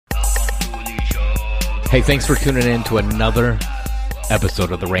Hey, thanks for tuning in to another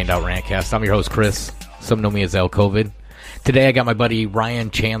episode of the Rained Out Rantcast. I'm your host, Chris. Some know me as El COVID. Today, I got my buddy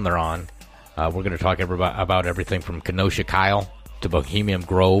Ryan Chandler on. We're going to talk about everything from Kenosha Kyle to Bohemian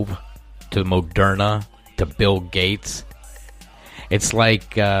Grove to Moderna to Bill Gates. It's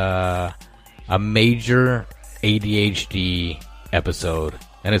like a major ADHD episode,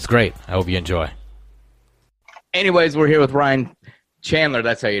 and it's great. I hope you enjoy. Anyways, we're here with Ryan Chandler.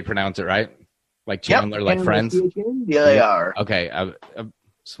 That's how you pronounce it, right? Like Chandler, yep, like Friends? Yeah, they are. Okay,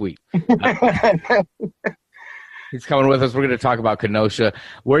 sweet. He's coming with us. We're going to talk about Kenosha.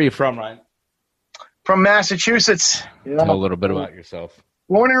 Where are you from, Ryan? From Massachusetts. Yeah. Tell a little bit about yourself.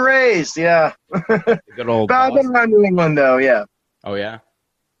 Born and raised, yeah. Good old I've been around New England, though, yeah. Oh, yeah?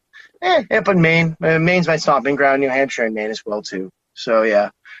 Up in Maine. Maine's my stomping ground, New Hampshire and Maine as well, too. So,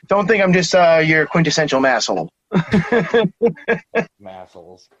 yeah. Don't think I'm just your quintessential masshole.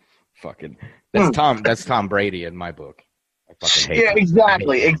 Massholes. Fucking. That's Tom Brady in my book. I fucking hate him.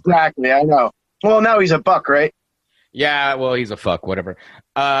 Exactly. I know. Well, now he's a buck, right? Yeah, well, he's a fuck, whatever.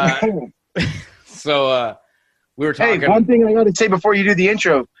 So, we were talking. Hey, one thing I got to say before you do the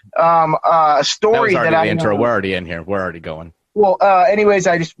intro. A story that I intro. We're already in here. We're already going. Well, anyways,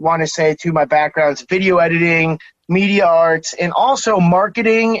 I just want to say too, my background's video editing, media arts, and also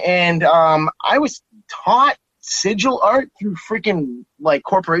marketing. And I was taught sigil art through freaking like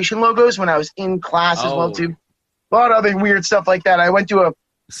corporation logos when I was in class as well too. A lot of other weird stuff like that. I went to a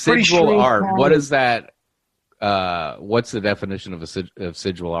sigil art. What is that? What's the definition of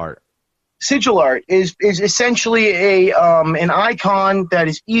sigil art? Sigil art is essentially an icon that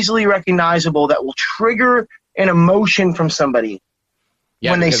is easily recognizable that will trigger an emotion from somebody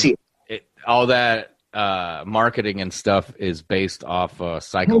when they see it. All that marketing and stuff is based off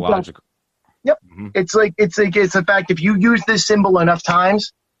psychological. Yep. Mm-hmm. It's the fact if you use this symbol enough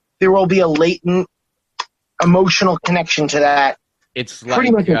times, there will be a latent emotional connection to that. It's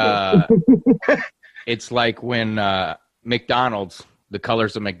like it's like when McDonald's, the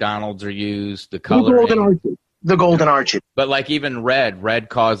colors of McDonald's are used, the golden arches. But like even red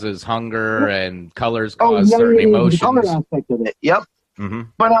causes hunger and colors cause certain emotions. The color aspect of it. Yep. Mm-hmm.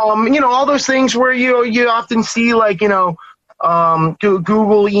 But all those things where you often see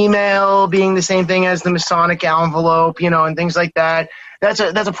Google email being the same thing as the Masonic envelope, and things like that. That's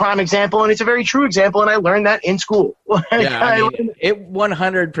a prime example, and it's a very true example, and I learned that in school. Yeah, it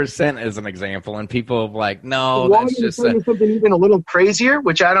 100% is an example, and people are like, no, that's just something even a little crazier,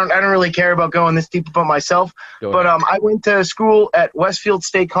 which I don't really care about going this deep about myself. But I went to school at Westfield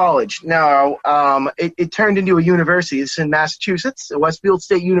State College. Now, it turned into a university. It's in Massachusetts, Westfield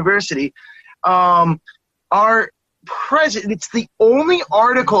State University. It's the only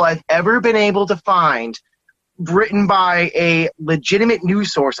article I've ever been able to find written by a legitimate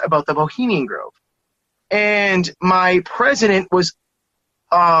news source about the Bohemian Grove. And my president was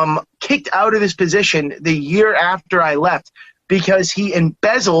kicked out of his position the year after I left because he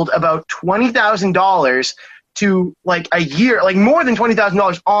embezzled about $20,000 to a year, more than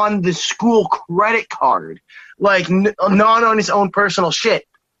 $20,000 on the school credit card, not on his own personal shit.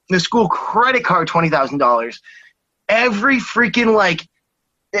 The school credit card, $20,000. Every freaking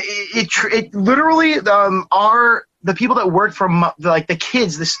it literally the people that worked for the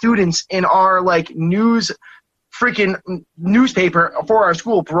kids, the students in our news freaking newspaper for our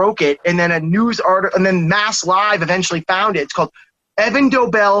school broke it, and then a news article, and then Mass Live eventually found it. It's called Evan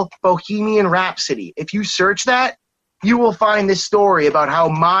Dobell Bohemian Rhapsody. If you search that, you will find this story about how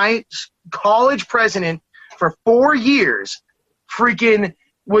my college president for 4 years freaking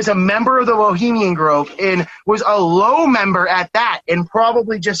was a member of the Bohemian Grove and was a low member at that, and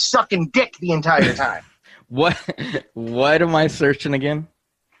probably just sucking dick the entire time. What am I searching again?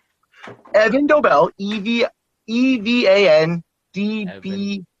 Evan Dobell, EVANDB.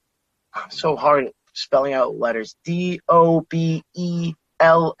 So hard at spelling out letters. DOBELL.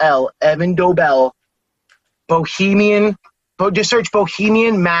 Evan Dobell. Bohemian. Just search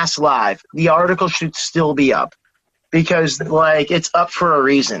Bohemian Mass Live. The article should still be up. Because, it's up for a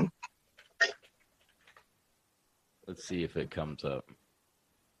reason. Let's see if it comes up.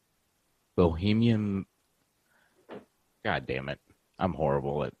 Bohemian. God damn it. I'm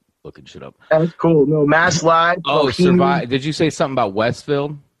horrible at looking shit up. That's cool. No, Mass Live. Survive. Did you say something about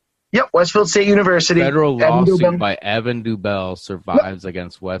Westfield? Yep, Westfield State University. Federal lawsuit by Evan Dobell survives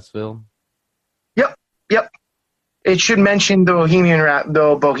against Westfield? Yep. It should mention the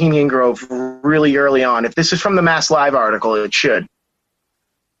Bohemian Grove really early on. If this is from the Mass Live article, it should.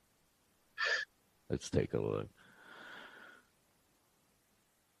 Let's take a look.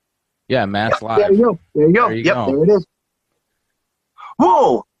 Yeah, Mass Live. There you go. Yep, there it is.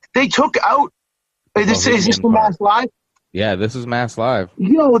 Whoa! They took out Is this the part. Mass Live? Yeah, this is Mass Live.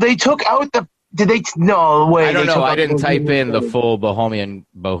 Yo, they took out the. Did they? No way. I don't know. I didn't type in the Grove. full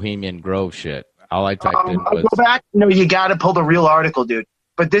Bohemian Grove shit. All I typed in I'll was. go back. No, you got to pull the real article, dude.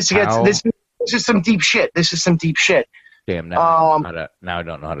 But this How? this is some deep shit. This is some deep shit. Damn, now I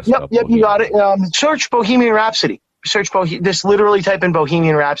don't know how to spell. Yep, you got it. Search Bohemian Rhapsody. Just literally type in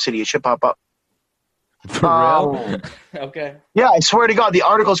Bohemian Rhapsody. It should pop up. For real? Okay. Yeah, I swear to God, the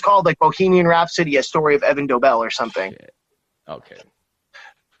article's called like Bohemian Rhapsody: A Story of Evan Dobell or something. Shit. Okay.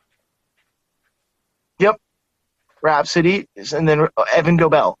 Yep, Rhapsody, and then Evan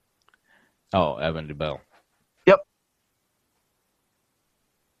Dobell. Oh, Evan Dobell. Yep.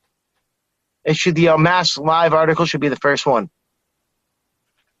 The Mass Live article should be the first one.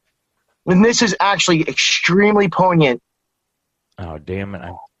 And this is actually extremely poignant. Oh, damn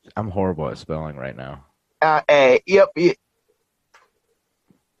it. I'm horrible at spelling right now. Yep.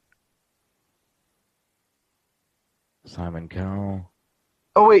 Simon Cowell.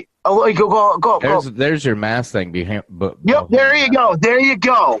 Oh, wait. Oh, wait, go. There's your mass thing. Yep, there you go. There you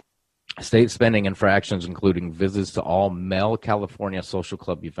go. State spending infractions, including visits to all Mel California Social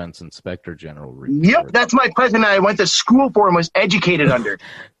Club events, Inspector General report. Yep, that's my president I went to school for and was educated under.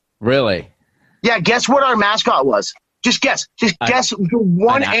 Really? Yeah, guess what our mascot was? Just guess. Guess the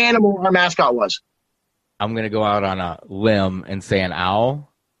one animal our mascot was. I'm going to go out on a limb and say an owl.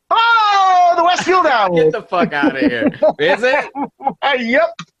 Oh, the Westfield Owl. Get the fuck out of here. Is it?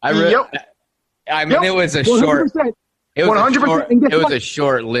 Yep. I mean, it was a short. 100%. It was 100%. It was a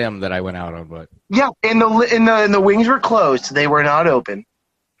short limb that I went out on, but yeah, and the wings were closed. They were not open.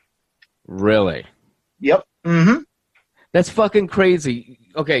 Really? Yep. Mm-hmm. That's fucking crazy.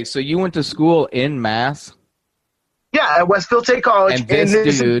 Okay, so you went to school in Mass? Yeah, at Westfield State College. And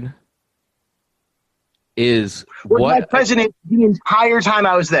this dude is my president the entire time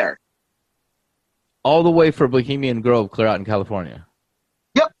I was there. All the way for Bohemian Grove, clear out in California.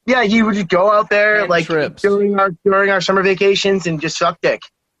 Yep. Yeah, he would just go out there 10 like trips. during our summer vacations and just suck dick.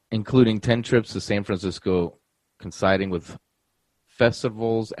 Including 10 trips to San Francisco, coinciding with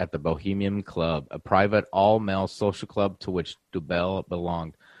festivals at the Bohemian Club, a private all-male social club to which Dobell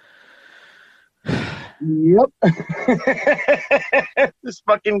belonged. Yep. This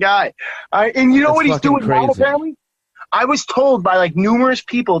fucking guy. And you know what he's doing now, apparently? I was told by like numerous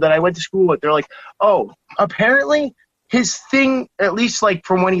people that I went to school with, they're like, oh, apparently his thing, at least like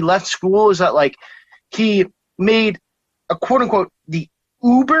from when he left school, is that like he made a quote unquote the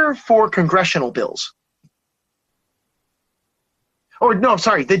Uber for congressional bills. Or no,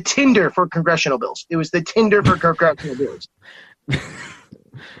 sorry, the Tinder for congressional bills. It was the Tinder for congressional bills.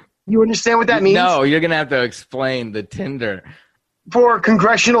 You understand what that means? No, you're going to have to explain the Tinder. For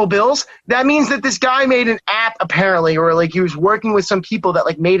congressional bills? That means that this guy made an app, apparently, or like he was working with some people that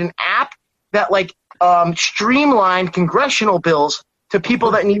like made an app that like streamlined congressional bills to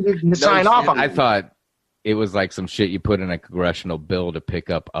people that needed to sign off on I them. thought it was like some shit you put in a congressional bill to pick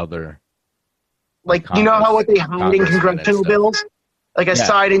up other... Like, you know how what they hide in congressional bills? Like a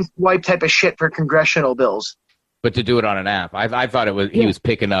side and swipe type of shit for congressional bills. But to do it on an app. I thought it was he was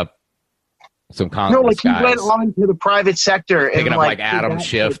picking up some Congress No, like guys. he went on to the private sector Picking and up like Adam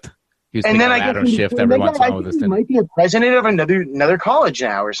Schiff. He was and picking then up Adam Schiff every once in a while with this he thing. might be a president of another college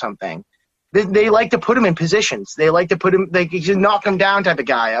now or something. They like to put him in positions. They like to put him, they just knock him down type of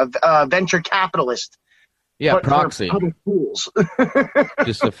guy, a venture capitalist. Yeah, but proxy. for public schools.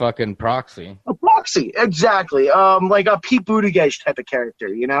 Just a fucking proxy. A proxy, exactly. Like a Pete Buttigieg type of character,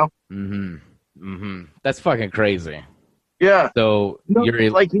 you know? That's fucking crazy. Yeah. So you're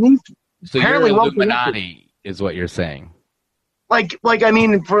like so you're Illuminati is what you're saying. Like I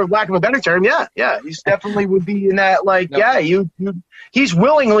mean, for lack of a better term, yeah, he's definitely would be in that. Like, he's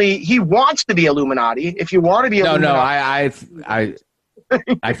he wants to be Illuminati. If you want to be, Illuminati. I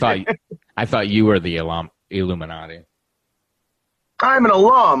thought you were the Illuminati. I'm an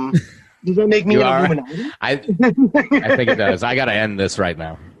alum. Does that make me an Illuminati? I think it does. I got to end this right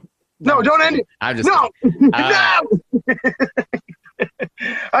now. No, don't end it. I'm just no.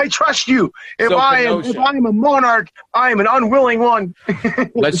 I trust you. If I am a monarch, I am an unwilling one.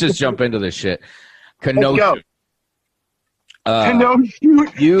 Let's just jump into this shit. Kenosha. Kenosha.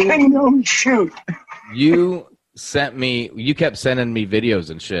 You sent me. You kept sending me videos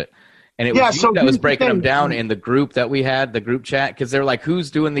and shit. And it was you that was breaking them down in the group that we had, the group chat, because they're like, who's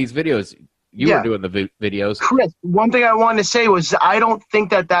doing these videos? You were doing the videos. Chris, one thing I wanted to say was I don't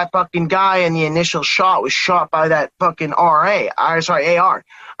think that fucking guy in the initial shot was shot by that fucking AR.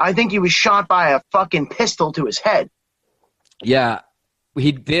 I think he was shot by a fucking pistol to his head. Yeah,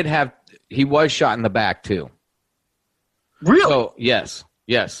 he was shot in the back too. Really? So, yes.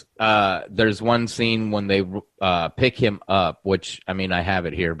 Yes. There's one scene when they pick him up, which, I mean, I have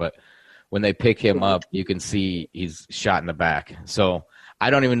it here, but when they pick him up, you can see he's shot in the back. So I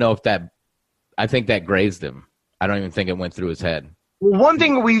don't even know if I think that grazed him. I don't even think it went through his head. One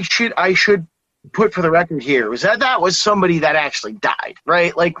thing I should put for the record here was that was somebody that actually died,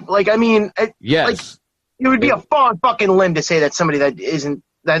 right? I mean, yes. It would be a far fucking limb to say that somebody that isn't,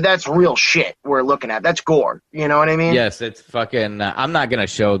 that's real shit we're looking at. That's gore. You know what I mean? Yes, it's fucking. I'm not gonna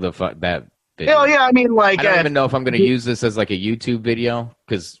show that video. Hell yeah, I mean, I don't even know if I'm gonna use this as like a YouTube video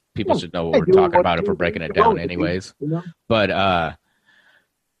because people should know what we're talking about if we're breaking it down, anyways. You know? But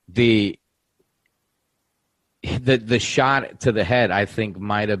the shot to the head, I think,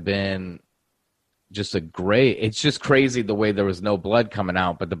 might have been just it's just crazy the way there was no blood coming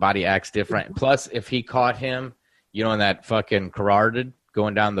out, but the body acts different. Plus, if he caught him, you know, in that fucking carotid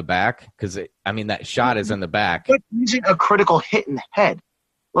going down the back, because that shot is in the back. But using a critical hit in the head,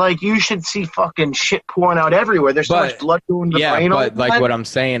 like, you should see fucking shit pouring out everywhere. There's so much blood going to the brain. Yeah, but like what I'm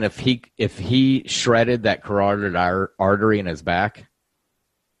saying, if he shredded that carotid artery in his back,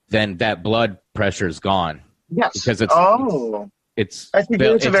 then that blood pressure is gone. Yes, because it's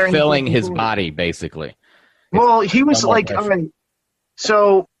filling his body basically. Well, he was like, all right.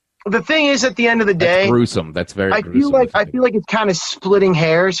 So the thing is, at the end of the day, that's gruesome. That's very. I feel like it's kind of splitting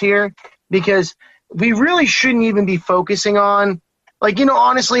hairs here, because we really shouldn't even be focusing on, like, you know,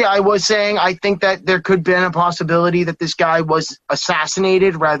 honestly, I was saying I think that there could have been a possibility that this guy was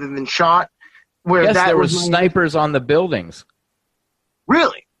assassinated rather than shot. Yes, there were snipers on the buildings.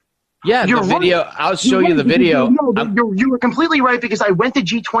 Really? Yeah, the video. Right. I'll show you the video. You were completely right, because I went to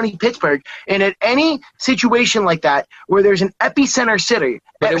G20 Pittsburgh, and at any situation like that where there's an epicenter city.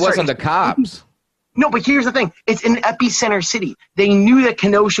 But it wasn't the cops. No, but here's the thing. It's an epicenter city. They knew that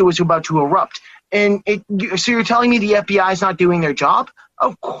Kenosha was about to erupt. And so you're telling me the FBI is not doing their job?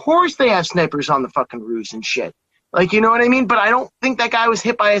 Of course they have snipers on the fucking roofs and shit. Like, you know what I mean? But I don't think that guy was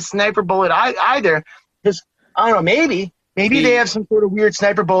hit by a sniper bullet either. Because, I don't know, maybe they have some sort of weird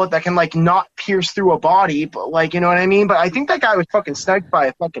sniper bullet that can, like, not pierce through a body, but, like, you know what I mean? But I think that guy was fucking sniped by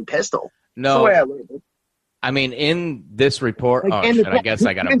a fucking pistol. No. That's the way I learned it. I mean, in this report, I guess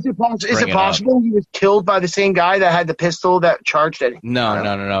I got to. Is it possible he was killed by the same guy that had the pistol that charged at him?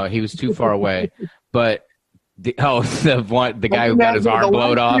 No. He was too far away. But the guy who got his arm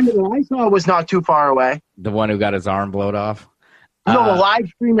blowed off. The I saw was not too far away. The one who got his arm blowed off. No, the live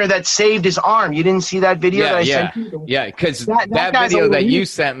streamer that saved his arm. You didn't see that video that I sent you? Yeah, because that video that you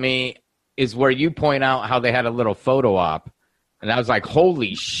sent me is where you point out how they had a little photo op. And I was like,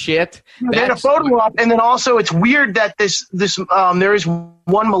 holy shit. They had a photo op, and then also it's weird that there is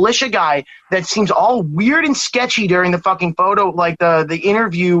one militia guy that seems all weird and sketchy during the fucking photo, like the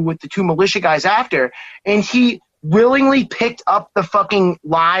interview with the two militia guys after, and he willingly picked up the fucking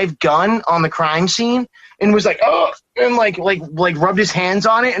live gun on the crime scene and was like, oh, and like rubbed his hands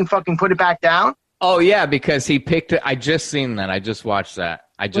on it and fucking put it back down. Oh yeah, because he picked it. I just seen that. I just watched that.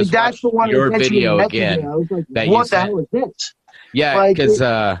 I just watched your video again. I was like, what the hell is this? Yeah, because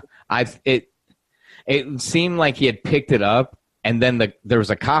it seemed like he had picked it up, and then there was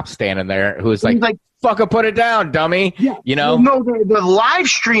a cop standing there who was like, "Fucking put it down, dummy!" Yeah, you know. No, the live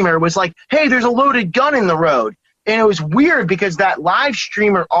streamer was like, "Hey, there's a loaded gun in the road," and it was weird because that live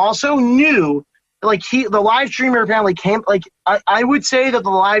streamer also knew, like, the live streamer apparently came. Like, I would say that the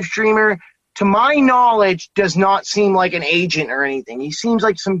live streamer, to my knowledge, does not seem like an agent or anything. He seems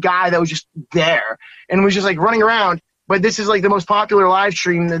like some guy that was just there and was just like running around. But this is like the most popular live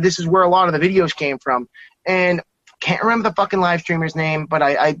stream. This is where a lot of the videos came from. And can't remember the fucking live streamer's name, but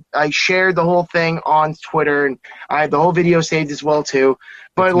I shared the whole thing on Twitter, and I have the whole video saved as well too.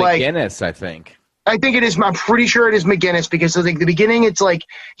 But it's McGinnis, I think. I think it is. I'm pretty sure it is McGinnis, because at the beginning it's like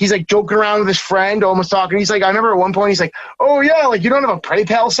he's like joking around with his friend, almost talking. He's like, I remember at one point he's like, "Oh yeah, like, you don't have a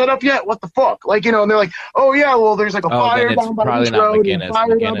PayPal set up yet? What the fuck?" Like, you know, and they're like, "Oh yeah, well, there's like a fire down by this road, and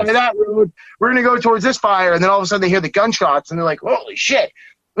fire down by that road. We're gonna go towards this fire." And then all of a sudden they hear the gunshots, and they're like, "Holy shit!"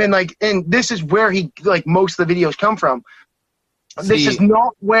 And this is where most of the videos come from. This is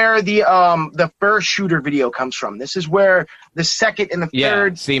not where the first shooter video comes from. This is where the second and the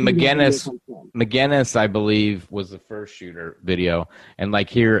third. See, McGinnis, I believe, was the first shooter video, and like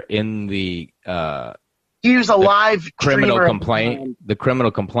here in the he was a live criminal complaint. The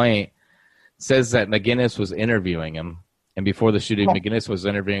criminal complaint says that McGinnis was interviewing him, and before the shooting, McGinnis was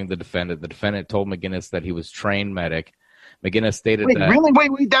interviewing the defendant. The defendant told McGinnis that he was trained medic. McGinnis stated that. Really?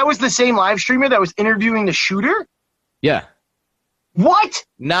 Wait, that was the same live streamer that was interviewing the shooter? Yeah. What?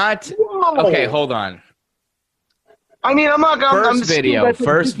 Not. Whoa. Okay, hold on. I mean, I'm not going.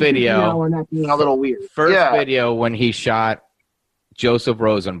 First video. Being a little weird. First video when he shot Joseph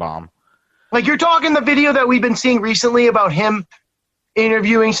Rosenbaum. Like, you're talking the video that we've been seeing recently about him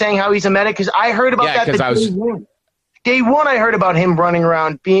interviewing, saying how he's a medic, because I heard about that day one. I heard about him running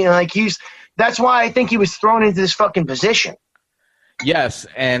around being like that's why I think he was thrown into this fucking position. Yes,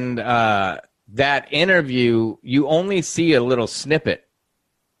 and that interview, you only see a little snippet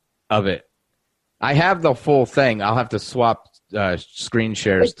of it. I have the full thing. I'll have to swap screen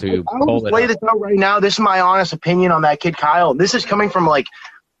shares to I'll play this out right now. This is my honest opinion on that kid Kyle. This is coming from like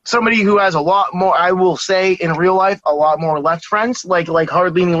somebody who has a lot more, I will say, in real life, a lot more left friends, like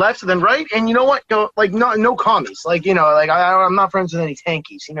hard-leaning left than right. And you know what? No commies. Like, you know, like I'm not friends with any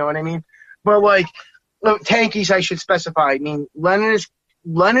tankies. You know what I mean? But like tankies, I should specify. I mean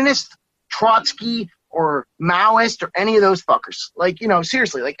Leninist, Trotsky, or Maoist, or any of those fuckers. Like, you know,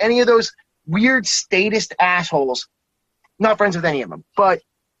 seriously, like any of those weird statist assholes. Not friends with any of them. But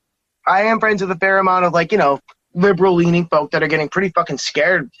I am friends with a fair amount of, like, you know, liberal-leaning folk that are getting pretty fucking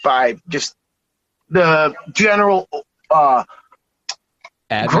scared by just the general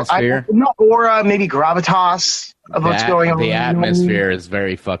atmosphere. Not aura, maybe gravitas of what's going on. The atmosphere is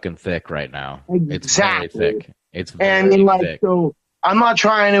very fucking thick right now. Exactly. It's very thick. It's very thick. So I'm not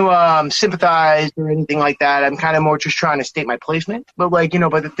trying to sympathize or anything like that. I'm kind of more just trying to state my placement. But, like, you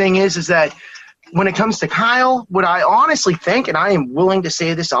know, but the thing is that when it comes to Kyle, what I honestly think, and I am willing to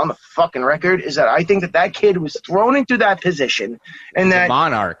say this on the fucking record, is that I think that kid was thrown into that position. And that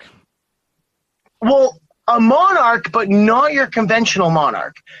monarch. Well, a monarch, but not your conventional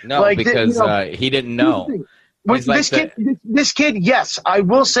monarch. No, like, because he didn't know. With this kid, yes, I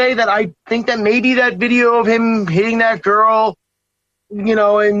will say that I think that maybe that video of him hitting that girl, you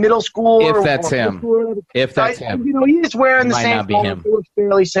know, in middle school. If that's him. You know, he's wearing the same clothes. It looks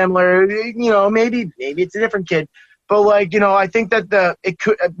fairly similar. You know, maybe it's a different kid. But, like, you know, I think that it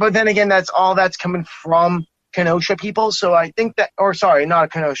could. But then again, that's coming from Kenosha people. So I think that, or sorry, not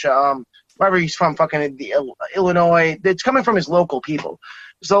Kenosha. Wherever he's from, fucking Illinois. It's coming from his local people.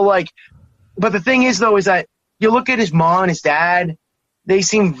 So, like, but the thing is, though, is that you look at his mom and his dad. They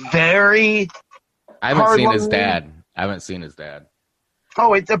seem very. I haven't seen his dad.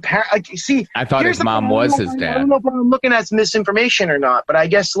 Oh, it's apparent. Like, see, I thought his mom was his dad. I don't know if I'm looking at misinformation or not, but I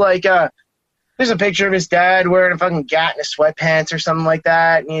guess, like, there's a picture of his dad wearing a fucking gat and sweatpants or something like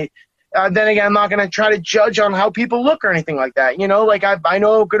that. And then again, I'm not going to try to judge on how people look or anything like that. You know, like, I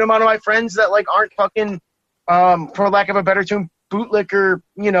know a good amount of my friends that, like, aren't fucking, for lack of a better term, bootlicker,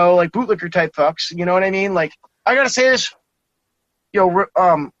 you know, like bootlicker type fucks. You know what I mean? Like, I got to say this. Yo,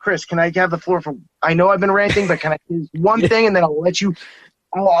 Chris, can I have the floor for? I know I've been ranting, but can I say one thing and then I'll let you.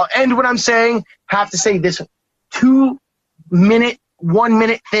 I'll end what I'm saying. Have to say this 1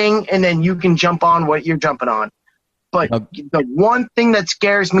 minute thing, and then you can jump on what you're jumping on. But the one thing that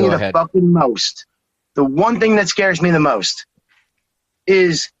scares me fucking most,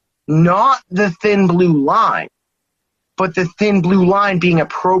 is not the thin blue line, but the thin blue line being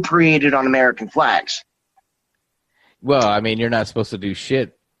appropriated on American flags. Well, I mean, you're not supposed to do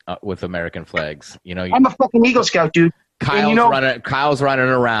shit with American flags. You know, I'm a fucking Eagle Scout, dude. Kyle's running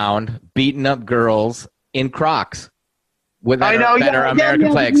around beating up girls in Crocs with better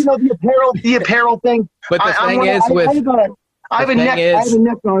American flags. You know, the apparel thing. But the thing is, I have a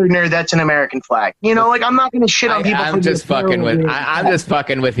neck gardener that's an American flag. You know, like, I'm not going to shit on people. I'm just fucking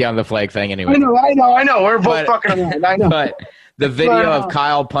with you on the flag thing anyway. I know. We're both fucking around. I know. But the video of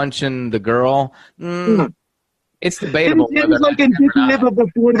Kyle punching the girl. It's debatable. It was like indicative of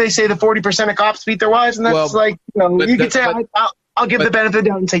before they say the 40% of cops beat their wives, and that's you could say I'll give the benefit of the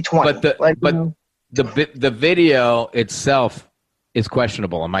doubt and say 20. But the video itself is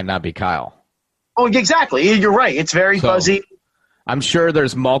questionable. It might not be Kyle. Oh, exactly. You're right. It's very fuzzy. I'm sure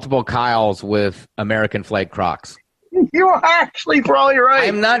there's multiple Kyles with American flag Crocs. You're actually probably right.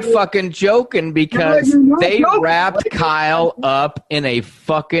 I'm not fucking joking because they wrapped Kyle up in a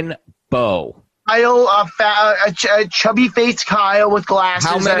fucking bow. Kyle, a chubby-faced Kyle with glasses.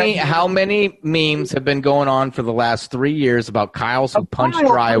 How many memes have been going on for the last 3 years about Kyles who punch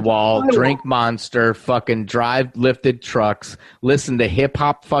drywall, drink Monster, fucking drive lifted trucks, listen to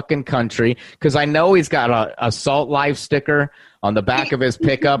hip-hop fucking country? Because I know he's got a Salt Life sticker on the back of his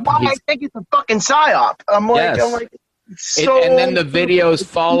pickup. I think it's a fucking psyop. I'm like, and then the videos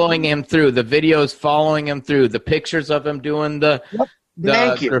following him through. The pictures of him doing the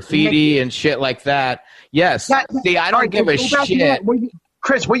graffiti and shit like that. Yes. See, I don't give a shit.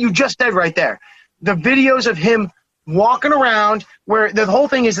 Chris, what you just said right there. The videos of him walking around, where the whole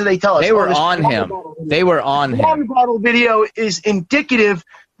thing is that they tell us. They were on him. The water bottle video is indicative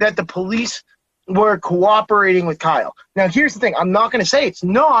that the police were cooperating with Kyle. Now, here's the thing. I'm not going to say it's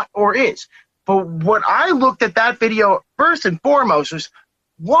not or is. But what I looked at that video first and foremost was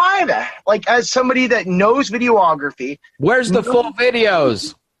why as somebody that knows videography. Where's the full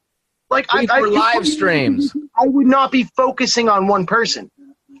videos? Like I live streams. I would not be focusing on one person.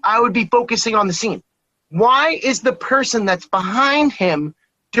 I would be focusing on the scene. Why is the person that's behind him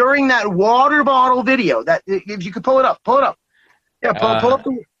during that water bottle video? That if you could pull it up. Yeah, pull up.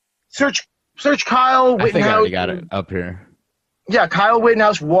 Search Kyle Wittenhouse. I think I already got it up here. Yeah, Kyle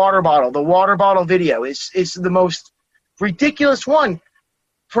Wittenhouse water bottle. The water bottle video is the most ridiculous one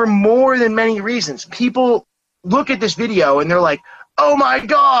for more than many reasons. People look at this video and they're like, "Oh my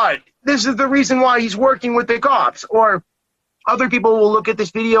God, this is the reason why he's working with the cops." Or other people will look at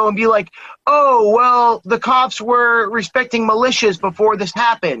this video and be like, "Oh, well, the cops were respecting militias before this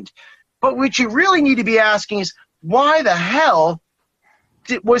happened." But what you really need to be asking is, why the hell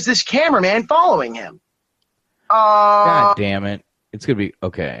was this cameraman following him? God damn it. It's going to be...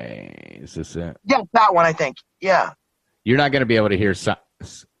 Okay. Is this it? Yeah, that one, I think. Yeah. You're not going to be able to hear...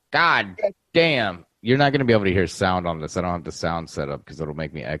 God damn. You're not going to be able to hear sound on this. I don't have the sound set up because it'll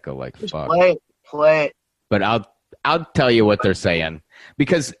make me echo like Just fuck. Play it. But I'll tell you what they're saying.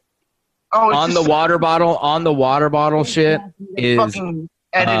 Because on the water bottle shit is... Fucking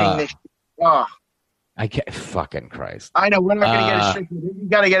editing this shit. Oh. I can't... Fucking Christ. I know. We're not going to get it straight. You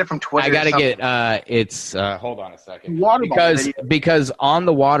got to get it from Twitter. I got to get... it's... hold on a second. Because on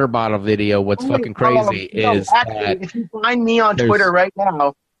the water bottle video, what's fucking crazy is actually, that... If you find me on Twitter right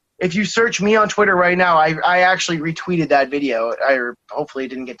now, if you search me on Twitter right now, I actually retweeted that video. Hopefully it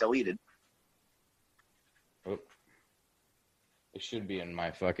didn't get deleted. It should be in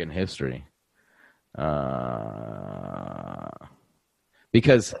my fucking history.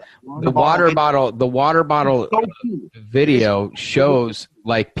 Because the water bottle video shows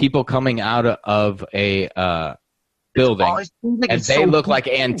like people coming out of a building, and they look like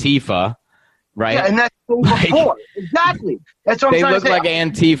Antifa, right? Yeah, and that's before. Exactly. That's what I'm trying to say. They look like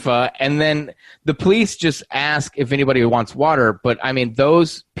Antifa, and then the police just ask if anybody wants water. But I mean,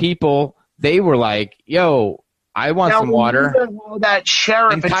 those people, they were like, "Yo, I want some water." That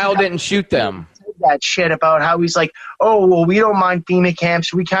sheriff and Kyle didn't shoot them. That shit about how he's like, "Oh, well, we don't mind FEMA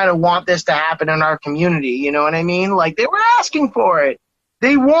camps. We kind of want this to happen in our community." You know what I mean? Like, they were asking for it.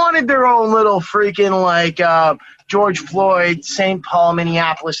 They wanted their own little freaking, like, George Floyd, St. Paul,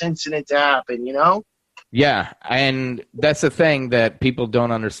 Minneapolis incident to happen, you know? Yeah, and that's the thing that people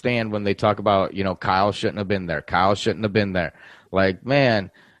don't understand when they talk about, Kyle shouldn't have been there. Kyle shouldn't have been there. Like, man...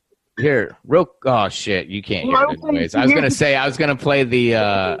 Here, oh shit, you can't hear it anyways. I was gonna play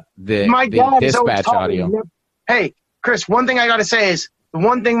the dispatch audio. Hey, Chris, one thing I gotta say is the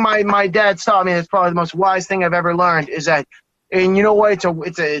one thing my dad taught me that's probably the most wise thing I've ever learned is that, and you know what, it's a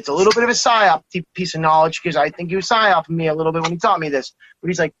little bit of a psyop piece of knowledge because I think he was psyoping me a little bit when he taught me this. But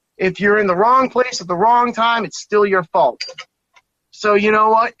he's like, if you're in the wrong place at the wrong time, it's still your fault. So you know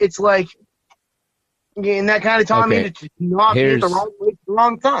what? It's like, and that kind of taught me to not be at the wrong place at the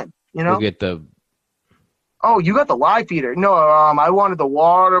wrong time. You know? We'll get the... Oh, you got the live feeder. No, I wanted the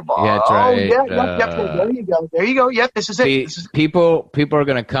water bottle. Yeah, that's right. Oh, yeah, there you go. There you go. Yep, this is it. People are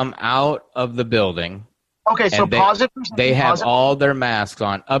going to come out of the building. Okay, so pause it for a second. They have all their masks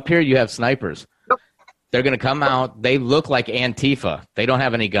on. Up here, you have snipers. Yep. They're going to come out. They look like Antifa. They don't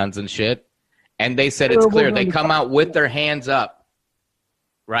have any guns and shit. And they said it's clear. They come out with their hands up.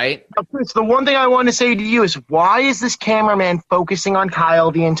 Right? Chris, the one thing I want to say to you is, why is this cameraman focusing on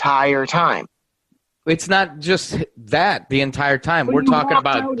Kyle the entire time? It's not just that the entire time. We're talking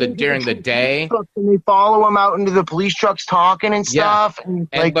about during the day. And they follow him out into the police trucks talking and stuff.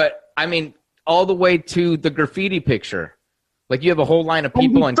 Yeah. But, I mean, all the way to the graffiti picture. Like, you have a whole line of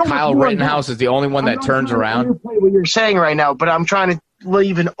people, and Kyle Rittenhouse is the only one that turns around. What you're saying right now, but I'm trying to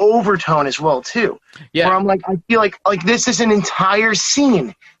leave an overtone as well too. Yeah. Where I'm like, I feel like this is an entire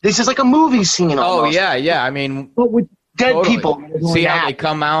scene. This is like a movie scene almost. Oh yeah. I mean, but with dead people. See how they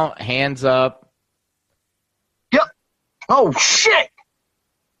come out, hands up. Yep. Oh shit.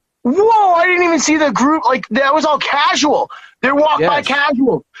 Whoa, I didn't even see the group. Like, that was all casual. They walk by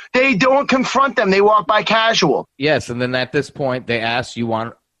casual. They don't confront them. They walk by casual. Yes, and then at this point, they ask, you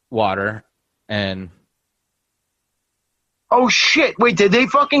want water? And... Oh, shit. Wait, did they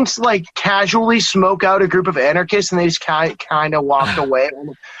fucking, like, casually smoke out a group of anarchists and they just kind of walked away?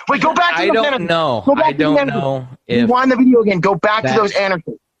 Wait, go back to I don't know. I don't know if... Rewind the video again. Go back to those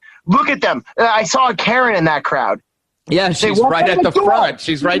anarchists. Look at them. I saw a Karen in that crowd. Yeah, she's right at the front.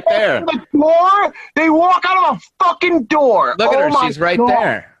 She's right there. The door? They walk out of a fucking door. Look at her. She's right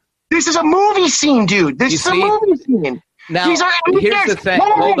there. This is a movie scene, dude. This is a movie scene. Now, These are here's the thing.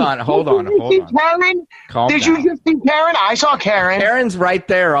 Hold on. Karen? Did you just see Karen? I saw Karen. Karen's right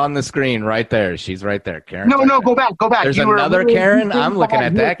there on the screen, right there. She's right there. Karen. No, go back. There's another Karen. I'm looking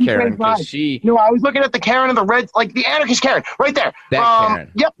at that Karen because she. No, I was looking at the Karen of the red, like the anarchist Karen, right there. That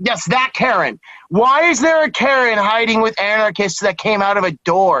Karen. Yep, yes, that Karen. Why is there a Karen hiding with anarchists that came out of a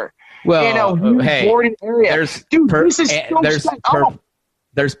door? Well, in a hey, boarded area? This is so set up.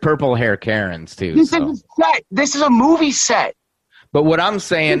 There's purple hair Karens too. This is a set. This is a movie set. But what I'm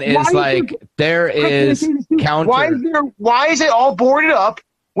saying is like there is counter. Why is it all boarded up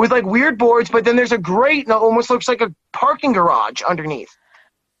with like weird boards, but then there's a grate that almost looks like a parking garage underneath?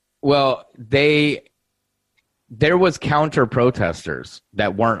 Well, there was counter protesters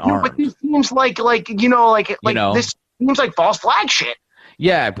that weren't armed. But this seems like this seems like false flag shit.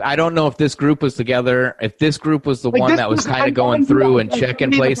 Yeah, I don't know if this group was together, if this group was the one that was kind of going through and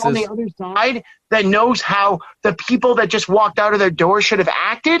checking places. On the other side that knows how the people that just walked out of their door should have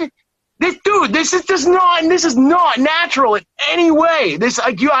acted. This is not natural in any way.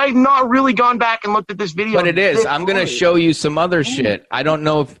 I've not really gone back and looked at this video. But it is. I'm going to show you some other shit. I don't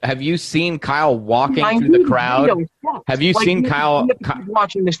know have you seen Kyle walking through the crowd? Have you seen Kyle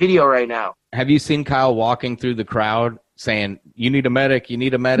watching this video right now? Have you seen Kyle walking through the crowd saying, "You need a medic, you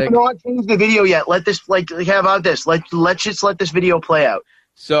need a medic"? I'm not changed the video yet. Let this how about this? Let's just let this video play out.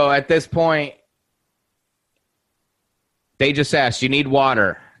 So at this point, they just asked, "You need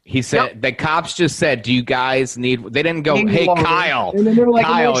water?" He said, The cops just said, "Do you guys need?" They didn't go, "Hey, water. Kyle, and then they were like,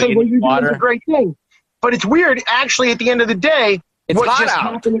 Kyle, you need water." That's a great thing. But it's weird, actually. At the end of the day, it's what hot just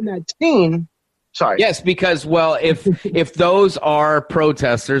out. happened in that scene. Sorry. Yes, because if those are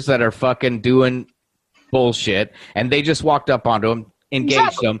protesters that are fucking doing bullshit, and they just walked up onto them,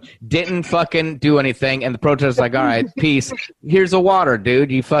 engaged them, didn't fucking do anything, and the protesters like, "All right, peace. Here's a water,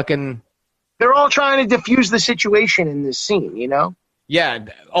 dude. You fucking." They're all trying to diffuse the situation in this scene, you know. Yeah,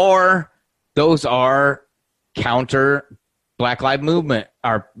 or those are counter Black Lives Movement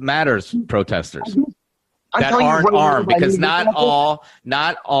or Matters protesters that aren't armed, because not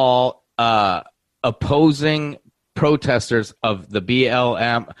all opposing protesters of the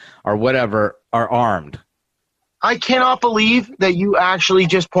BLM or whatever are armed. I cannot believe that you actually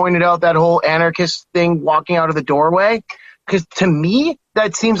just pointed out that whole anarchist thing walking out of the doorway, because to me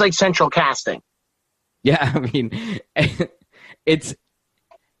that seems like central casting. Yeah, I mean, it's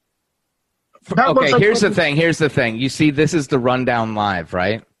okay. Here's the thing. You see, this is the rundown live,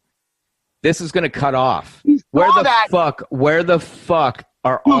 right? This is going to cut off. Where the fuck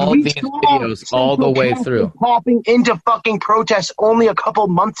are all these videos all the way through? Popping into fucking protests only a couple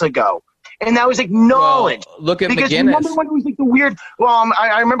months ago. And that was acknowledged. Well, look at because McGinnis. Remember when it was like the weird? Well,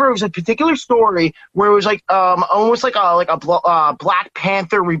 I remember it was a particular story where it was like almost like a Black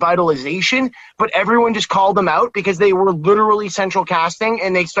Panther revitalization, but everyone just called them out because they were literally central casting,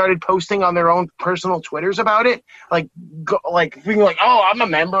 and they started posting on their own personal Twitters about it, like being like, "Oh, I'm a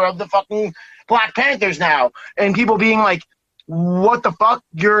member of the fucking Black Panthers now," and people being like, "What the fuck?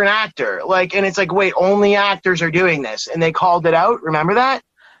 You're an actor!" And it's like, wait, only actors are doing this, and they called it out. Remember that?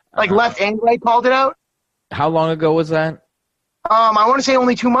 Left and right called it out. How long ago was that? I want to say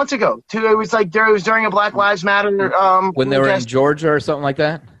only 2 months ago. It was during a Black Lives Matter. When they were in Georgia or something like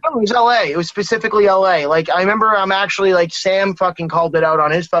that? No, it was L.A. It was specifically L.A. I remember Sam fucking called it out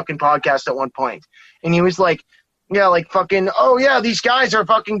on his fucking podcast at one point. And he was like, yeah, oh yeah, these guys are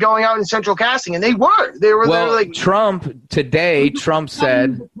fucking going out in central casting. And they were. Trump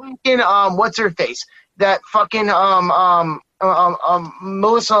said. What's her face? That fucking,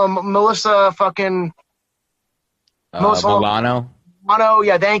 Melissa fucking Milano. Milano,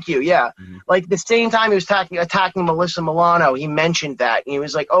 yeah, thank you, yeah. Mm-hmm. The same time he was attacking Melissa Milano, he mentioned that, and he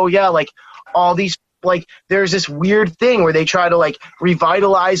was like, "Oh yeah, all these there's this weird thing where they try to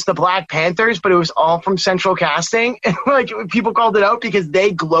revitalize the Black Panthers, but it was all from central casting, and people called it out because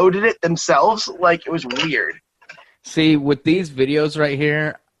they gloated it themselves, it was weird." See, with these videos right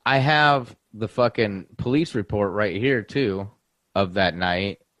here, I have the fucking police report right here too of that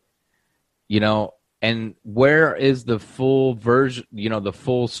night, and where is the full version, the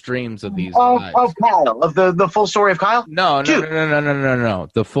full streams of these lives? Of Kyle, of the full story of Kyle? No.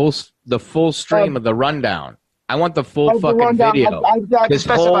 The full stream of the rundown. I want the full fucking video. This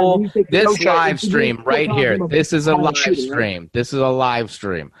live stream right here. This is a live stream. This is a live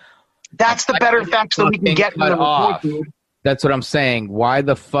stream. That's the better facts that we can get from the report, dude. That's what I'm saying. Why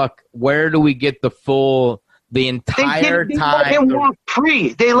the fuck? Where do we get the entire time? They let him walk free.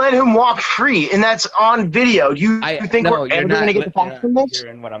 They let him walk free, and that's on video. Do you think we're ever going to get the facts from this?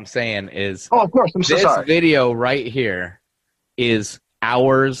 What I'm saying is, of course, I'm so sorry. This video right here is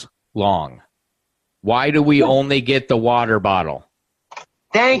hours long. Why do we only get the water bottle?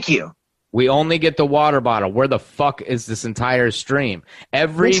 Thank you. We only get the water bottle. Where the fuck is this entire stream?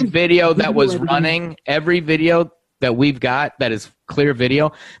 Every video that was running, every video that we've got that is clear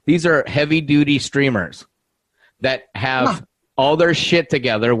video, these are heavy-duty streamers that have all their shit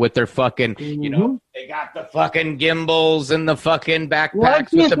together with their fucking, they got the fucking gimbals and the fucking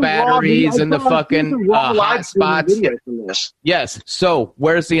backpacks with the batteries and the fucking hotspots. Yes. So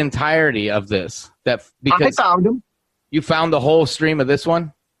where's the entirety of this? Because I found them. You found the whole stream of this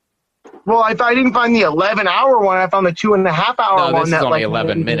one? Well, I didn't find the 11-hour one. I found the 2.5-hour one. No, this is that, only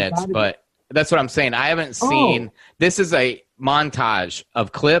 11 minutes, but that's what I'm saying. I haven't seen. This is a montage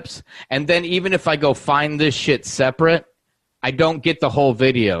of clips, and then even if I go find this shit separate, I don't get the whole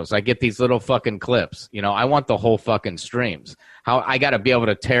videos. I get these little fucking clips. I want the whole fucking streams. I got to be able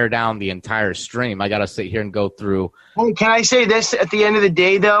to tear down the entire stream. I got to sit here and go through. Hey, can I say this at the end of the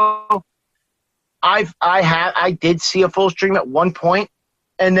day, though? I did see a full stream at one point,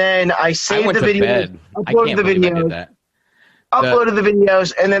 and then I saved the video, uploaded the videos, uploaded the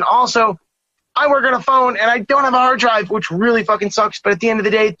videos, and then also I work on a phone and I don't have a hard drive, which really fucking sucks. But at the end of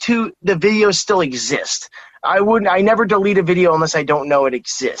the day, too, the videos still exist. I never delete a video unless I don't know it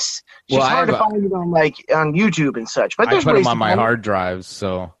exists. It's just hard to find it on YouTube and such. But I put them on my hard drives,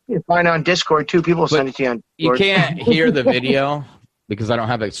 so you find it on Discord too. People send it to you on Discord. You can't hear the video because I don't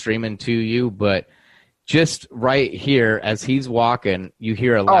have it streaming to you, but just right here as he's walking, you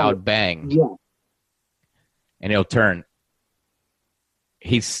hear a loud bang. Yeah. And he'll turn.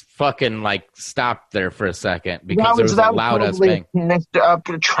 He's fucking stopped there for a second because there was a loud ass bang. A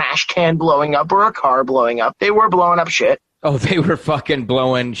trash can blowing up or a car blowing up. They were blowing up shit. Oh, they were fucking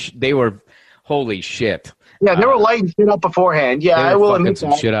blowing. They were holy shit. Yeah, they were lighting shit up beforehand. Yeah, I will admit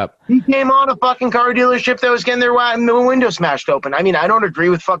some shit up. He came on a fucking car dealership that was getting their window smashed open. I mean, I don't agree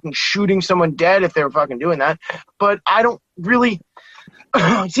with fucking shooting someone dead if they were fucking doing that, but I don't really.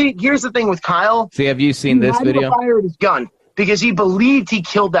 See, here's the thing with Kyle. See, have you seen this video? He fired his gun because he believed he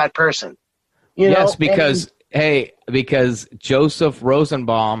killed that person. Yes, because Joseph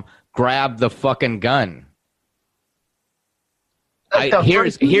Rosenbaum grabbed the fucking gun.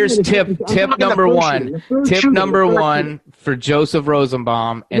 Here's tip number one. Tip number one for Joseph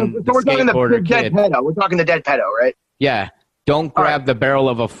Rosenbaum and the skateboarder kid. We're talking the dead pedo, right? Yeah. Don't grab the barrel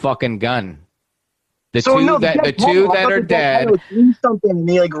of a fucking gun. The two that are dead. Threw something and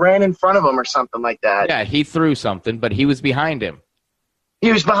he ran in front of him or something like that. Yeah, he threw something, but he was behind him.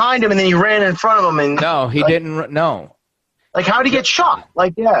 He was behind him and then he ran in front of him and no, he didn't. No. How'd he get shot?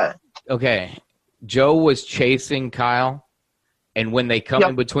 Yeah. Okay, Joe was chasing Kyle. And when they come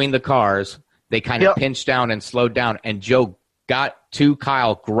in between the cars, they kind of pinched down and slowed down. And Joe got to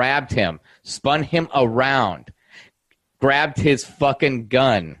Kyle, grabbed him, spun him around, grabbed his fucking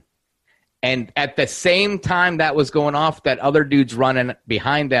gun. And at the same time that was going off, that other dude's running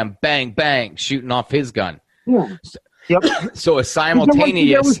behind them, bang, bang, shooting off his gun. Yeah. So a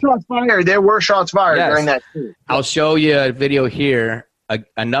simultaneous. There were shots fired during that too. I'll show you a video here.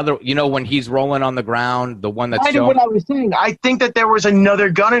 Another, when he's rolling on the ground, the one that's showing. What I was saying. I think that there was another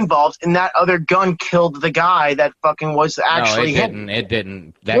gun involved, and that other gun killed the guy that fucking was actually. No, it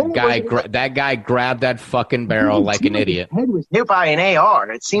didn't. That guy grabbed that fucking barrel like an idiot. His head was hit by an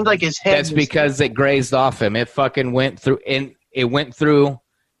AR. It seemed like his head. That's because it grazed off him. It fucking went through,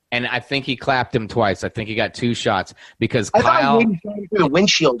 and I think he clapped him twice. I think he got 2 shots because Kyle through the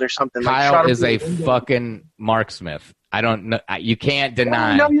windshield or something. Kyle is a fucking marksmith. I don't know. You can't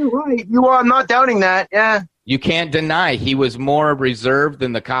deny. No, you're right. You are. I'm not doubting that. Yeah. You can't deny he was more reserved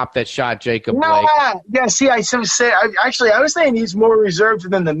than the cop that shot Jacob Blake. Yeah. See, I was saying he's more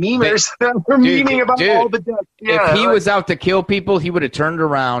reserved than the memers that were memeing about all the deaths. Yeah, if he was out to kill people, he would have turned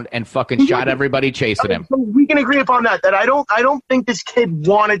around and fucking shot everybody chasing him. So we can agree upon that. That I don't think this kid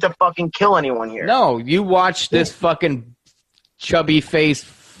wanted to fucking kill anyone here. No, you watch this fucking chubby face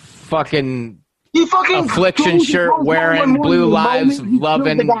fucking. He fucking affliction shirt wearing, blue lives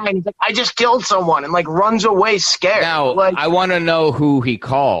loving. He's like, I just killed someone and runs away scared. Now I want to know who he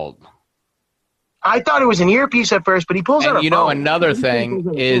called. I thought it was an earpiece at first, but he pulls out a phone. Another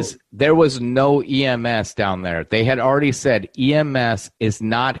thing is there was no EMS down there. They had already said EMS is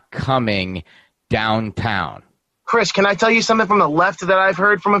not coming downtown. Chris, can I tell you something from the left that I've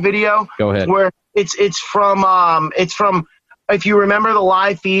heard from a video? Go ahead. Where it's from. If you remember the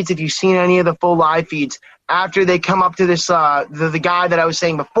live feeds, if you've seen any of the full live feeds, after they come up to this, the guy that I was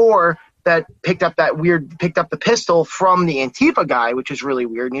saying before that picked up the pistol from the Antifa guy, which is really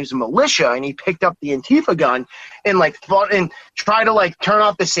weird. And he was a militia, and he picked up the Antifa gun and fought and tried to turn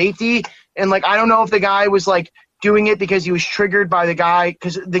off the safety. And I don't know if the guy was doing it because he was triggered by the guy,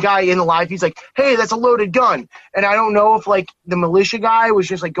 because the guy in the live, he's like, hey, that's a loaded gun. And I don't know if, like, the militia guy was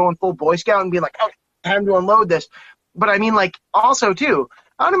just, like, going full Boy Scout and being like, oh, time to unload this. But, I mean, like, also, too,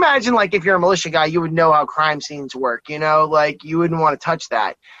 I would imagine, like, if you're a militia guy, you would know how crime scenes work, you know? Like, you wouldn't want to touch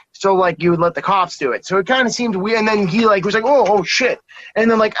that. So, like, you would let the cops do it. So it kind of seemed weird. And then he, like, was like, oh, shit. And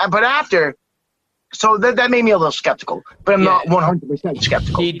then, like, but after, so that made me a little skeptical. But I'm not 100%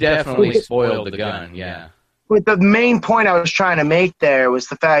 skeptical. He definitely spoiled the gun, yeah. But the main point I was trying to make there was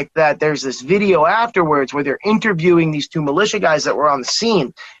the fact that there's this video afterwards where they're interviewing these two militia guys that were on the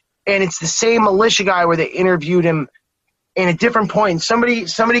scene. And it's the same militia guy where they interviewed him in a different point. Somebody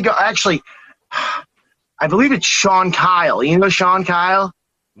go, actually, I believe it's Sean Kyle. You know Sean Kyle?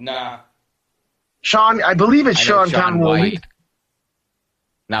 Nah. Sean, I believe it's Sean Kyle. White.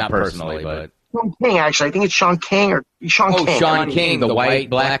 Not personally, but. Sean King, actually. I think it's Sean King or Sean King. Oh, Sean King, the white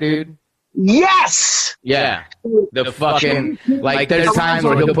black dude? Yes! Yeah. The fucking, like, there's times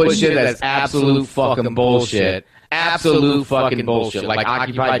where he'll put shit that's absolute fucking bullshit. Absolute fucking bullshit. Like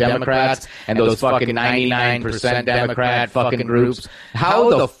Occupy Democrats and those fucking 99% Democrat fucking groups. How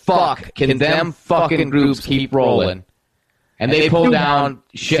the fuck can them fucking groups keep rolling? And they pull down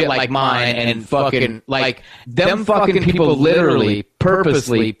shit like mine and fucking, like, them fucking people literally,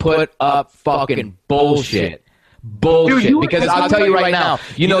 purposely put up fucking bullshit. Bullshit. Dude, because I'll tell you right now,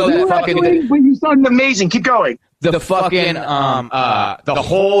 you know that fucking... You sound amazing. Keep going. The fucking, the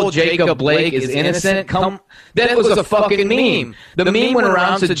whole Jacob Blake is innocent. That was a fucking meme. The meme went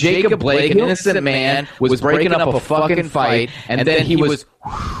around to Jacob Blake, an innocent man, was breaking up a fucking fight, and then he was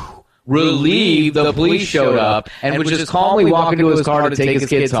relieved the police showed up and was just calmly walking to his car to take his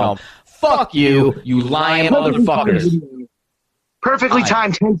kids home. Fuck you, you lying motherfuckers. Perfectly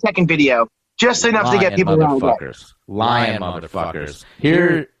timed 10-second video. Just enough to get people around. Lying motherfuckers.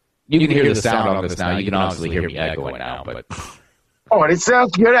 Here, you can hear the sound on this now. You can obviously hear me echoing now, but... Oh, and it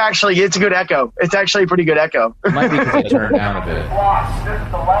sounds good, actually. It's a good echo. It's actually a pretty good echo. It might be because I turned down a bit. This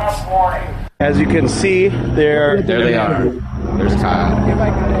is the last warning. As you can see, there they are. There's Kyle.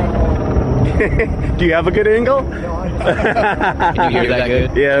 Do you have a good angle? Can you hear that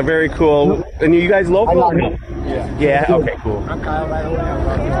good? Yeah, very cool. And you guys local? Yeah. Okay. Cool. I'm Kyle, by the way. I'm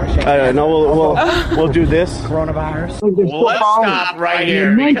from Marshall. No, we'll do this. Coronavirus. Well, let's stop right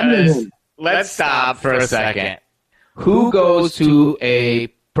here because let's stop for a second. Who goes to a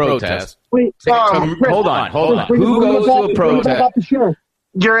protest? Wait, hold on. Who goes to a protest?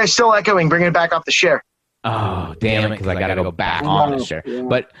 You're still echoing. Bring it back off the share. Oh, damn it, because I got to go back on the share. Yeah.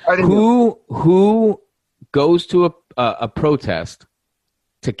 But who goes to a protest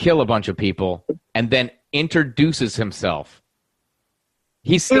to kill a bunch of people and then introduces himself?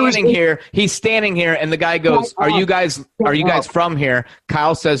 He's standing here, and the guy goes, "Are you guys from here?"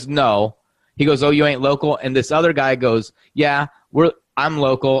 Kyle says no. He goes, "Oh, you ain't local?" And this other guy goes, "Yeah, I'm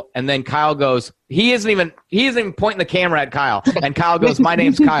local." And then Kyle goes, he isn't even pointing the camera at Kyle. And Kyle goes, "My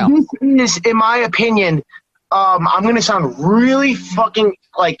name's Kyle." This is, in my opinion, I'm going to sound really fucking,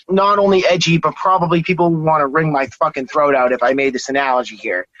 like, not only edgy, but probably people would want to wring my fucking throat out if I made this analogy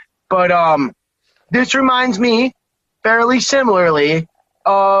here. But this reminds me fairly similarly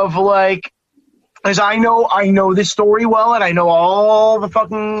of, like, as I know this story well, and I know all the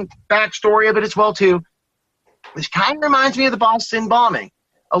fucking backstory of it as well, too. This kind of reminds me of the Boston bombing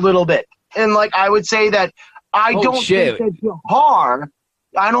a little bit. And, like, I would say that I don't think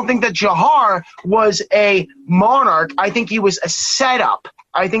that Jahar was a monarch. I think he was a setup.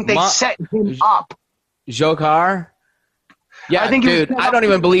 I think they set him up. Dzhokhar? Yeah, dude, I don't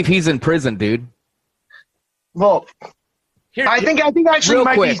even believe he's in prison, dude. Well, I think actually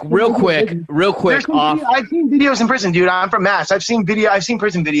real quick. I've seen videos in prison, dude. I'm from Mass. I've seen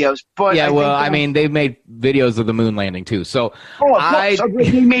prison videos, but yeah, I mean, they've made videos of the moon landing too. So they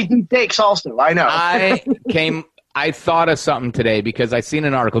made deep fakes also. I know. I thought of something today because I seen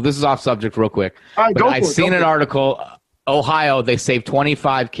an article. This is off subject, real quick. I seen an article. Ohio, they saved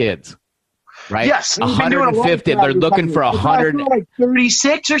 25 kids. Right? Yes, 150. They're looking for 100. Like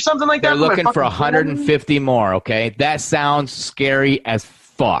 36 or something like that. They're looking for 150 more. Okay, that sounds scary as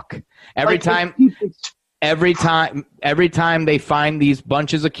fuck. Every time they find these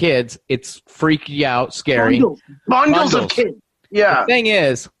bunches of kids, it's freaky out, scary. Bundles of kids. Yeah. The thing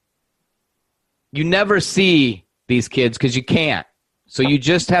is, you never see these kids because you can't. So you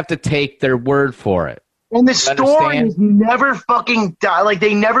just have to take their word for it. And the story is never fucking like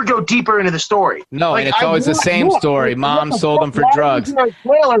they never go deeper into the story. No, like, and it's always the same story. Mom sold them for drugs.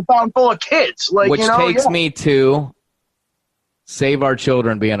 Trailer found full of kids. Like, which takes me to Save Our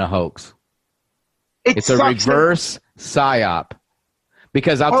Children being a hoax. It's a reverse psyop.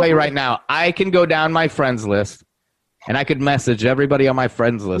 Because I'll tell you right now, I can go down my friends list And I could message everybody on my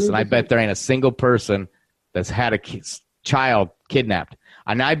friends list, and I bet there ain't a single person that's had a child kidnapped.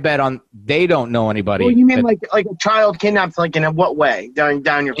 And I bet they don't know anybody. Well, you mean like a child kidnapped, like in what way? Down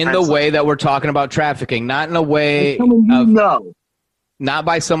your in the way that we're talking about trafficking, not in a way someone you know. Not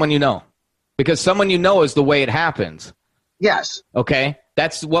by someone you know. Because someone you know is the way it happens. Yes. Okay?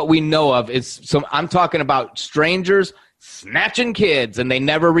 That's what we know of. I'm talking about strangers snatching kids, and they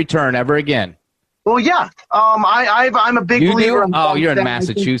never return ever again. Well, yeah. I'm a big believer. You're in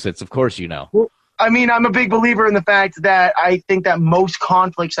Massachusetts. Of course you know. Well, I mean, I'm a big believer in the fact that I think that most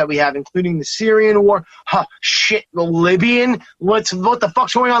conflicts that we have, including the Syrian war, the Libyan, what the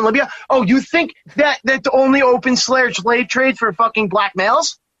fuck's going on in Libya? Oh, you think that only open slave trades for fucking black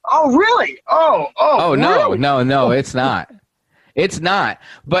males? Oh, really? Oh, no, really? No, it's not. It's not.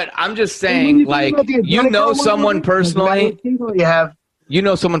 But I'm just saying, like, you know someone personally. You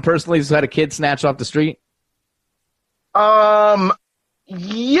know someone personally who's had a kid snatched off the street?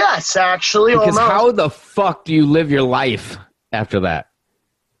 Yes, actually. Because how the fuck do you live your life after that?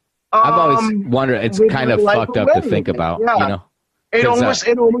 I've always wondered. It's kind of fucked up to think about. Yeah. You know, it almost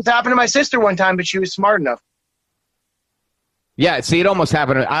happened to my sister one time, but she was smart enough. Yeah, see, it almost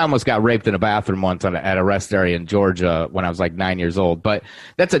happened. I almost got raped in a bathroom once at a rest area in Georgia when I was like 9 years old. But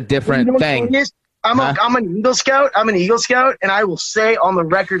that's a different thing. I'm an Eagle Scout. I'm an Eagle Scout, and I will say on the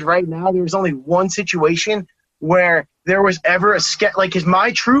record right now, there was only one situation where there was ever a like, because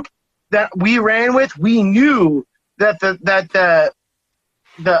my troop that we ran with, we knew that the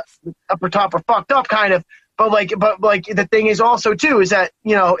upper top are fucked up, kind of. But the thing is also too is that,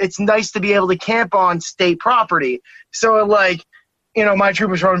 you know, it's nice to be able to camp on state property. So like, you know, my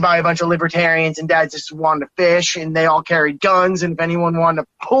troop was run by a bunch of libertarians, and dads just wanted to fish, and they all carried guns, and if anyone wanted to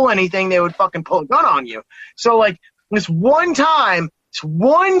pull anything, they would fucking pull a gun on you. So like this one time, I'm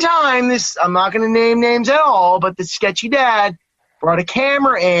not going to name names at all, but the sketchy dad brought a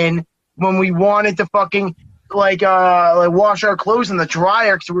camera in when we wanted to fucking like wash our clothes in the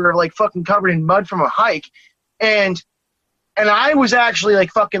dryer because we were like fucking covered in mud from a hike. And I was actually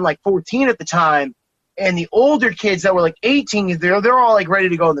like fucking like 14 at the time. And the older kids that were like 18, they're all like ready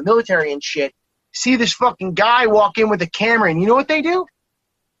to go in the military and shit. See this fucking guy walk in with a camera, and you know what they do?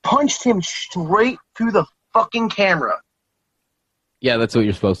 Punched him straight through the fucking camera. Yeah, that's what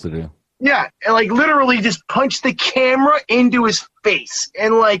you're supposed to do. Yeah, and like literally just punched the camera into his face.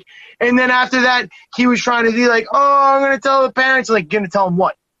 And then after that, he was trying to be like, oh, I'm going to tell the parents. Like, going to tell them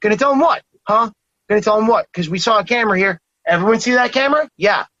what? Going to tell them what? Huh? Going to tell them what? Because we saw a camera here. Everyone see that camera?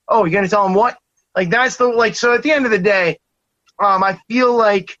 Yeah. Oh, you're going to tell them what? Like, that's the, like, so at the end of the day, I feel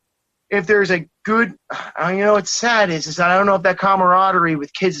like if there's a good, you know, what's sad is that I don't know if that camaraderie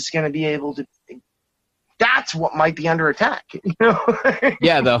with kids is going to be able to, that's what might be under attack, you know?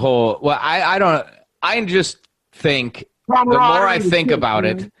 Yeah, I just think, the more I think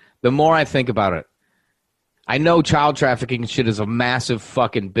about it, I know child trafficking shit is a massive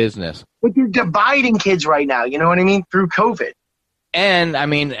fucking business. But you're dividing kids right now, you know what I mean? Through COVID. And, I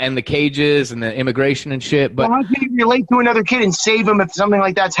mean, and the cages and the immigration and shit. But how can you relate to another kid and save him if something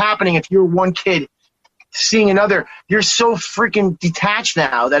like that's happening? If you're one kid seeing another, you're so freaking detached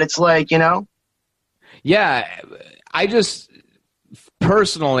now that it's like, you know? Yeah, I just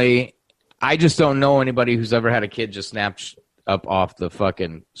don't know anybody who's ever had a kid just snapped up off the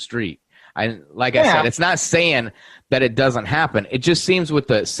fucking street. I said, it's not saying that it doesn't happen. It just seems with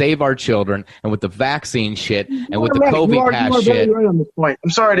the Save Our Children and with the vaccine shit and with the COVID pass shit. Right on this point. I'm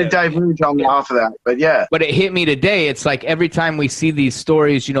sorry to diverge off of that, but yeah. But it hit me today. It's like every time we see these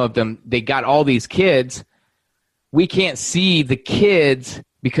stories, you know, of them, they got all these kids. We can't see the kids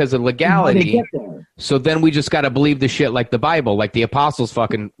because of legality. So then we just got to believe the shit like the Bible, like the apostles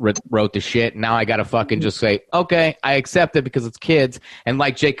fucking wrote the shit. Now I got to fucking just say, okay, I accept it because it's kids. And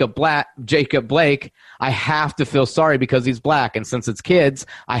like Jacob Blake, I have to feel sorry because he's black. And since it's kids,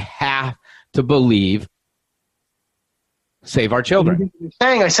 I have to believe Save Our Children. You're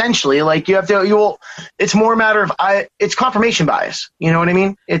saying essentially, like it's more a matter of, it's confirmation bias. You know what I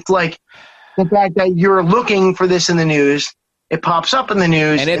mean? It's like the fact that you're looking for this in the news. It pops up in the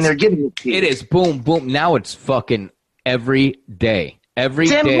news, and they're giving it to you. It is boom, boom. Now it's fucking every day. Every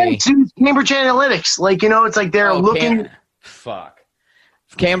day. Cambridge Analytics. Like, you know, it's like they're looking.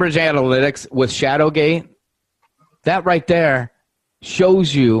 Cambridge Analytics with Shadowgate. That right there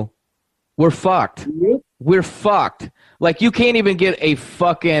shows you we're fucked. We're fucked. Like, you can't even get a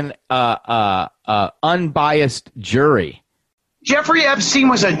fucking unbiased jury. Jeffrey Epstein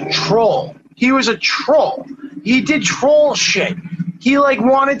was a troll. He was a troll. He did troll shit. He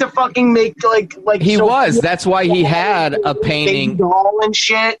wanted to fucking make like he was. That's why he had a painting. Doll and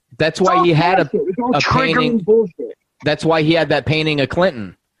shit. That's why he had a painting. Bullshit. That's why he had that painting of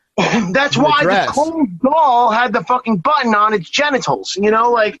Clinton. That's why the cold doll had the fucking button on its genitals. You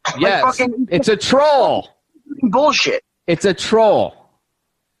know, yes, fucking, it's a troll. Bullshit. It's a troll.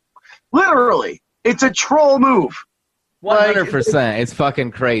 Literally, it's a troll move. 100%. It's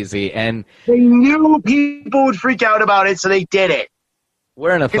fucking crazy, and they knew people would freak out about it, so they did it.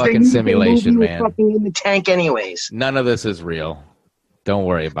 We're in a fucking simulation, man. Fucking in the tank, anyways. None of this is real. Don't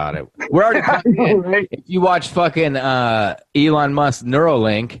worry about it. We're already. Right? If you watch fucking Elon Musk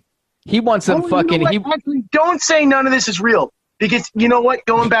Neuralink, he wants some fucking. Actually, don't say none of this is real, because you know what?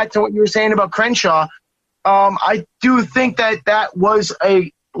 Going back to what you were saying about Crenshaw, I do think that was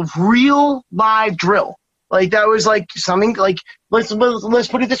a real live drill. Like that was like something like let's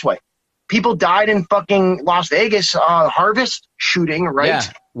put it this way. People died in fucking Las Vegas Harvest shooting, right? Yeah.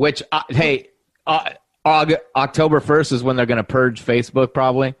 Which October 1st is when they're going to purge Facebook,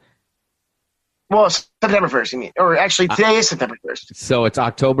 probably. Well, September 1st, you mean? Or actually, today is September 1st. So it's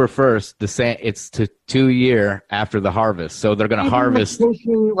October 1st. It's to 2 year after the harvest. So they're going to harvest.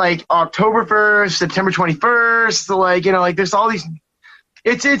 Like October 1st, September 21st. Like, you know, like there's all these.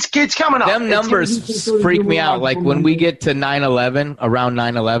 It's coming up. Them numbers freak me out. Like when we get to 9/11, around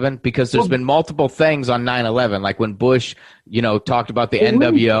 9/11, because there's been multiple things on 9/11. Like when Bush, you know, talked about the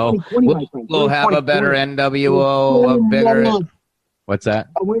NWO. We'll have a better NWO, a better. What's that?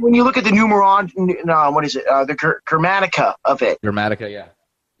 When you look at the what is it? The Grammatica of it. Grammatica, yeah.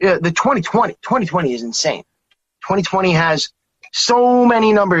 Yeah, the 2020 is insane. 2020 has so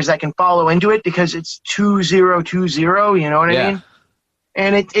many numbers that can follow into it because it's 2020. You know what I mean?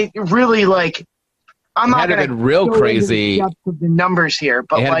 And it really like I'm not going to real crazy the numbers here,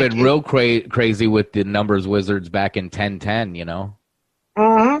 but it had been real crazy with the numbers wizards back in 1010. You know.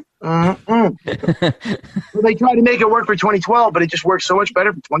 Well, they tried to make it work for 2012, but it just works so much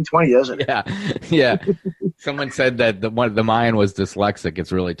better for 2020, doesn't it? Yeah. Someone said that the Mayan was dyslexic.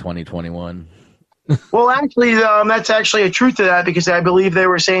 It's really 2021. Well, actually, that's actually a truth to that because I believe they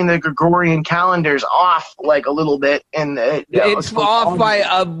were saying the Gregorian calendar's off like a little bit, and it's off by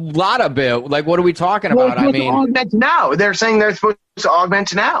a lot of bit. Like, what are we talking about? I mean, augment now. They're saying they're supposed to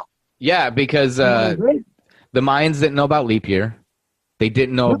augment now. Yeah, because the Mayans didn't know about leap year. They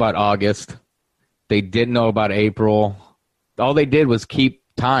didn't know about August. They didn't know about April. All they did was keep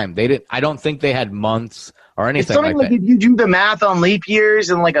time. They didn't. I don't think they had months or anything like that. Did you do the math on leap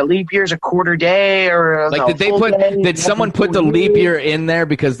years and like a leap year's a quarter day or like did someone put the leap year in there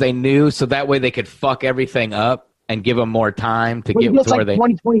because they knew so that way they could fuck everything up and give them more time to get to where they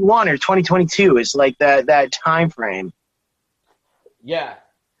 2021 or 2022 is like that time frame. Yeah.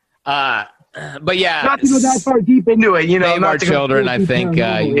 But yeah, not to go that far deep into it, you know. Save our children. I think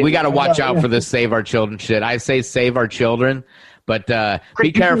we got to watch out for this save our children shit. I say save our children, but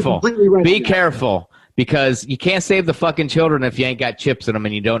be careful. Be careful because you can't save the fucking children if you ain't got chips in them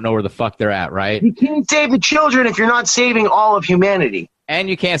and you don't know where the fuck they're at, right? You can't save the children if you're not saving all of humanity. And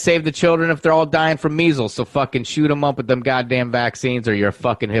you can't save the children if they're all dying from measles. So fucking shoot them up with them goddamn vaccines, or you're a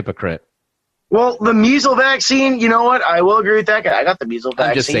fucking hypocrite. Well, the measles vaccine, you know what? I will agree with that guy. I got the measles vaccine.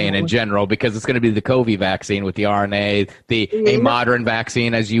 I'm just saying in general because it's going to be the COVID vaccine with the RNA, a modern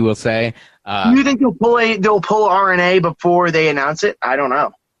vaccine, as you will say. Do you think they'll pull RNA before they announce it? I don't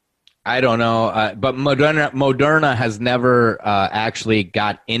know. But Moderna has never actually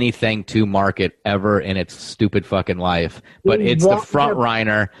got anything to market ever in its stupid fucking life. But it's the front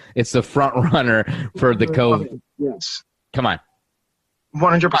runner. It's the front runner for the COVID. Yes. Come on.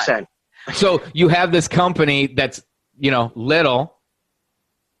 100%. So you have this company that's, little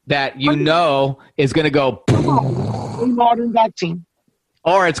that is going to go a modern vaccine.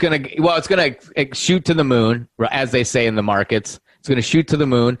 Or it's going to shoot to the moon, as they say in the markets. It's going to shoot to the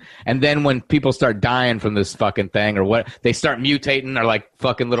moon, and then when people start dying from this fucking thing or what, they start mutating or like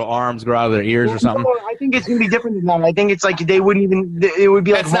fucking little arms grow out of their ears or something. I think it's going to be different than that. I think it's like they wouldn't even, it would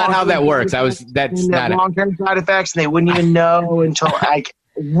be like. That's not how that works. That's not long-term side effects, and they wouldn't even know until like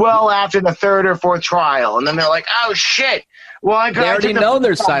well after the third or fourth trial, and then they're like, "Oh shit!" Well, they already know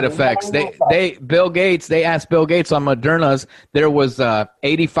their side effects. Bill Gates. They asked Bill Gates on Moderna's. There was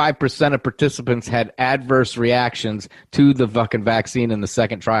 85% of participants had adverse reactions to the fucking vaccine in the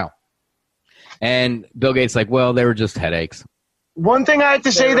second trial, and Bill Gates like, well, they were just headaches. One thing I have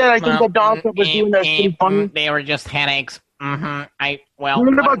to say that I think that Donald Trump was doing that's pretty funny. They were just headaches. What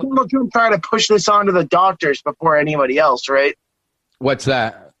about Donald Trump trying to push this onto the doctors before anybody else, right? What's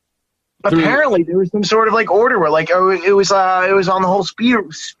that? Apparently, there was some sort of like order where like it was on the whole speed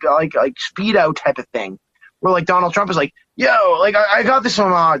out type of thing, where like Donald Trump is like, yo, like I got this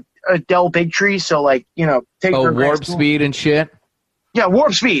from Dell Big Tree, so like take warp speed and shit. Yeah,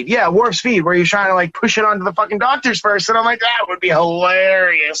 Warp Speed. Yeah, Warp Speed, where you're trying to like push it onto the fucking doctors first, and I'm like, that would be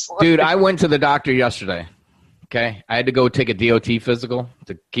hilarious. Dude, I went to the doctor yesterday. Okay, I had to go take a DOT physical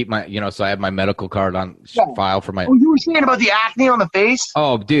to keep my, so I have my medical card on file for my. Oh, you were saying about the acne on the face?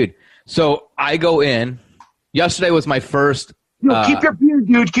 Oh, dude. So I go in. Yesterday was my first. Keep your beard,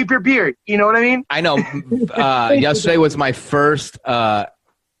 dude. Keep your beard. You know what I mean? I know. Yesterday was my first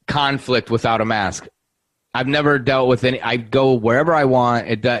conflict without a mask. I've never dealt with any. I go wherever I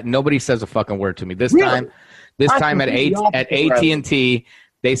want. Nobody says a fucking word to me. This time at AT&T.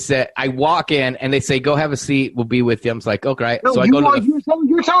 They said, I walk in and they say, go have a seat. We'll be with you. I'm like, okay. Right. No, so I go to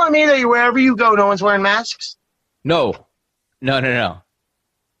you're telling me that wherever you go, no one's wearing masks? No.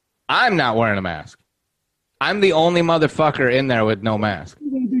 I'm not wearing a mask. I'm the only motherfucker in there with no mask.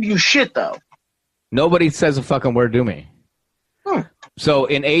 You shit, though. Nobody says a fucking word to me. So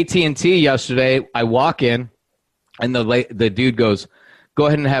in AT&T yesterday, I walk in and the dude goes, go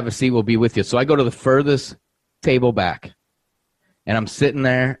ahead and have a seat. We'll be with you. So I go to the furthest table back. And I'm sitting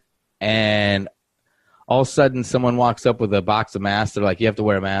there, and all of a sudden someone walks up with a box of masks. They're like, you have to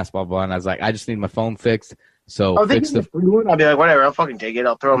wear a mask, blah, blah. And I was like, I just need my phone fixed. So fix the one. I'll be like, whatever, I'll fucking take it.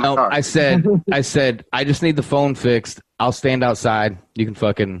 I'll throw it in my car. I said, I just need the phone fixed. I'll stand outside. You can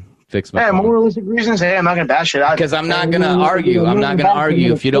fucking fix my phone. Moralistic reasons. Hey, I'm not going to bash it out. Because I'm not going to argue. I'm not going to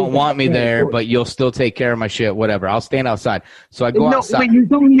argue if you don't want me there, but you'll still take care of my shit, whatever. I'll stand outside. So I go outside. Wait, you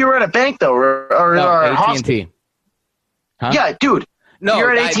told me you were at a bank, though, or AT&T. Huh? Yeah, dude.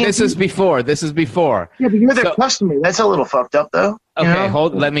 No, this is before. Yeah, but you're their customer. That's a little fucked up, though. Okay,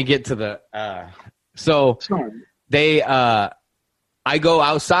 let me get to the. So they, I go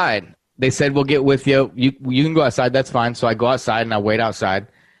outside. They said we'll get with you. You can go outside. That's fine. So I go outside and I wait outside,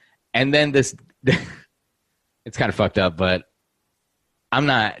 and then this, it's kind of fucked up, but I'm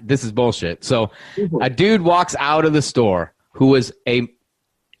not. This is bullshit. So a dude walks out of the store who was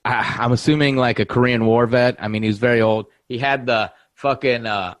I'm assuming like a Korean War vet. I mean, he was very old. He had the fucking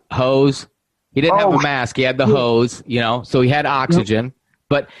hose. He didn't have a mask. He had the hose, so he had oxygen.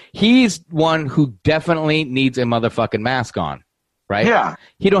 But he's one who definitely needs a motherfucking mask on, right? Yeah.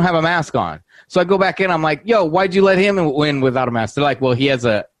 He don't have a mask on. So I go back in. I'm like, yo, why'd you let him in without a mask? They're like, well, he has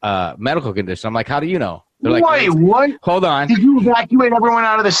a medical condition. I'm like, how do you know? They're like, wait, what? Hold on. Did you evacuate everyone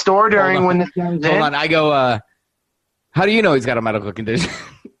out of the store during when this guy was in? Hold on. I go, how do you know he's got a medical condition?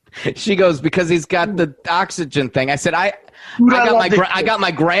 She goes, because he's got the oxygen thing. I said, I got my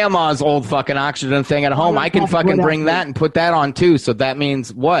grandma's old fucking oxygen thing at home. I can fucking bring that and put that on too. So that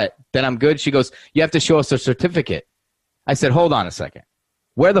means what? Then I'm good. She goes, you have to show us a certificate. I said, hold on a second.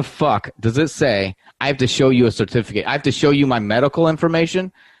 Where the fuck does it say I have to show you a certificate? I have to show you my medical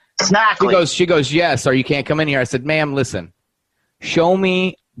information? Exactly. She goes, yes, or you can't come in here. I said, ma'am, listen, show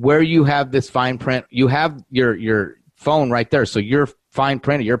me where you have this fine print. You have your phone right there. So your fine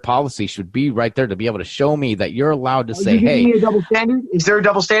print, your policy should be right there to be able to show me that you're allowed to say, hey. A double standard? Is there a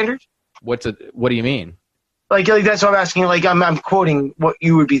double standard? What do you mean? Like that's what I'm asking. Like I'm quoting what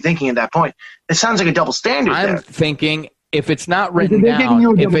you would be thinking at that point. It sounds like a double standard. I'm thinking if it's not written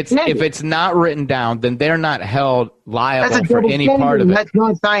down, if it's not written down, then they're not held liable for any part of it. That's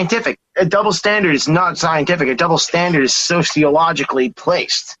not scientific. A double standard is not scientific. A double standard is sociologically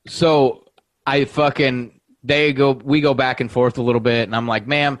placed. So I fucking. We go back and forth a little bit, and I'm like,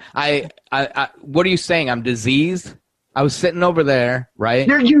 ma'am, I what are you saying? I'm diseased? I was sitting over there, right?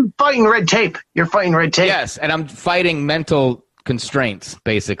 You're fighting red tape. You're fighting red tape. Yes, and I'm fighting mental constraints,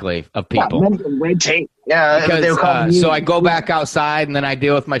 basically, of people. Yeah, mental red tape. Yeah. Because, so I go back outside, and then I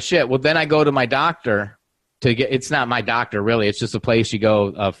deal with my shit. Well, then I go to my doctor to get. It's not my doctor, really. It's just a place you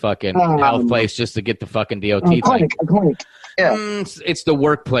go, a fucking health place, just to get the fucking DOT thing. A clinic. Yeah. It's the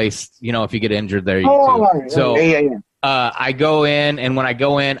workplace. If you get injured there, you too. So I go in, and when I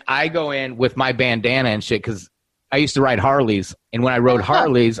go in with my bandana and shit, because I used to ride Harleys, and when I rode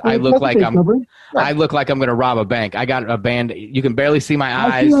Harleys, I look like I'm going to rob a bank. I got a band. You can barely see my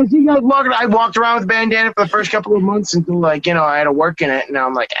eyes. I walked around with a bandana for the first couple of months until I had to work in it, and now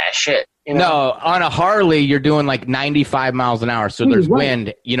I'm like, shit. No, on a Harley, you're doing like 95 miles an hour, so there's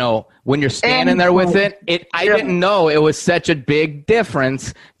wind. When you're standing there with it, I didn't know it was such a big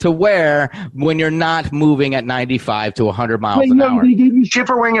difference to where when you're not moving at 95 to 100 miles an hour. They gave you shit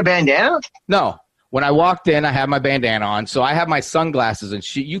for wearing a bandana? No. When I walked in, I had my bandana on, so I have my sunglasses and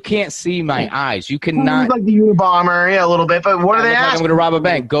shit. You can't see my eyes. You cannot. Like the Unabomber, a little bit. But what are they asking? I'm going to rob a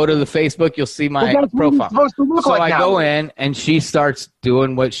bank. Go to the Facebook. You'll see my profile. Supposed to look so like I now. go in, and she starts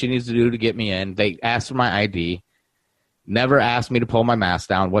doing what she needs to do to get me in. They ask for my ID. Never asked me to pull my mask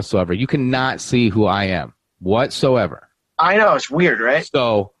down whatsoever. You cannot see who I am whatsoever. I know. It's weird, right?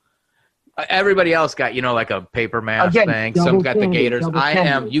 So Everybody else got, like a paper mask Again, thing. double Some got the standard, gaiters. double I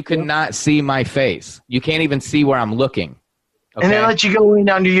standard. am. You cannot see my face. You can't even see where I'm looking. Okay? And they let you go in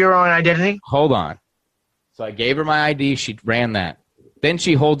under your own identity? Hold on. So I gave her my ID. She ran that. Then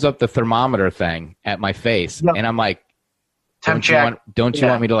she holds up the thermometer thing at my face. Yep. And I'm like, Temp check. Don't you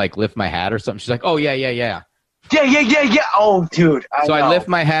want me to like lift my hat or something? She's like, oh, yeah. Yeah. Oh, dude. I lift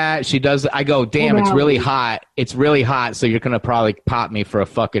my hat. She does. I go, damn, it's really hot. It's really hot. So you're going to probably pop me for a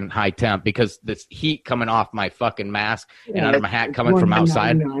fucking high temp because this heat coming off my fucking mask and under my hat coming from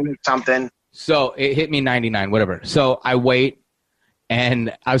outside. Something. So it hit me 99, whatever. So I wait,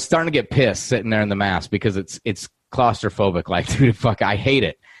 and I was starting to get pissed sitting there in the mask because it's claustrophobic. Like, dude, fuck, I hate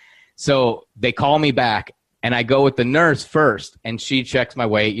it. So they call me back. And I go with the nurse first, and she checks my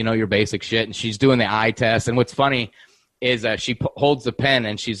weight, your basic shit, and she's doing the eye test. And what's funny is she holds the pen,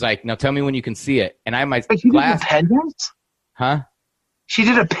 and she's like, now tell me when you can see it. And I have my glass. Did a pen test? Huh? She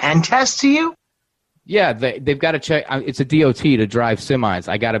did a pen test to you? Yeah, they've got to check. It's a DOT to drive semis.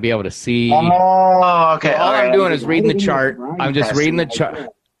 I got to be able to see. Oh, okay. All I'm doing is reading the chart. I'm just reading the chart.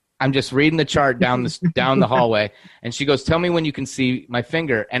 I'm just reading the chart down the hallway. And she goes, tell me when you can see my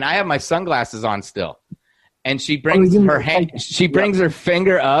finger. And I have my sunglasses on still. And she brings her hand. She brings her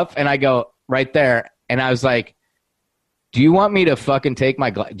finger up, and I go right there. And I was like, "Do you want me to fucking take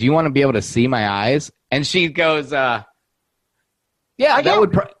my? Do you want to be able to see my eyes?" And she goes, "Yeah, that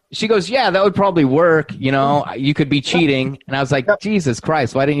would." She goes, "Yeah, that would probably work. You could be cheating." And I was like, "Jesus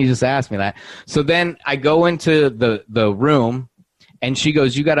Christ, why didn't you just ask me that?" So then I go into the room, and she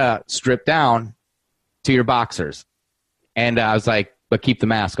goes, "You got to strip down to your boxers." And I was like, but keep the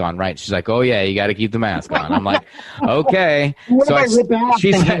mask on, right? She's like, oh, yeah, you got to keep the mask on. I'm like, okay. So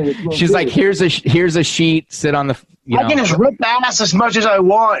she's like, here's a sheet, sit on the, I can just rip ass as much as I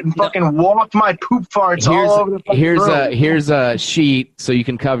want and fucking walk my poop farts all over the fucking room. Here's a sheet so you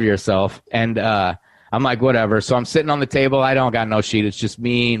can cover yourself. And I'm like, whatever. So I'm sitting on the table. I don't got no sheet. It's just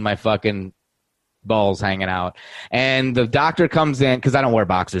me and my fucking balls hanging out. And the doctor comes in, because I don't wear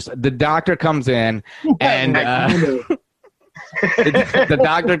boxers. The doctor comes in and... the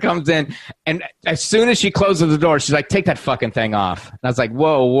doctor comes in, and as soon as she closes the door, she's like, take that fucking thing off. And I was like,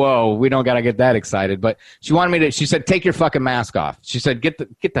 whoa, we don't got to get that excited. But she wanted me to, she said, take your fucking mask off. She said, get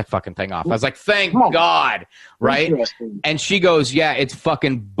that fucking thing off. I was like, thank God, right? And she goes, yeah, it's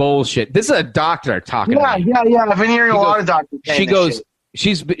fucking bullshit. This is a doctor talking to me. Yeah. I've been hearing a lot of doctors saying She goes,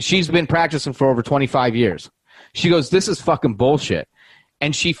 shit. she's been practicing for over 25 years. She goes, this is fucking bullshit.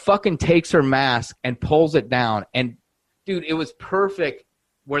 And she fucking takes her mask and pulls it down, and dude, it was perfect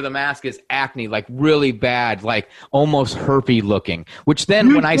where the mask is acne, like really bad, like almost herpy looking. Which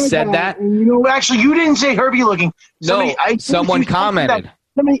then when I said that... Actually, you didn't say herpy looking. Someone commented.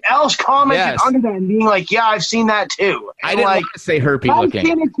 Somebody else commented under that and being like, yeah, I've seen that too. And I didn't want to say herpy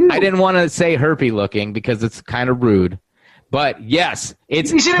looking. I didn't want to say herpy looking because it's kind of rude. But yes,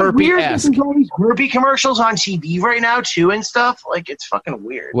 it's herpy-esque. There's all these herpy commercials on TV right now too and stuff. Like, it's fucking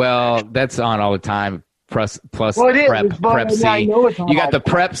weird. Well, that's on all the time. Plus Prep C. You got the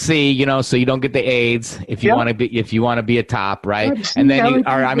Prep C, so you don't get the AIDS if you want to be a top, right? And then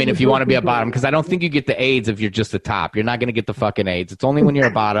if you want to be a bottom, because I don't think you get the AIDS if you're just a top. You're not going to get the fucking AIDS. It's only when you're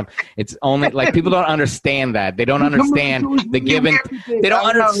a bottom. It's only like people don't understand that. They don't understand the give and they don't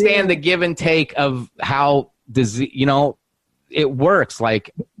understand the give and take of how disease, it works.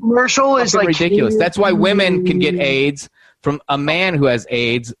 Like commercial is like ridiculous. That's why women can get AIDS from a man who has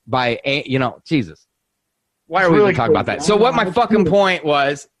AIDS by Jesus. Why are we even talking about that? So what my fucking point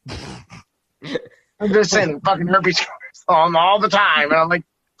was... I'm just saying fucking herpes on all the time. And I'm like,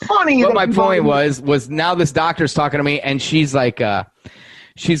 funny. What my point was now this doctor's talking to me, and she's like, yeah,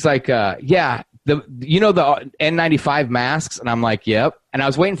 the N95 masks? And I'm like, yep. And I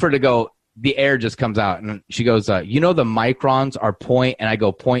was waiting for her to go, the air just comes out. And she goes, the microns are and I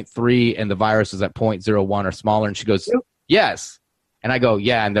go 0.3, and the virus is at 0.01 or smaller. And she goes, yes. And I go,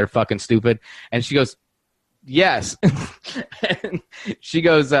 yeah, and they're fucking stupid. And she goes, yes. And she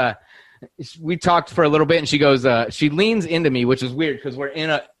goes, we talked for a little bit, and she goes, she leans into me, which is weird because we're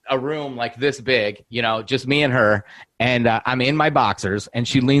in a room like this big, just me and her, and I'm in my boxers, and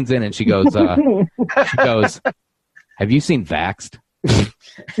she leans in and she goes, have you seen Vaxxed?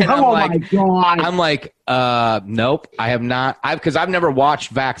 My God. I'm like, nope, I have not. Because I've never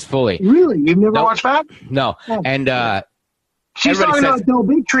watched Vaxxed fully. Really? You've never watched Vaxxed? No. Oh. And she's talking about Del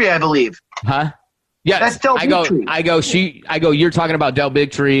Bigtree, I believe. Huh? Yes, that's Del Bigtree. I go, you're talking about Del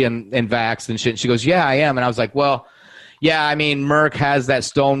Bigtree and Vaxxed and shit. And she goes, yeah, I am. And I was like, well, Yeah, I mean, Merck has that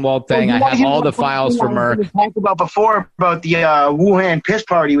Stonewall thing. I have all the files for Merck. Talked about before about the Wuhan piss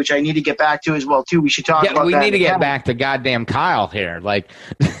party, which I need to get back to as well too. We should talk about that. We need to get back to goddamn Kyle here. Like,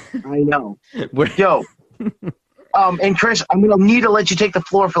 I know. Yo. And Chris, I'm gonna need to let you take the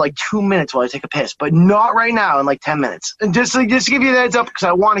floor for like 2 minutes while I take a piss, but not right now. In like 10 minutes, and just to give you the heads up because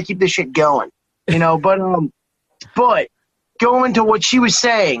I want to keep this shit going, you know. But going to what she was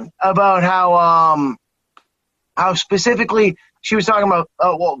saying about how specifically she was talking about,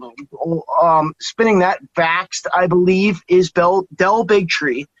 spinning that Vaxxed, I believe, is Del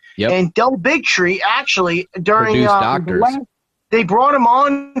Bigtree. Yep. And Del Bigtree actually during doctors. They brought him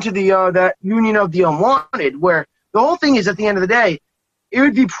on to the that Union of the Unwanted, where the whole thing is at the end of the day, it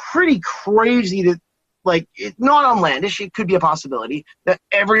would be pretty crazy to, like, it's not outlandish. It could be a possibility that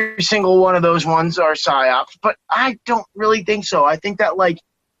every single one of those ones are psyops, but I don't really think so. I think that, like,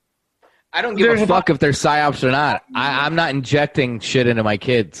 I don't give a fuck if they're psyops or not. I'm not injecting shit into my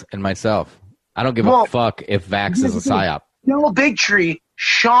kids and myself. I don't give a fuck if Vax is a psyop. Del Bigtree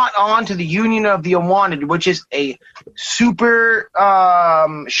shot onto the Union of the Unwanted, which is a super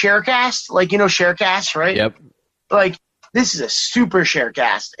sharecast. Like, you know, sharecast, right? Yep. Like, this is a super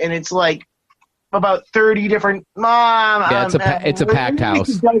sharecast, and it's like about 30 different. It's a packed house.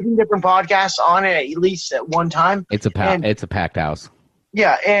 A dozen different podcasts on it at least at one time. It's a packed house.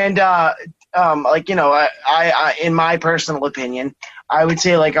 Yeah, and like, you know, I in my personal opinion, I would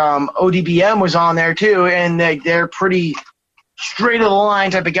say like ODBM was on there too, and they're pretty straight of the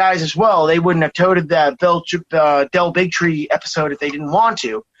line type of guys as well. They wouldn't have toted that Del Bigtree episode if they didn't want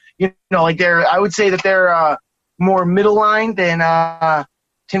to. You know, like I would say that they're more middle line than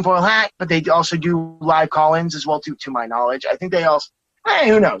Tinfoil Hat, but they also do live call-ins as well too, to my knowledge. I think they also,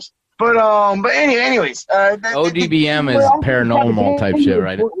 who knows? But anyways, ODBM is paranormal type shit,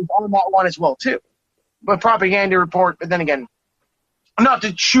 right? On that one as well too, but Propaganda Report. But then again, not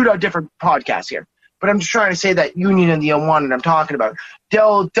to shoot out different podcasts here, but I'm just trying to say that Union and the Unwanted I'm talking about.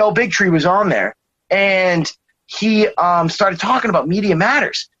 Del Bigtree was on there, and he started talking about Media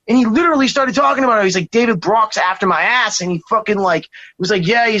Matters. And he literally started talking about it. He's like, David Brock's after my ass. And he fucking like, was like,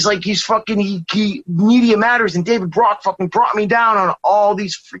 yeah, he Media Matters. And David Brock fucking brought me down on all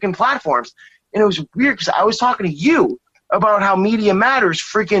these freaking platforms. And it was weird because I was talking to you about how Media Matters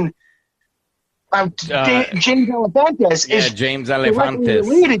freaking, James Alefantis is James directly Alefantis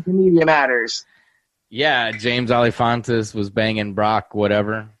related to Media Matters. Yeah, James Alefantis was banging Brock,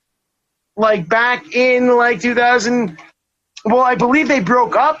 whatever. Like back in like 2000. Well, I believe they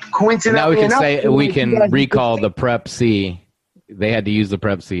broke up coincidentally. Now we can recall the Prep C. They had to use the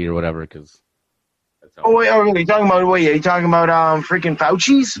Prep C or whatever because. Are you talking about freaking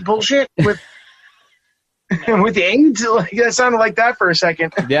Fauci's bullshit with with the AIDS? Like, that sounded like that for a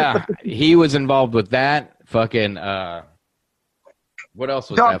second. Yeah, he was involved with that. Fucking. What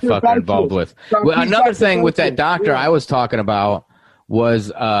else was Dr. that fucking Fauci involved with? Well, another thing with that doctor I was talking about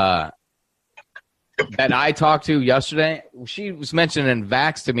was that I talked to yesterday. She was mentioning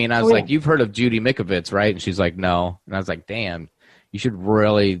Vax to me, and I was like, "You've heard of Judy Mikovits, right?" And she's like, "No." And I was like, "Damn, you should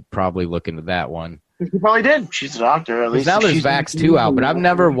really probably look into that one." She probably did. She's a doctor, at least. Now there's Vax 2 out, but I've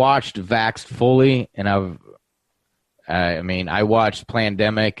never watched Vax fully, and I watched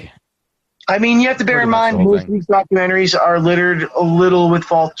Plandemic. I mean, you have to bear in mind most of these documentaries are littered a little with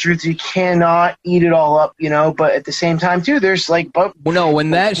false truths. You cannot eat it all up, you know. But at the same time, too, there's like, when I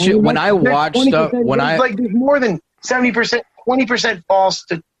watch stuff, there's more than 70%, 20% false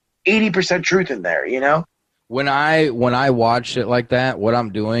to 80% truth in there, you know. When I watch it like that, what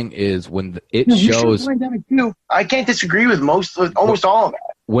I'm doing is when it shows. I can't disagree with almost all of it.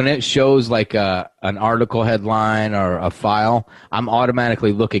 When it shows like an article headline or a file, I'm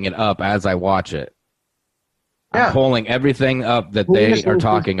automatically looking it up as I watch it. Yeah. I'm pulling everything up that they are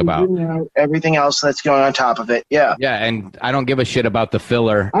talking about. Everything else that's going on top of it. Yeah. Yeah, and I don't give a shit about the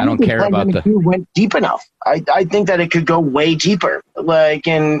filler. I don't care about the. Went deep enough. I think that it could go way deeper. Like,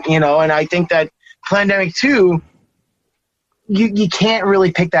 and I think that Plandemic 2, you can't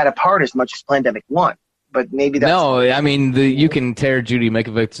really pick that apart as much as Plandemic 1. But maybe that's... No, I mean, you can tear Judy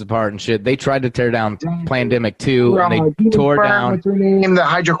Mikovits apart and shit. They tried to tear down Plandemic 2, and they tore down... What's her name? The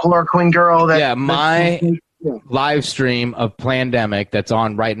hydrochloroquine girl. My live stream of Plandemic that's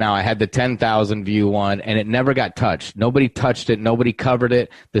on right now, I had the 10,000 view one, and it never got touched. Nobody touched it. Nobody covered it.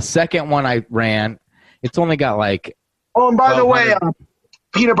 The second one I ran, it's only got like... Oh, and by the way,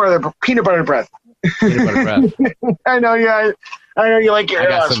 peanut butter breath. Peanut butter breath. I know, yeah. I know you like your... I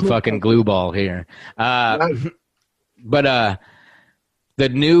got some fucking glue ball here. But the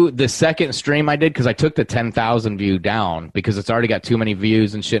The second stream I did, because I took the 10,000 view down because it's already got too many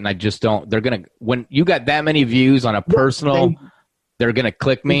views and shit, and I just don't. They're gonna when you got that many views on a personal, they're gonna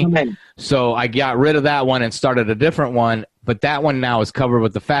click me. So I got rid of that one and started a different one. But that one now is covered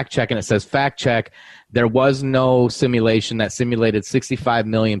with the fact check, and it says fact check. There was no simulation that simulated 65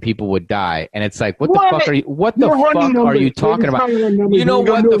 million people would die, and it's like, what the fuck are you? What the fuck are you talking about? You know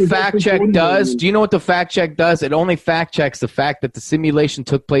what the fact check does? Do you know what the fact check does? It only fact checks the fact that the simulation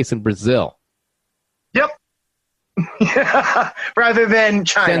took place in Brazil. Yep. Rather than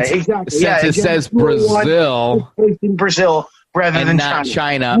China. Since it says Brazil. In Brazil. Rather than not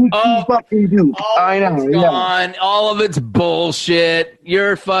China. I know. Gone. All of it's bullshit.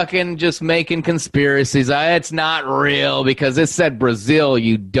 You're fucking just making conspiracies. It's not real because it said Brazil,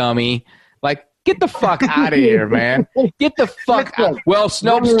 you dummy. Like, get the fuck out of here, man. Get the fuck out. Well,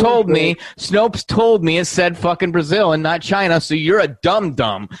 Snopes told me it said fucking Brazil and not China, so you're a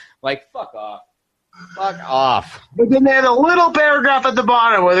dum-dum. Like, fuck off. Fuck off. But then they had a little paragraph at the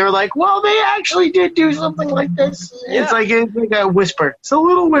bottom where they were like, well, they actually did do something like this. Yeah. It's like a whisper. It's a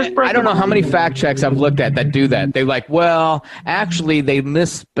little whisper. I don't know how many fact checks I've looked at that do that. They're like, well, actually, they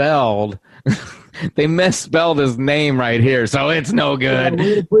misspelled. They misspelled his name right here, so it's no good.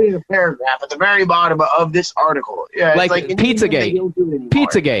 Yeah, we put in a paragraph at the very bottom of this article. Yeah, like Pizzagate.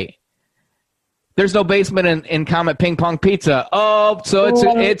 Pizzagate. There's no basement in Comet Ping Pong Pizza. Oh, so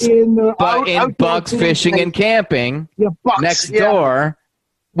it's in Bucks Fishing and Camping next door.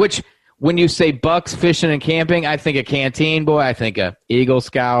 Which, when you say Bucks Fishing and Camping, I think a Canteen Boy. I think a Eagle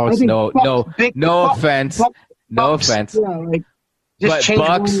Scouts. No offense. No offense. Yeah, like,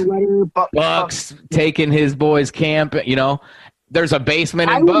 but Bucks taking his boys camp. You know. There's a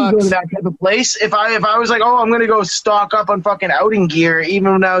basement in Bucks. I wouldn't go to that type of place. If I was like, oh, I'm going to go stock up on fucking outing gear, even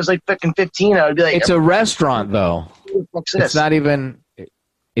when I was like fucking 15, I would be like... It's a restaurant, though. It's not even...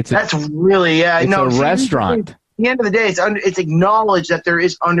 That's really, yeah. It's a restaurant. At the end of the day, it's acknowledged that there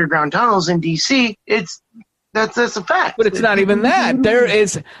is underground tunnels in D.C. That's a fact. But it's not even that. There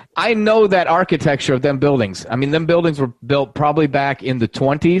is... I know that architecture of them buildings. I mean, them buildings were built probably back in the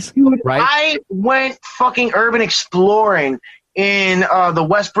 20s, right? I went fucking urban exploring in the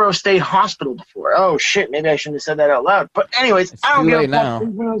Westboro State Hospital before. Oh shit, maybe I shouldn't have said that out loud. But anyways, I don't give a fuck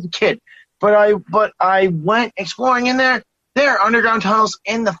when I was a kid. But I went exploring in there. There are underground tunnels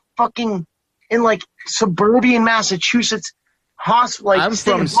in like suburban Massachusetts hospital. Like, I'm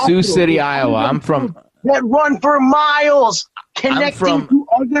from Sioux City, Iowa. I'm from that run for miles connecting to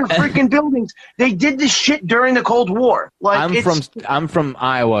other freaking buildings. They did this shit during the Cold War. Like I'm from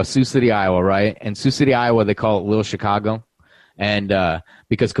Iowa, Sioux City, Iowa, right? And Sioux City, Iowa, they call it Little Chicago. And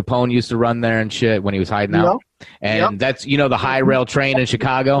because Capone used to run there and shit when he was hiding out. And that's, the high rail train in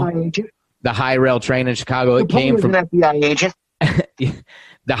Chicago. The high rail train in Chicago, it came from an FBI agent.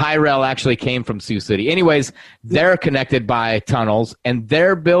 The high rail actually came from Sioux City. Anyways, they're connected by tunnels, and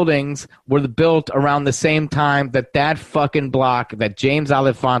their buildings were built around the same time that fucking block, that James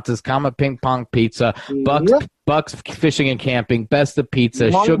Alefonte's Comet Ping Pong Pizza, Bucks Fishing and Camping, Best of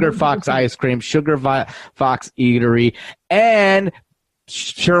Pizza, Sugar Fox Ice Cream, Sugar Fox Eatery, and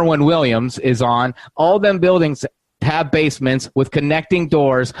Sherwin-Williams is on. All them buildings have basements with connecting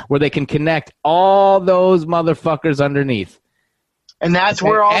doors where they can connect all those motherfuckers underneath. And that's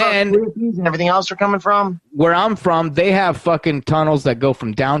where all the and everything else are coming from? Where I'm from, they have fucking tunnels that go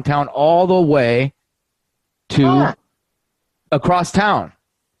from downtown all the way to across town.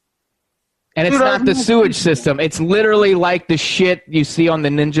 And it's not the sewage system. It's literally like the shit you see on the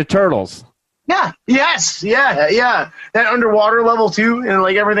Ninja Turtles. Yeah. Yes. Yeah. Yeah. That underwater level too, and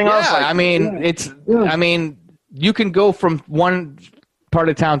like everything else. Yeah. I mean, you can go from one part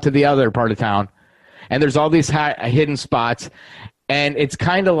of town to the other part of town, and there's all these hidden spots. And it's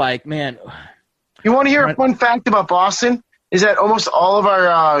kind of like, man. You want to hear a fun fact about Boston? Is that almost all of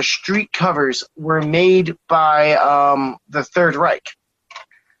our street covers were made by the Third Reich.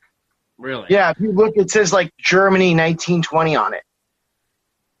 Really? Yeah. If you look, it says like Germany 1920 on it.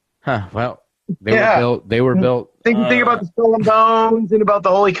 Huh. Well, they were built. Think about the stolen bones and about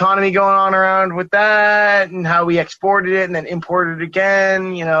the whole economy going on around with that, and how we exported it and then imported it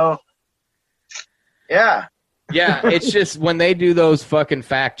again. Yeah. Yeah, it's just when they do those fucking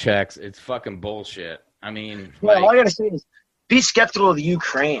fact checks, it's fucking bullshit. I mean, all I gotta say is be skeptical of the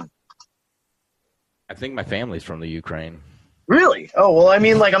Ukraine. I think my family's from the Ukraine. Really? Oh, well, I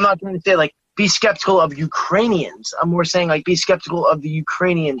mean, like, I'm not trying to say, like, be skeptical of Ukrainians. I'm more saying, like, be skeptical of the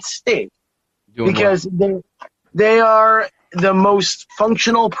Ukrainian state. Because they are the most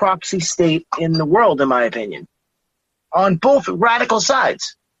functional proxy state in the world, in my opinion. On both radical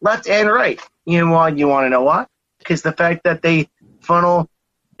sides, left and right. You want to know why? Because the fact that they funnel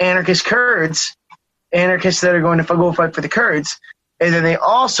anarchist Kurds, anarchists that are going to go fight for the Kurds. And then they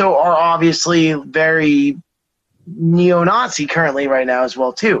also are obviously very neo-Nazi currently right now as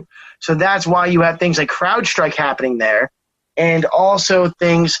well, too. So that's why you have things like CrowdStrike happening there, and also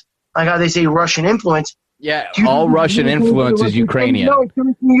things like how they say Russian influence. Yeah, all Russian influence is Ukrainian. No, it's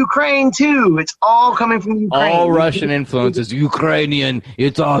coming from Ukraine, too. It's all coming from Ukraine. All Russian influence is Ukrainian.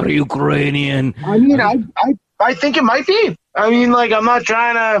 It's all Ukrainian. I mean, I think it might be. I mean, like, I'm not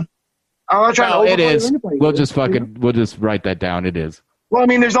trying to. No, it is. We'll just write that down. It is. Well, I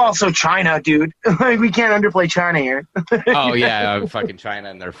mean, there's also China, dude. Like, we can't underplay China here. Oh yeah, fucking China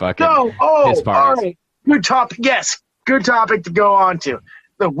and their fucking piss parties. All right. Good topic. Yes, good topic to go on to.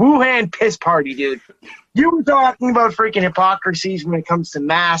 The Wuhan piss party, dude. You were talking about freaking hypocrisies when it comes to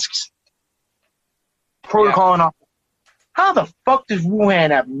masks, protocol, and all. How the fuck does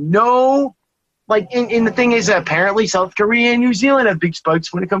Wuhan have no, like, and the thing is, apparently South Korea and New Zealand have big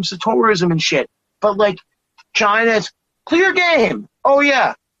spikes when it comes to tourism and shit. But, like, China's clear game. Oh,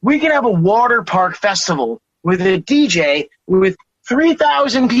 yeah, we can have a water park festival with a DJ with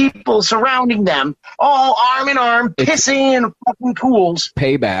 3,000 people surrounding them, all arm in arm, pissing in fucking pools.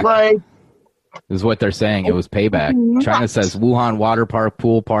 Payback. Like, is what they're saying. It was payback. China says Wuhan water park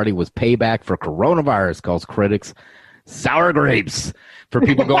pool party was payback for coronavirus, calls critics sour grapes. For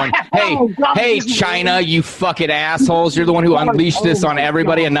people going, hey, China, you fucking assholes. You're the one who unleashed this on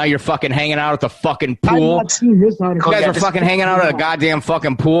everybody, and now you're fucking hanging out at the fucking pool. You guys are fucking hanging out at a goddamn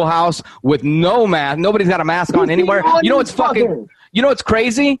fucking pool house with no mask. Nobody's got a mask on anywhere. You know what's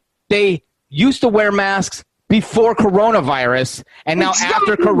crazy? They used to wear masks before coronavirus, and now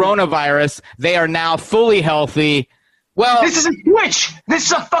after coronavirus, they are now fully healthy. Well, this is a switch. This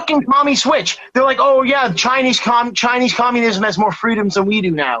is a fucking commie switch. They're like, oh yeah, Chinese communism has more freedoms than we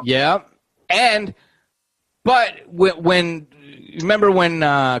do now. Yeah, but when remember when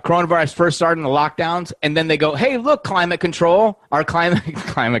coronavirus first started in the lockdowns, and then they go, hey, look, climate change,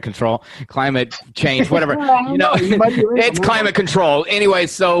 whatever. You know, it's climate control. Anyway,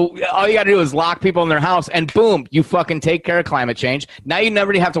 so all you got to do is lock people in their house, and boom, you fucking take care of climate change. Now you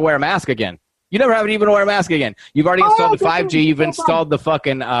never have to wear a mask again. You never have to even wear a mask again. You've already installed the 5G. You've installed the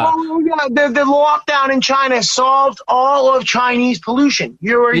fucking... the lockdown in China solved all of Chinese pollution.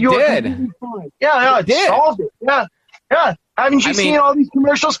 It did. Yeah, it solved it. Yeah. Haven't you seen all these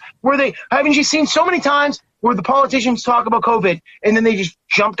commercials haven't you seen so many times where the politicians talk about COVID and then they just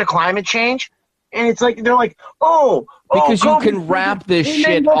jump to climate change? And it's like, they're like, because you can wrap this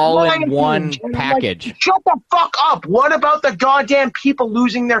shit all in one package. Like, shut the fuck up. What about the goddamn people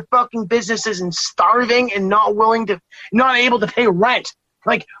losing their fucking businesses and starving and not able to pay rent?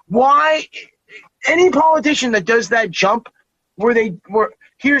 Like, why? Any politician that does that jump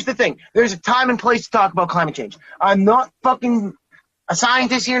here's the thing. There's a time and place to talk about climate change. I'm not fucking a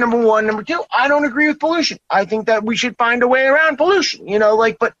scientist here, number one. Number two, I don't agree with pollution. I think that we should find a way around pollution,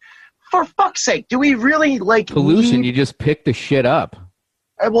 but for fuck's sake, do we really pollution? You just pick the shit up.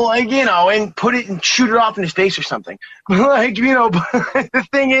 Well, and put it and shoot it off in his face or something. The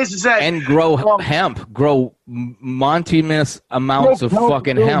thing is that and grow hemp, grow monstrous amounts of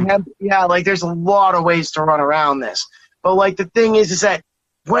fucking hemp. Yeah, there's a lot of ways to run around this. But the thing is that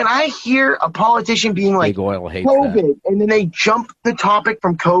when I hear a politician being like, Big Oil hates COVID, that. and then they jump the topic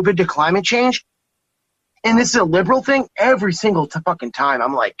from COVID to climate change, and this is a liberal thing, every single fucking time,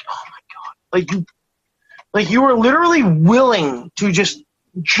 I'm like, oh my God. You were literally willing to just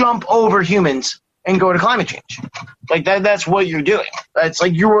jump over humans and go to climate change. That's what you're doing. It's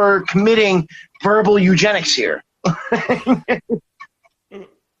like you were committing verbal eugenics here.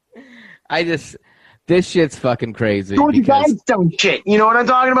 This shit's fucking crazy. Georgia Guidestone shit. You know what I'm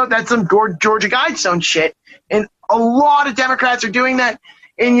talking about? That's some Georgia Guidestone shit. And a lot of Democrats are doing that.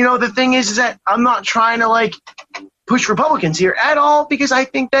 And, the thing is that I'm not trying to, push Republicans here at all, because I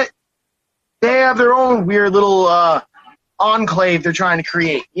think that they have their own weird little enclave they're trying to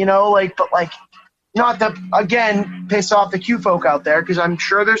create, but not to, again, piss off the Q folk out there, because I'm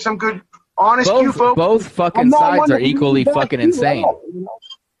sure there's some good, honest Q folk. Both fucking sides are equally fucking insane.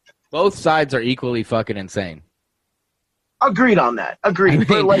 Both sides are equally fucking insane. Agreed on that. Agreed.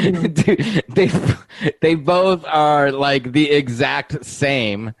 Dude, they both are the exact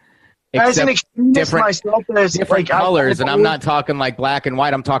same. As an extremist myself, different colors, and I'm not talking black and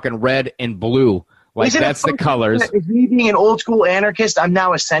white. I'm talking red and blue. That's the colors. Is me being an old school anarchist, I'm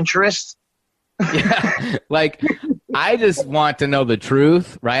now a centrist. Yeah, I just want to know the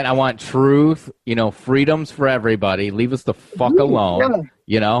truth, right? I want truth. Freedoms for everybody. Leave us the fuck alone.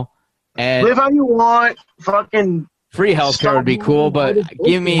 Yeah. And live how you want. Fucking free healthcare would be cool, but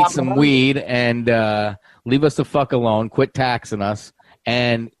give me some weed and leave us the fuck alone, quit taxing us,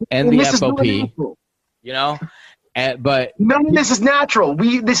 and the FOP. You know, but none of this is natural.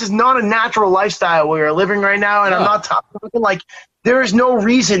 This is not a natural lifestyle we are living right now, and I'm not talking like there is no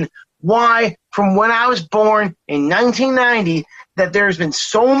reason why from when I was born in 1990 that there's been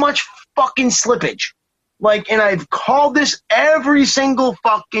so much fucking slippage. Like, and I've called this every single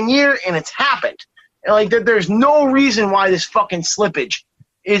fucking year, and it's happened. And like, there's no reason why this fucking slippage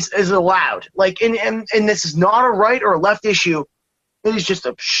is allowed. Like, and this is not a right or a left issue. It is just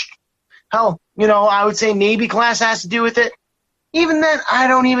hell, you know, I would say maybe class has to do with it. Even then, I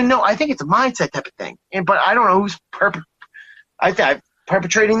don't even know. I think it's a mindset type of thing. But I don't know who's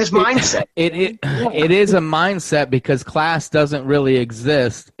perpetrating this mindset. It is a mindset because class doesn't really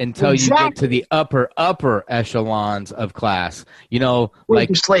exist until you get to the upper echelons of class. You know,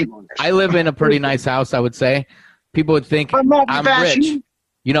 like slave owners. I live in a pretty nice house, I would say. People would think I'm rich.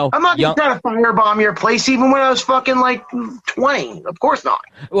 You know, I'm not going to try to firebomb your place even when I was fucking like 20. Of course not.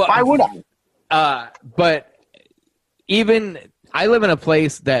 Well, why would I? But even I live in a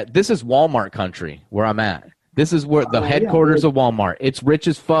place that this is Walmart country where I'm at. This is where the headquarters of Walmart. It's rich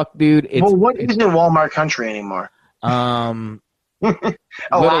as fuck, dude. What isn't Walmart country anymore?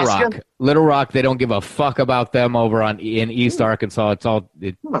 Little Rock. They don't give a fuck about them over in East Arkansas.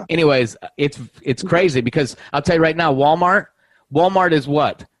 Anyways, it's crazy because I'll tell you right now, Walmart is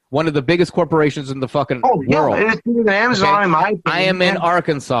what? One of the biggest corporations in the fucking world. It's bigger than Amazon, in my opinion. I am in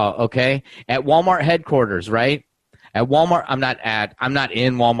Arkansas, okay? At Walmart headquarters, right? At Walmart, I'm not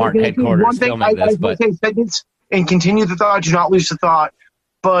in Walmart headquarters filming this, but and continue the thought. Do not lose the thought.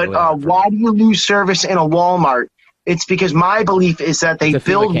 But why do you lose service in a Walmart? It's because my belief is that they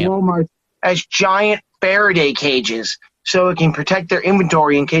build Walmart as giant Faraday cages so it can protect their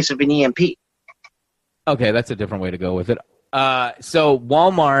inventory in case of an EMP. Okay, that's a different way to go with it. So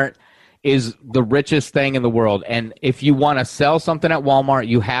Walmart is the richest thing in the world, and if you want to sell something at Walmart,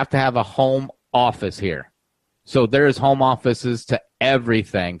 you have to have a home office here. So there's home offices to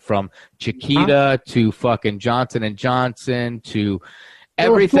everything from Chiquita to fucking Johnson & Johnson to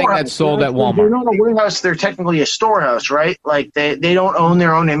everything that's sold at Walmart. They're not a warehouse. They're technically a storehouse, right? Like they don't own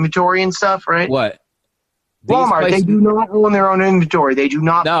their own inventory and stuff, right? What? Walmart, they do not own their own inventory. They do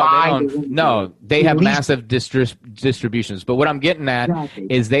not buy. They have massive distributions. But what I'm getting at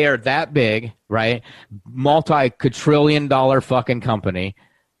is they are that big, right? Multi-quadrillion-dollar fucking company.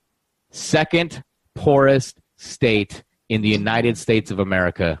 Second poorest state in the United States of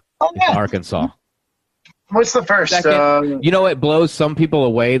America, Arkansas. What's the first? Second, you know, it blows some people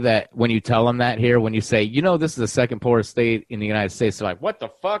away that when you tell them that here, when you say, you know, this is the second poorest state in the United States, they're like, what the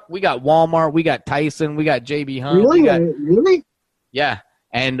fuck? We got Walmart, we got Tyson, we got J.B. Hunt. Really? Yeah.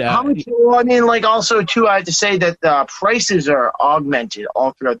 And how much? Well, I mean, like, also too, I have to say that prices are augmented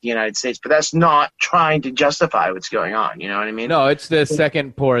all throughout the United States, but that's not trying to justify what's going on. You know what I mean? No, it's the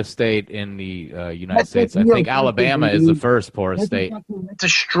second poorest state in the United States. I think Alabama is the first poorest state. It's a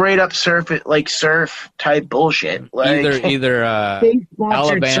straight up surf type bullshit. Like, either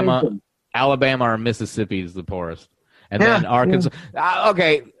Alabama or Mississippi is the poorest, and then Arkansas.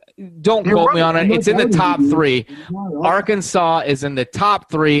 Okay. Don't quote me on it. It's in the top three. Arkansas is in the top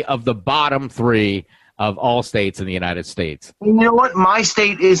three of the bottom three of all states in the United States. And you know what? My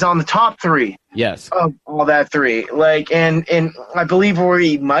state is on the top three. Yes. Of all that three. Like, and I believe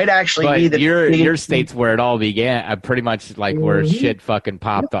we might actually be the your state's where it all began. Pretty much like where shit fucking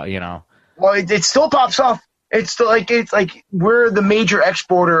popped up, you know. Well, it still pops off. It's like we're the major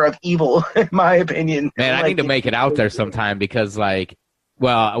exporter of evil, in my opinion. Man, I need to make it out there sometime because, like,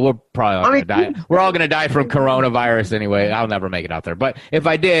 well, we're probably all going to die. We're all going to die from coronavirus anyway. I'll never make it out there. But if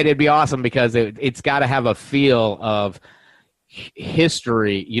I did, it'd be awesome because it's got to have a feel of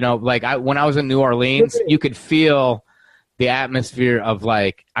history. You know, like when I was in New Orleans, you could feel the atmosphere of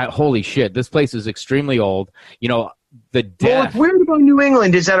like, holy shit, this place is extremely old. You know, the death. Well, what's weird about New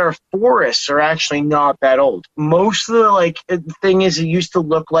England is that our forests are actually not that old. Most of the thing is it used to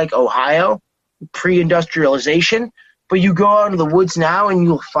look like Ohio pre-industrialization. But you go out into the woods now and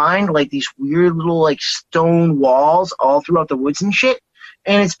you'll find like these weird little like stone walls all throughout the woods and shit.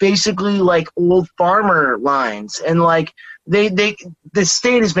 And it's basically like old farmer lines. And like the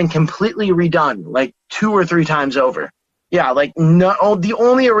state has been completely redone like 2 or 3 times over. Yeah, like the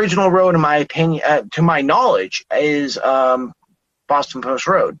only original road in my opinion, to my knowledge, is Boston Post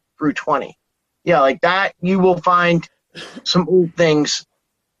Road, Route 20. Yeah, like that you will find some old things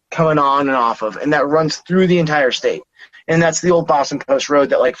coming on and off of, and that runs through the entire state. And that's the old Boston Post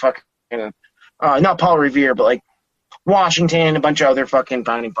Road that, like, fucking, not Paul Revere, but, like, Washington and a bunch of other fucking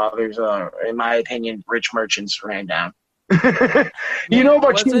founding fathers, in my opinion, rich merchants ran down. You know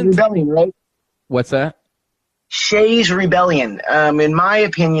about Cheers Rebellion, right? What's that? Shays' Rebellion. In my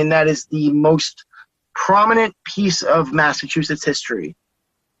opinion, that is the most prominent piece of Massachusetts history.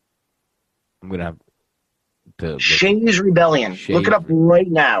 I'm gonna have to Shays' Rebellion. Look it up right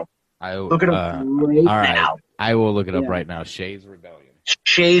now. Look it up right now. I will look it up right now. Shays' Rebellion.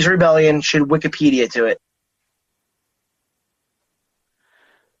 Shays' Rebellion. Should Wikipedia to it.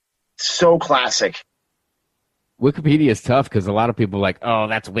 So classic. Wikipedia is tough because a lot of people are like, oh,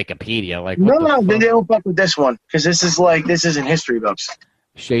 that's Wikipedia. Like, no, they don't fuck with this one because this isn't history books.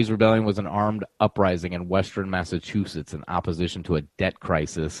 Shays' Rebellion was an armed uprising in western Massachusetts in opposition to a debt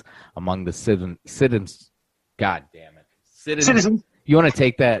crisis among the citizens. God damn it. Citizens. You want to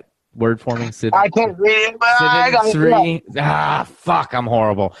take that word for me? I can't read it, but I got it. Fuck, I'm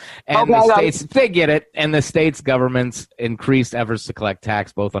horrible. And the states, they get it, and the state's governments increased efforts to collect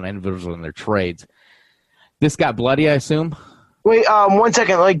tax both on individuals and their trades. This got bloody, I assume? Wait, 1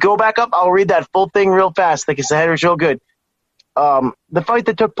 second. Like, go back up. I'll read that full thing real fast because the header's real good. The fight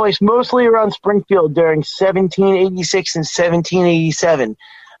that took place mostly around Springfield during 1786 and 1787.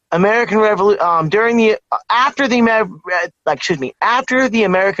 After the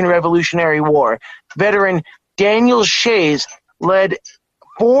American Revolutionary War, veteran Daniel Shays led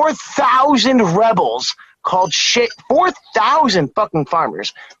 4,000 rebels called 4,000 fucking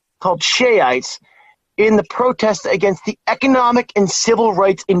farmers called Shayites in the protest against the economic and civil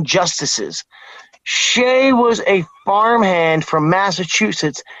rights injustices. Shay was a farmhand from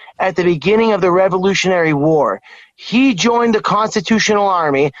Massachusetts at the beginning of the Revolutionary War. He joined the Constitutional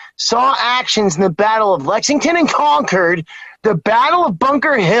Army, saw actions in the Battle of Lexington and Concord, the Battle of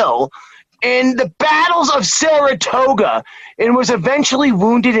Bunker Hill, and the battles of Saratoga, and was eventually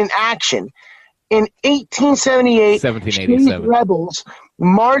wounded in action. In 1878, Shay's rebels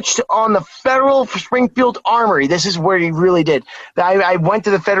marched on the Federal Springfield Armory. This is where he really did. I went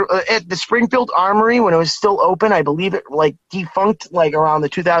to the Springfield Armory when it was still open. I believe it defunct around the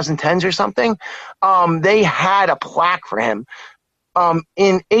 2010s or something. They had a plaque for him.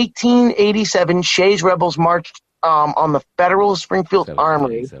 In 1887, Shay's rebels marched on the Federal Springfield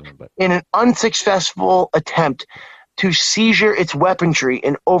Armory in an unsuccessful attempt to seizure its weaponry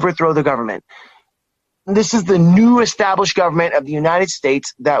and overthrow the government. This is the new established government of the United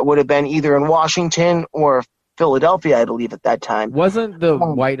States that would have been either in Washington or Philadelphia, I believe, at that time. Wasn't the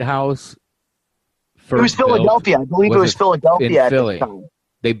White House first It was Philadelphia. Built? I believe it was Philadelphia at the time.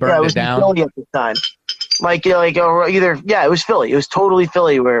 They burned it down? It was Philly at the time. It was Philly. It was totally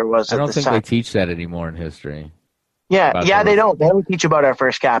Philly where it was. I don't think they teach that anymore in history. Yeah, they don't. They don't teach about our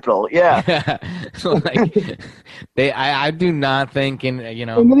first capital. Yeah. I do not think And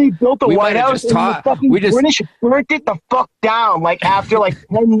then they built the White House, and the British burnt it the fuck down. After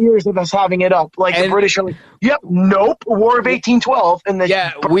 10 years of us having it up, the British are like, "Yep, nope." War of 1812, and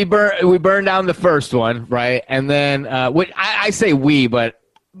we burned down the first one, right? And then I say we, but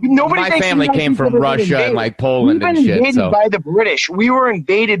my family came from Russia and Poland and shit. We've been invaded by the British. We were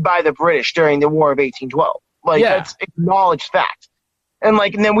invaded by the British during the War of 1812. That's acknowledged fact. And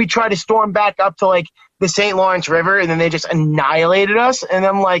then we tried to storm back up to the St. Lawrence River, and then they just annihilated us. And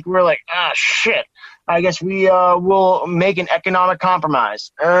then we're like, shit. I guess we will make an economic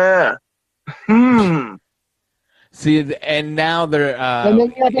compromise. See, and now they're and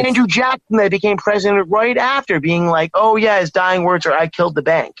then you have Andrew Jackson that became president right after, being like, oh yeah, his dying words are, "I killed the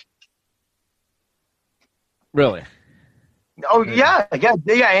bank." Really? Oh, yeah.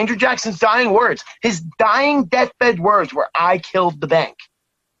 Andrew Jackson's dying words. His dying deathbed words were, "I killed the bank."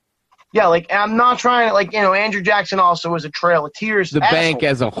 Yeah, I'm not trying to, Andrew Jackson also was a Trail of Tears. The bank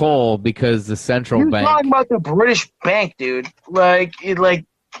as a whole, because the central bank. You're talking about the British bank, dude.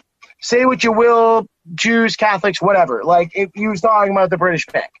 Say what you will, Jews, Catholics, whatever. If he was talking about the British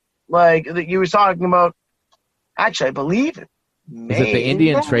bank. He was talking about, actually, I believe it. Is it the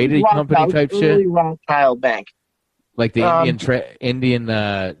Indian Trading Company type shit? Rothschild Bank. Like the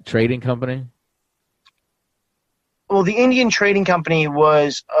Indian Trading Company? Well, the Indian Trading Company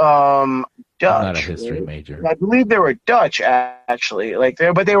was Dutch. I'm not a history major. I believe they were Dutch, actually.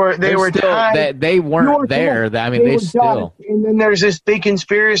 But they were still, they weren't there. They still. And then there's this big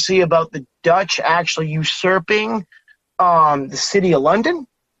conspiracy about the Dutch actually usurping the city of London,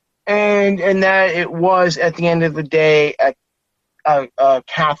 and that it was at the end of the day a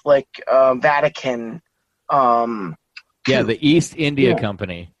Catholic Vatican. The East India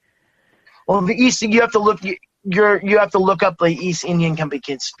Company. Well, the East, you have to look. You have to look up the East Indian Company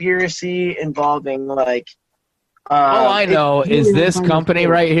conspiracy involving all I know is this company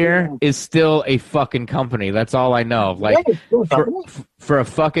right here is still a fucking company. That's all I know. For a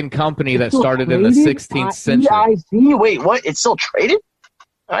fucking company that started in the 16th century. Wait, what? It's still traded?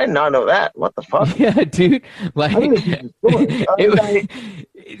 I did not know that. What the fuck? Yeah, dude. Like, it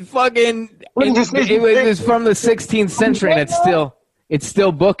was from the 16th century, and it's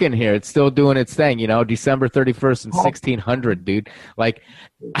still booking here. It's still doing its thing, December 31st in 1600, dude. Like,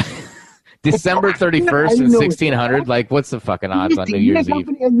 December 31st in 1600. Like, what's the fucking odds on New Year's Eve?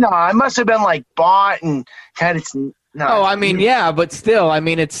 No, it must have been like bought and had its. No, oh, I mean, yeah, but still, I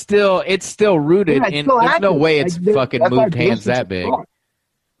mean, it's still rooted in. There's no way it's fucking moved hands that big.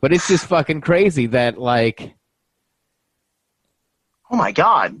 But it's just fucking crazy that, like. Oh my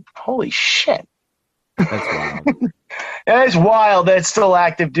God! Holy shit! That's wild. That is wild. That's still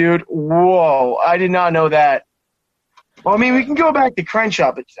active, dude. Whoa! I did not know that. Well, I mean, we can go back to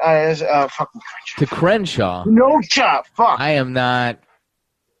Crenshaw, but fucking Crenshaw. To Crenshaw. No shot. Fuck. I am not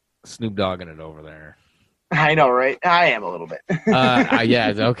Snoop Dogging it over there. I know, right? I am a little bit.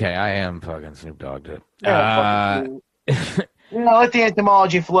 Yeah, okay. I am fucking Snoop Dogged it. Let the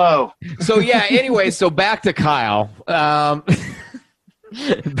entomology flow. So yeah. Anyway, so back to Kyle. Too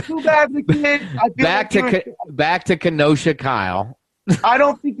bad the kid. Back to Kenosha Kyle. I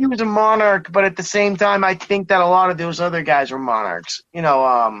don't think he was a monarch, but at the same time, I think that a lot of those other guys were monarchs.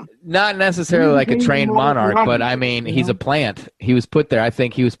 Not necessarily like a trained monarch, but I mean, he's a plant. He was put there. I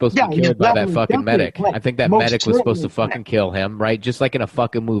think he was supposed to be killed by that fucking medic. I think that medic was supposed to fucking kill him, right? Just like in a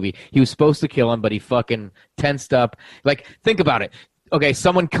fucking movie. He was supposed to kill him, but he fucking tensed up. Like, think about it. Okay,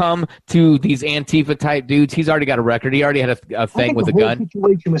 someone come to these Antifa type dudes. He's already got a record. He already had a thing with a gun. The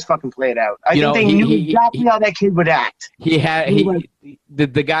situation was fucking played out. I think they knew exactly how that kid would act.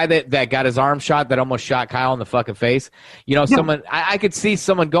 The guy that got his arm shot, that almost shot Kyle in the fucking face. Someone I could see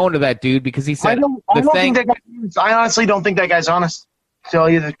someone going to that dude because he said I honestly don't think that guy's honest. To tell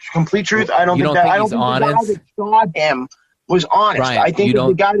you the complete truth, I don't think he's honest. The guy that shot him was honest. Brian, I think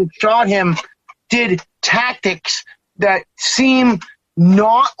the guy that shot him did tactics that seem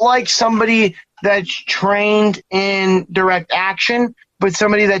not like somebody that's trained in direct action, but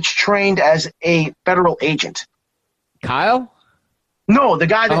somebody that's trained as a federal agent. Kyle? No, the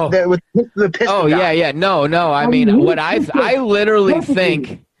guy that with the pistol. Oh, guy. Yeah. No. I mean, I literally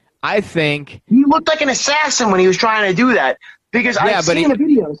think he looked like an assassin when he was trying to do that because I've seen the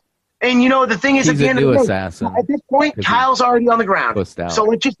videos. And the thing is, at the end of the day, at this point, Kyle's already on the ground. So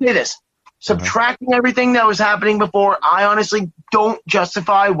let's just say this. Subtracting everything that was happening before, I honestly don't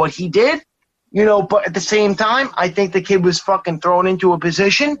justify what he did, but at the same time, I think the kid was fucking thrown into a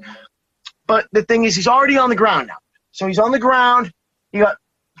position. But the thing is, he's already on the ground now. So he's on the ground, he got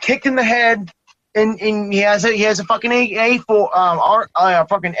kicked in the head, and he has a fucking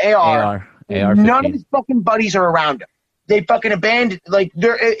fucking AR. None of his fucking buddies are around him. They fucking abandoned,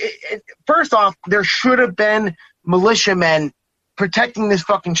 first off, there should have been militiamen protecting this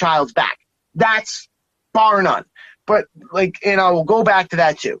fucking child's back. That's bar none. But we'll go back to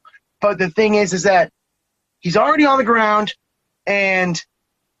that too. But the thing is that he's already on the ground and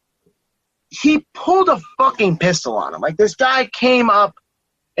he pulled a fucking pistol on him. Like, this guy came up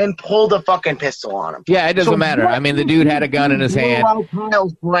and pulled a fucking pistol on him. Yeah, it doesn't matter. I mean, the dude had a gun in his hand.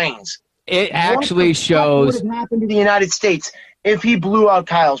 Kyle's brains. It actually shows what would have happened to the United States if he blew out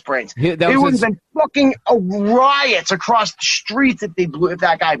Kyle's brains. It would have been fucking riots across the streets if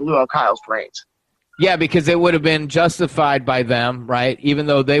that guy blew out Kyle's brains. Yeah, because it would have been justified by them, right? Even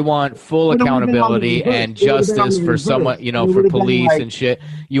though they want full accountability and justice for someone, for police and shit.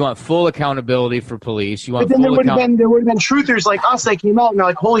 You want full accountability for police. You want there would have been truthers like us that came out and they're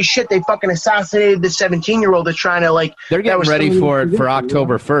like, holy shit, they fucking assassinated this 17-year-old that's trying to They're getting ready for it for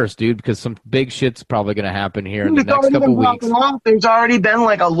October 1st, dude, because some big shit's probably going to happen here in the next couple weeks. There's already been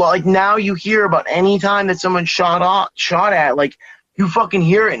now you hear about any time that someone shot at, you fucking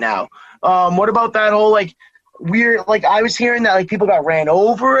hear it now. What about that whole weird? I was hearing that people got ran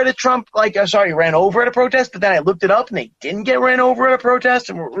over at a protest, but then I looked it up and they didn't get ran over at a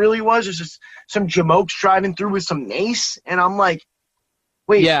protest, and what it really was just some jamokes driving through with some mace, and I'm like,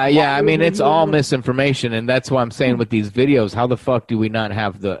 wait. Yeah. I mean, it's all misinformation, and that's why I'm saying with these videos, how the fuck do we not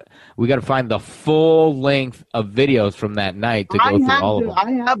have we got to find the full length of videos from that night to go through all of them. I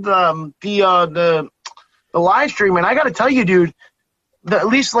have the live stream, and I got to tell you, dude. At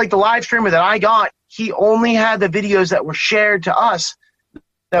least the live streamer that I got, he only had the videos that were shared to us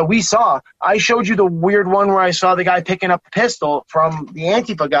that we saw. I showed you the weird one where I saw the guy picking up the pistol from the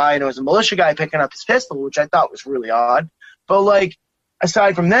Antifa guy, and it was a militia guy picking up his pistol, which I thought was really odd. But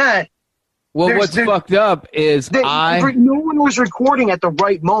aside from that, what's fucked up is no one was recording at the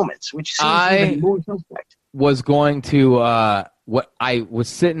right moments, which seems more suspect. Was going to I was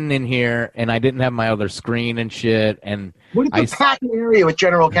sitting in here and I didn't have my other screen and shit, and what is the packing area with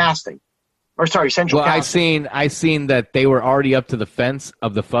general casting? or sorry, Central Well, Castle. I seen that they were already up to the fence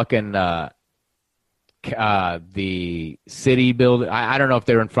of the fucking the city building. I don't know if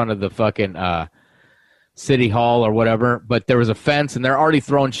they were in front of the fucking city hall or whatever, but there was a fence and they're already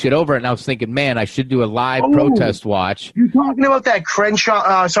throwing shit over it. And I was thinking, man, I should do a live protest watch. You're talking about that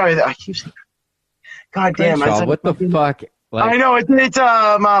Crenshaw? Sorry, I keep saying. God damn! Crenshaw, what the fuck? I know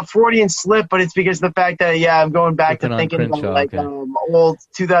it's Freudian slip, but it's because of the fact that I'm going back to thinking about like old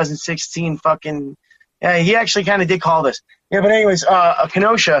 2016 fucking. Yeah, he actually kind of did call this. Yeah, but anyways,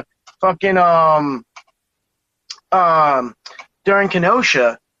 Kenosha, fucking during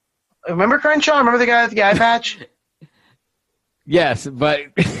Kenosha, remember Crenshaw? Remember the guy with the eye patch? Yes, but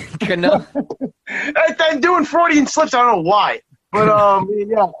I'm doing Freudian slips. I don't know why. But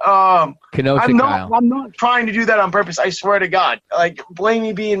Kenosha I'm Kyle. I'm not trying to do that on purpose. I swear to God. Like, blame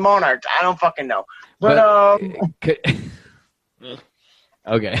me being Monarch. I don't fucking know. But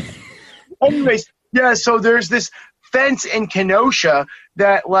okay. Anyways, yeah. So there's this fence in Kenosha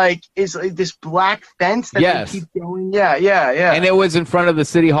that like is like this black fence that they keep going. Yeah. And it was in front of the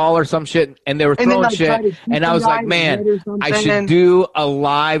city hall or some shit, and they were throwing shit. And I was like, man, I should do a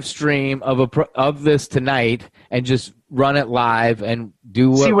live stream of this tonight and just run it live and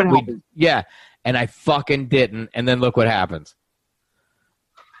do what happens. Yeah, and I fucking didn't, and then look what happens.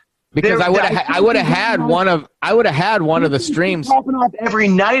 Because I would have had one of the streams popping off every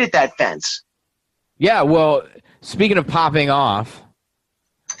night at that fence. Yeah, well, speaking of popping off,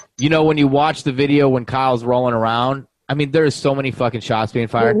 you know when you watch the video when Kyle's rolling around, I mean there's so many fucking shots being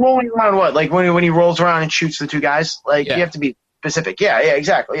fired. Well, rolling around what? Like when he rolls around and shoots the two guys? Like you have to be specific. Yeah,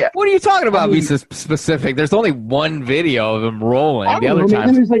 exactly. Yeah. What are you talking about? Be specific. There's only one video of him rolling. The other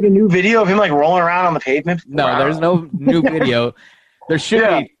time, there's like a new video of him like rolling around on the pavement. No, there's no new video. There should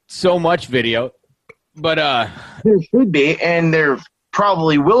be so much video, but there should be, and there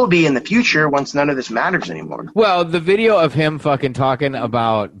probably will be in the future once none of this matters anymore. Well, the video of him fucking talking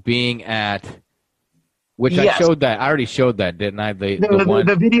about being at, which I showed that. I already showed that, didn't I?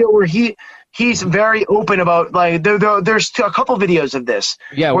 The video where he's very open about, like, there's a couple videos of this.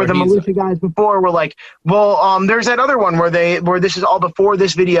 Yeah, where the militia guys before were like, well, there's that other one where this is all before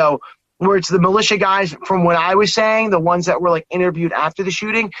this video, where it's the militia guys from what I was saying, the ones that were like interviewed after the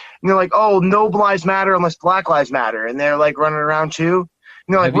shooting, and they're like, oh, no lives matter unless Black Lives Matter, and they're like running around too.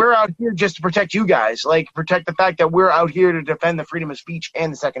 And they're like, we're out here just to protect you guys, like protect the fact that we're out here to defend the freedom of speech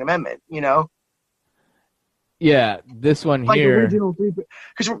and the Second Amendment, you know? Yeah, this one like here.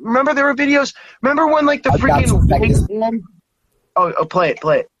 Because remember there were videos. Remember when like the freaking play it.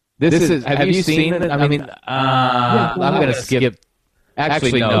 This is. Have you seen it? I mean, I'm gonna skip.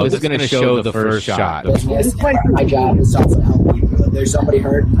 Actually, no. This is gonna show the first shot. My job is to also help people. If there's somebody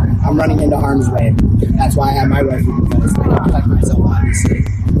hurt, I'm running into harm's way. That's why I have my rifle, because I can protect myself, obviously.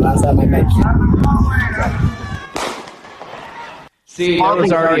 But I also have my med kit. See, there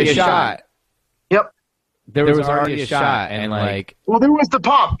was already a shot. Yep. There was already a shot, and like. Well, there was the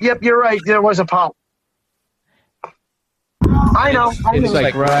pop. Yep, you're right. There was a pop. I know. It's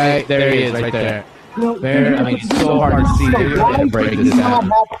like right there. He is, right there. There, I mean, it's so hard to see. They break this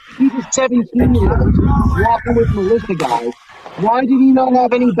down. He was 17 years old, walking with militia guys. Why did he not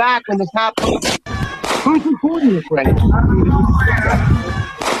have any back when this happened? Who's recording this right now?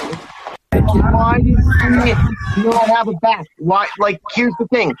 Why did he not have a back? Why? Like, here's the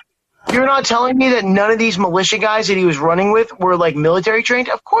thing. You're not telling me that none of these militia guys that he was running with were like military trained?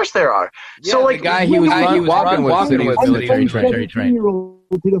 Of course there are. Yeah, so like the guy he was walking with military trained.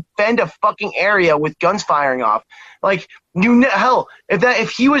 To defend a fucking area with guns firing off, like hell, if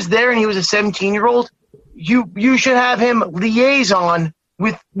he was there and he was a 17-year-old, you should have him liaison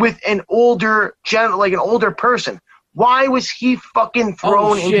with an older like an older person. Why was he fucking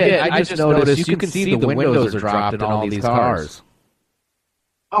thrown? I just noticed you can see the windows are dropped in all these cars.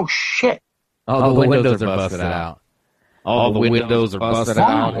 Oh shit! All the windows are busted out. All the windows are busted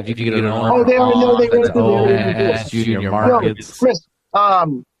out. If you get an junior markets. Chris,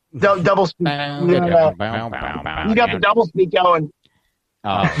 double speak. You got the double speak going.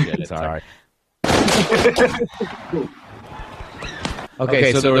 Oh shit! Sorry.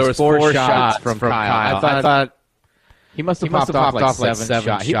 Okay, so there was 4 shots from Kyle. I thought he must have popped off like 7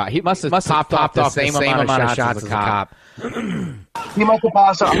 shots. He must have popped off the same amount of shots as a cop. He must have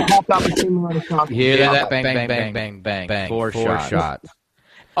popped off the same amount of shots. Hear that? Bang, bang. 4 shots.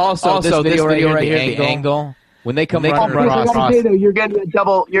 Also, this video right here, the angle. When they come across, you're getting the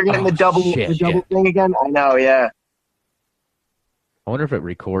double. You're getting the double thing again. I know, yeah. I wonder if it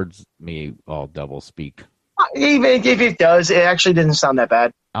records me all double speak. Even if it does, it actually didn't sound that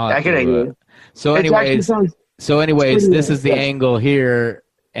bad. I could hear it. So anyways, this is the angle here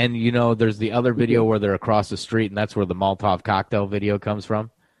And, you know, there's the other video where they're across the street, and that's where the Molotov cocktail video comes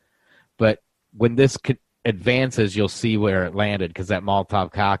from. But when this advances, you'll see where it landed because that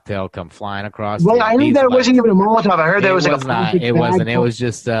Molotov cocktail come flying across. Well, I heard that it wasn't even a Molotov. I heard that it was like it wasn't. It was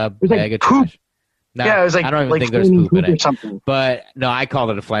just a bag of trash. No, yeah, it was like, I don't even like think there's poop in or it. something. But no, I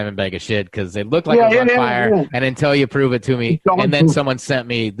called it a flaming bag of shit because it looked like it was on fire. Yeah. And until you prove it to me, and then someone sent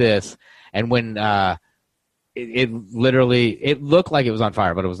me this, and when it looked like it was on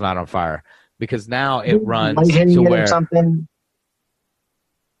fire, but it was not on fire because now it runs to where something.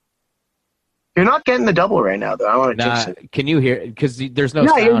 You're not getting the double right now, though. I want to jinx it. Can you hear? Because there's no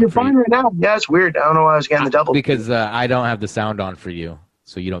sound. Yeah, you're fine right now. Yeah, it's weird. I don't know why I was getting the double. Because I don't have the sound on for you,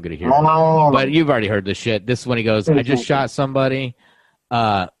 so you don't get to hear it. But you've already heard this shit. This is when he goes, I just shot somebody.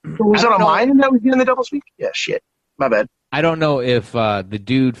 Was it on mine that was getting the double speak? Yeah, shit. My bad. I don't know if the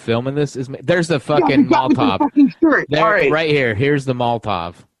dude filming this is... There's the fucking Molotov. Right here. Here's the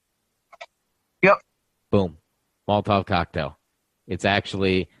Molotov. Yep. Boom. Molotov cocktail. It's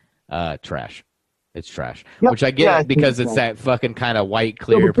actually... trash. It's trash. Yep. Which I get because it's that fucking kind of white,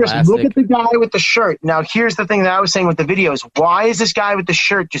 clear plastic. Look at the guy with the shirt. Now, here's the thing that I was saying with the videos. Why is this guy with the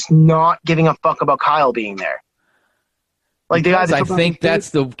shirt just not giving a fuck about Kyle being there? Like the guy I think that's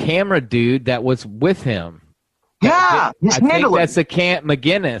the camera dude that was with him. Yeah, I think that's the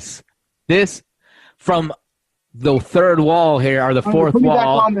McGinnis. This from the third wall here, or the fourth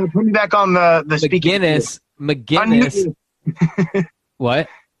wall. Put me back on the McGinnis. What?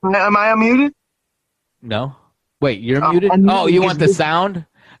 Am I unmuted? No. Wait, you're muted? Oh, you want the sound?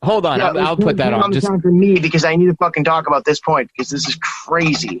 Hold on, I'll put that on. Just for me because I need to fucking talk about this point because this is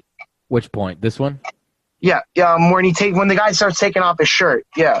crazy. Which point? This one? Yeah, when the guy starts taking off his shirt.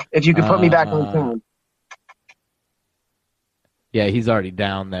 Yeah, if you could put me back on sound. Yeah, he's already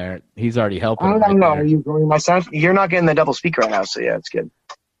down there. He's already helping. I don't know. Are you going my sound? You're not getting the double speak right now, so yeah, it's good.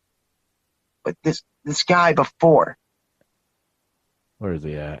 But this guy before. Where is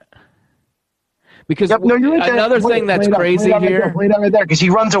he at? Because another thing that's crazy here. Play that right there because he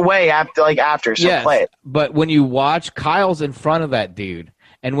runs away after. So yes, play it. But when you watch, Kyle's in front of that dude,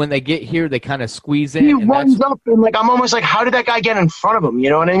 and when they get here, they kind of squeeze in. He runs up and I'm almost like, how did that guy get in front of him? You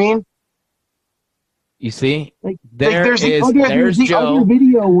know what I mean? You see, there's the Joe. other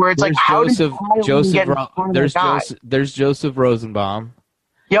video where it's like, how Joseph, did Kyle get in front of there's guy? there's Joseph Rosenbaum.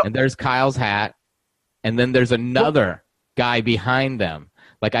 Yep. And there's Kyle's hat, and then there's another guy behind them.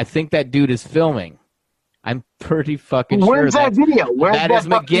 Like I think that dude is filming. I'm pretty fucking sure. Where's that video? That is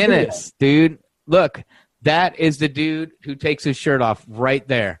McGinnis, dude. Look, that is the dude who takes his shirt off right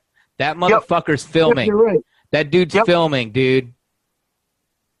there. That motherfucker's filming. Yep, you're right. That dude's filming, dude.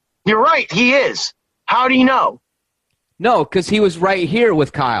 You're right. He is. How do you know? No, because he was right here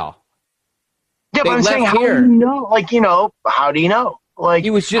with Kyle. Yeah, but I'm saying, how do you know? How do you know? Like, he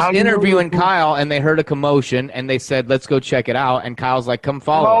was just interviewing Kyle, and they heard a commotion, and they said, let's go check it out. And Kyle's like, come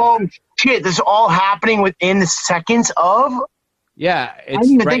follow us. Shit, this is all happening within the seconds of? Yeah, it's I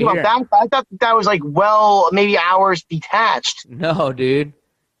didn't even right think here. about that. I thought that was maybe hours detached. No, dude.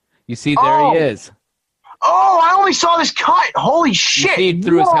 You see, there he is. Oh, I only saw this cut. Holy shit. You see he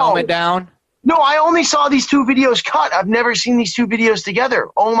threw his helmet down? No, I only saw these two videos cut. I've never seen these two videos together.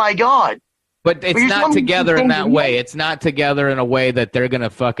 Oh, my God. But it's not together in that way. It's not together in a way that they're going to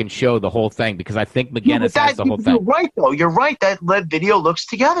fucking show the whole thing because I think McGinnis has the whole thing. You're right, though. You're right. That video looks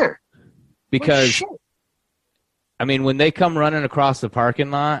together. Because, I mean, when they come running across the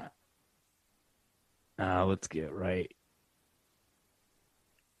parking lot, let's get right.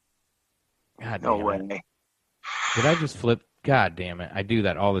 God no damn way. It. Did I just flip? God damn it. I do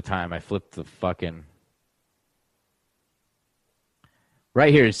that all the time. I flip the fucking...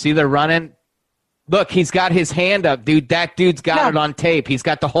 Right here. See they're running? Look, he's got his hand up, dude. That dude's got it on tape. He's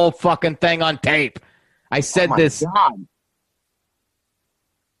got the whole fucking thing on tape. I said this. God.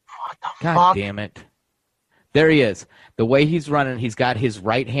 What the God fuck? damn it. There he is. The way he's running, he's got his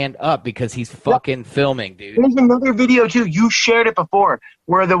right hand up because he's fucking filming, dude. There's another video, too. You shared it before,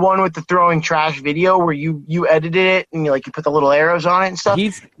 where the one with the throwing trash video where you edited it and you put the little arrows on it and stuff.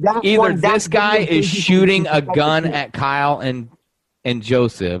 Either this guy is shooting a gun at Kyle and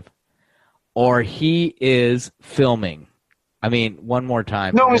Joseph, or he is filming. I mean, one more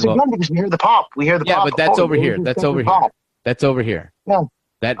time. No, it's a gun because we hear the pop. Yeah, but that's over here. That's over here. That's over here. Yeah.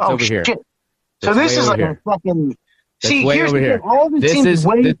 That's over here. So this is like a fucking... See, way over here. This is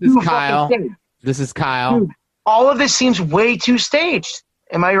Kyle. This is Kyle. Dude, all of this seems way too staged.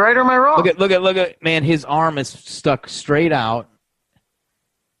 Am I right or am I wrong? Look at, man, his arm is stuck straight out.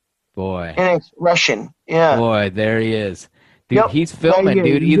 Boy. And it's Russian. Yeah. Boy, there he is. Dude, he's filming,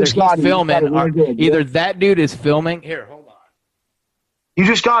 dude. Either he's filming or either that dude is filming. Here, hold on. You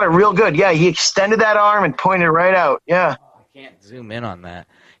just got it real good. Yeah, he extended that arm and pointed right out. Yeah. I can't zoom in on that.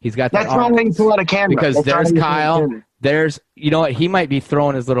 He's got that That's arm. not how you pull out a camera. Because That's not there's how you pull out a Kyle. camera. There's, you know what? He might be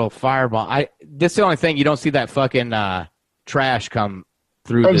throwing his little fireball. This is the only thing. You don't see that fucking trash come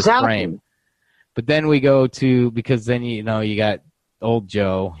through this frame. But then we go to, because then, you got old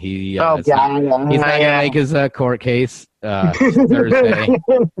Joe. He's not going to make his court case Thursday.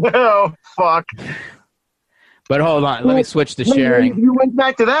 Oh, fuck. But hold on. Let me switch to sharing. You went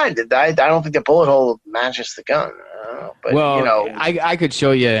back to that. I don't think the bullet hole matches the gun. But, well, I could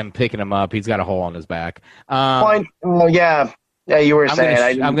show you him picking him up. He's got a hole on his back. Yeah, you were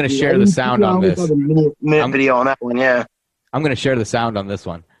saying. I'm going to share the sound on this. Minute video on that one, yeah. I'm going to share the sound on this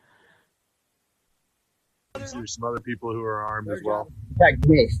one. There's some other people who are armed as well.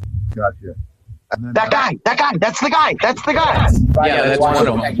 Gotcha. That guy, that's the guy. Yeah, that's one of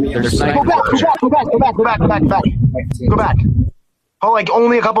them. Go back. Oh, like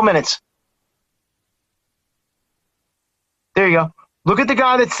only a couple minutes. There you go. Look at the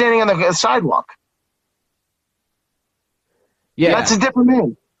guy that's standing on the sidewalk. Yeah. That's a different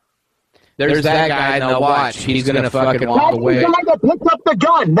man. There's that guy. Now watch. He's going to fucking walk away. That's the guy that picked up the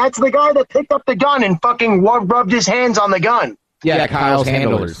gun. That's the guy that picked up the gun and fucking rubbed his hands on the gun. Yeah, Kyle's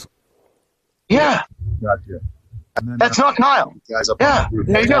handlers. Yeah. Gotcha. That's not Kyle. Guys up Yeah,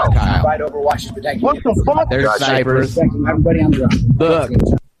 there you go. Right over Washington, protect What the fuck? There's snipers. everybody on the ground.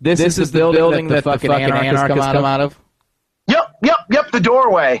 Look, this is the building that the fucking anarchists come out of. Yep, the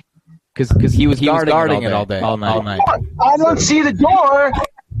doorway. Because he was guarding it all night. I don't see the door.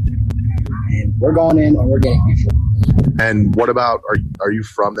 And we're going in and we're getting neutral. And what about, are you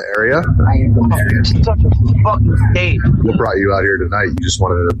from the area? I am from there. It's such a fucking state. What brought you out here tonight? You just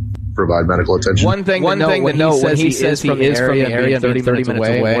wanted to provide medical attention? One thing to note, when he says he is from the area, 30 minutes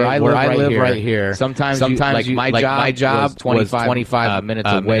away, where I live right here. Sometimes my job was 25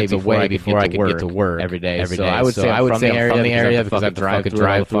 minutes away before I could get to work every day. So I would say I'm from the area because I drive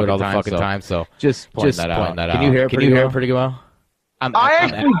through it all the fucking time. So just point that out. Can you hear it pretty well? I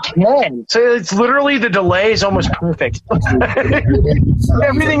actually can. So it's literally the delay is almost perfect.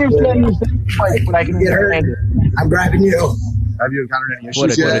 Everything you're saying is like, but I can Get hurt. I'm grabbing you. Have you encountered any What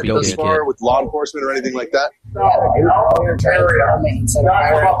issues a yet guilty thus far kid. with law enforcement or anything like that? We're trying to set a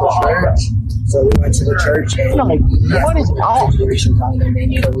fire at the church. So we went to the church and what is wrong? situation telling them they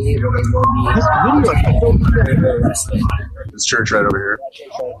need to leave or they will be arrested. This church right over here.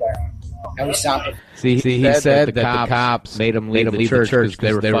 And we stopped it. See, he said that the cops made him leave the church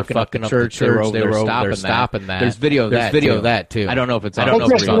because they were fucking up the church. They were over there stopping that. There's video of that too. I don't know if it's on. Can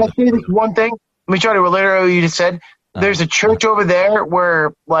I say this one thing? Let me try to relate what you just said. There's a church over there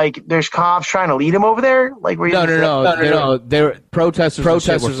where, like, there's cops trying to lead him over there. Like, where no. They're protesters were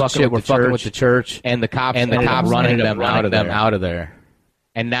fucking with the church, and the cops running them out of there.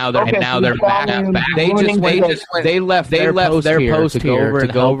 And now they're back. They left their post here to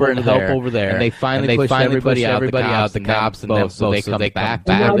go over and help over there. And they finally pushed everybody out. The cops and them, so they come back.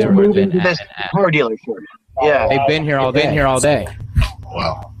 Now they're moving to this car dealership. Yeah, they've been here all day.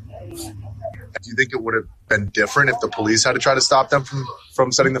 Wow. Do you think it would have been different if the police had to try to stop them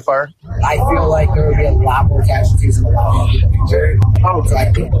from setting the fire? I feel like there would be a lot more casualties and a lot more people injured. So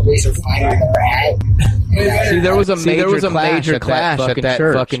I think the police are fine where they're at. See, there was a major clash at that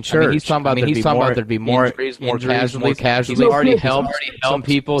fucking church. I mean, he's talking about there'd be more injuries, more casualties. He's already helped some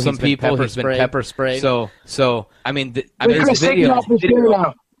people. He's been pepper sprayed. So I mean, there's video.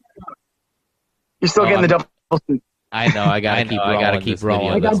 You're still getting the double speak. I know. I gotta keep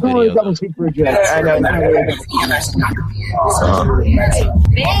rolling. Like, I'm going double speak for a joke. I know.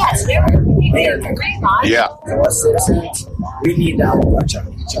 Yeah. So us citizens, we need to help watch out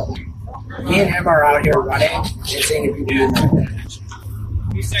each other. Me and him are out here running and saying if you do that.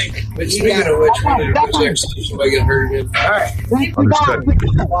 But speaking of which, we need to go check see if somebody get hurt again. All right. Understood.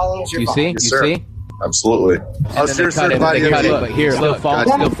 You see? Yes, sir. Absolutely. I was seriously glad you guys But here, still falling.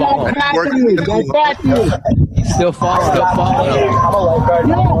 Still falling.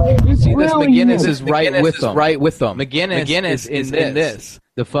 You see this? McGinnis is right with them. McGinnis is in this.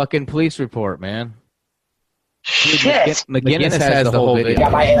 The fucking police report, man. Shit. McGinnis has the whole video.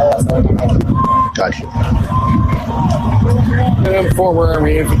 Gotcha. I'm former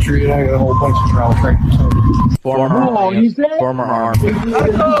Army infantry, and I got a whole bunch of trial trainers. Former Army.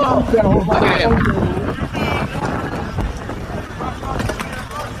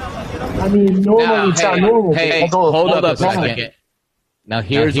 I mean, normally it's not normal. Hey, hold up a second. Now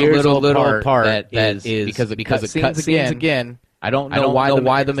here's a little part that is because it cuts scenes again. I don't know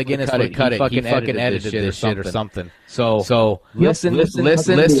why the McGinnis would cut it. He fucking edited this shit or something. So listen to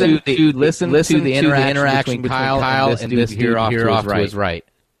the interaction between Kyle and this dude here off to his right.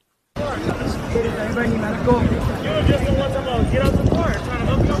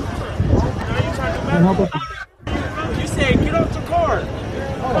 You said get off the car.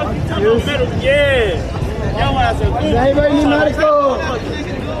 Yeah. Anybody need medical?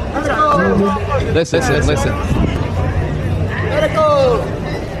 Listen. Medical.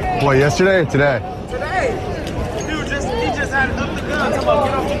 What, yesterday or today? Today. Dude, he just had up the gun. Talking about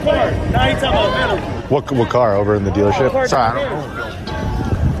get off the car. Now he's talking about medical. What car? Over in the dealership? Sorry, I don't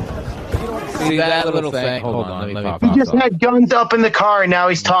See that little thing? Hold on. Let me pop He just had guns up in the car, and now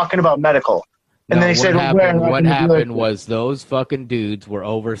he's talking about medical. And then he said, what happened was those fucking dudes were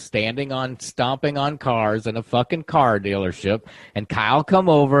over stomping on cars in a fucking car dealership, and Kyle come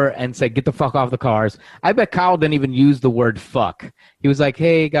over and said, get the fuck off the cars. I bet Kyle didn't even use the word fuck. He was like,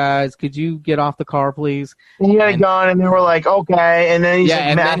 hey, guys, could you get off the car, please? And he had a gun, and they were like, okay. And then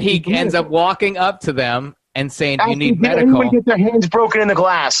then he ends up walking up to them and saying, you need medical. Anyone get their hands broken in the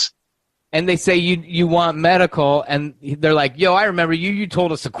glass. And they say, you want medical, and they're like, yo, I remember you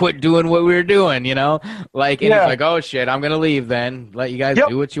told us to quit doing what we were doing, you know? And he's like, oh, shit, I'm going to leave then. Let you guys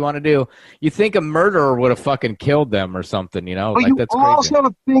do what you want to do. You think a murderer would have fucking killed them or something, you know? But like, that's crazy. crazy.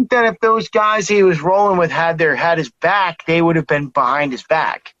 Also think that if those guys he was rolling with had his back, they would have been behind his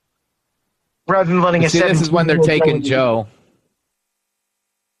back. Rather than letting this is when they're taking Joe.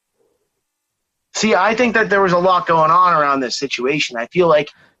 See, I think that there was a lot going on around this situation. I feel like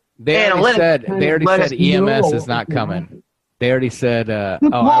They already said EMS is not coming. They already said, I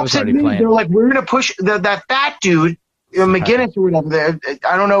was already playing. They're like, we're going to push that fat dude, McGinnis or whatever.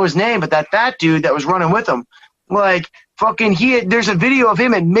 I don't know his name, but that fat dude that was running with him, like, fucking, there's a video of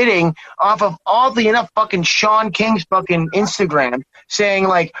him admitting off of, oddly enough, fucking Sean King's fucking Instagram saying,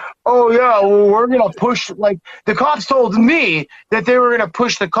 like, oh, yeah, well, we're going to push, like, the cops told me that they were going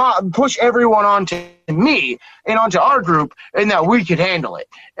to push everyone onto me and onto our group and that we could handle it.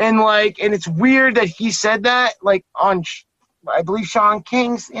 And, like, and it's weird that he said that, like, on, I believe, Sean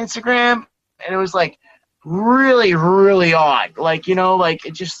King's Instagram, and it was, like, really, really odd. Like, you know, like,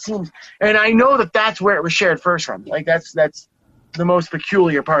 it just seems, and I know that that's where it was shared first from. Like, that's the most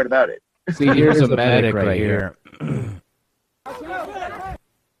peculiar part about it. See, here's a medic right here.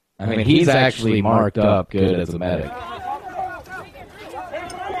 I mean, he's actually marked up good as a medic.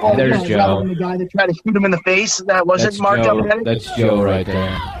 And there's Joe. The guy that tried to shoot him in the face, that wasn't marked up medic? That's Joe right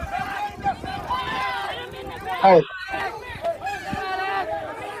there. All right.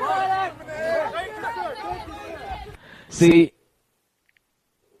 See,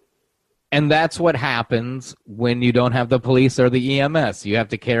 and that's what happens when you don't have the police or the EMS. You have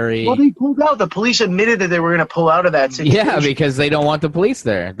to carry... Well, they pulled out. The police admitted that they were going to pull out of that situation. Yeah, because they don't want the police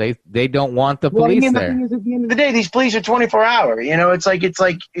there. They don't want the police there. The thing is, at the end of the day, these police are 24-hour. You know, it's like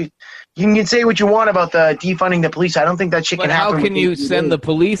you can say what you want about the defunding the police. I don't think that shit can happen. How can you send the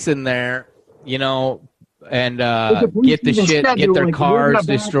police in there, you know, and get their cars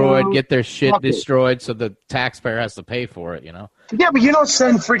destroyed, get their shit destroyed, so the taxpayer has to pay for it, you know? Yeah, but you don't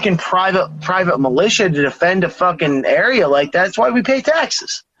send freaking private militia to defend a fucking area like that. That's why we pay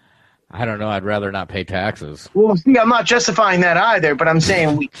taxes. I don't know. I'd rather not pay taxes. Well, see, I'm not justifying that either, but I'm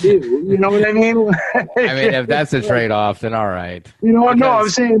saying we do. You know what I mean? I mean, if that's a trade-off, then all right. You know, no, I'm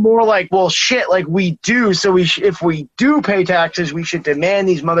saying more like, well, shit, like we do. So if we do pay taxes, we should demand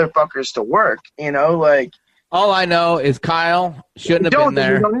these motherfuckers to work. You know, like. All I know is Kyle shouldn't have been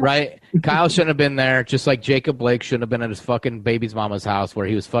there, right? Kyle shouldn't have been there, just like Jacob Blake shouldn't have been at his fucking baby's mama's house where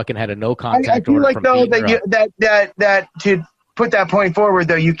he was fucking had a no contact order. I feel like though that to put that point forward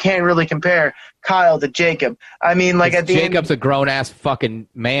though, you can't really compare Kyle to Jacob. I mean, like at the Jacob's a grown ass fucking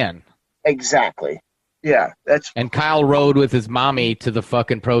man. Exactly. Yeah, and Kyle rode with his mommy to the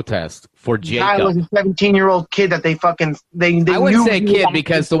fucking protest for Jacob. Kyle was a 17-year-old kid that they I wouldn't say kid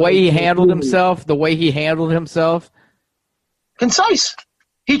because the way he handled himself, concise.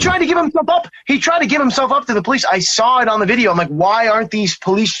 He tried to give himself up. He tried to give himself up to the police. I saw it on the video. I'm like, why aren't these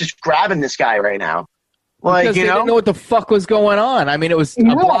police just grabbing this guy right now? Like, because they didn't know what the fuck was going on. I mean, it was a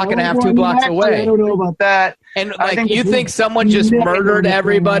block and a half, 2 blocks away. I don't know about that. And like, you think someone just murdered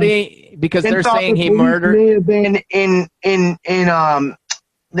everybody because they're saying he murdered? May have been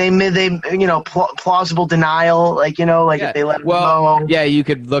plausible denial, like, you know, like if they let him go. Yeah, you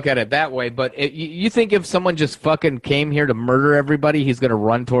could look at it that way, but you think if someone just fucking came here to murder everybody, he's going to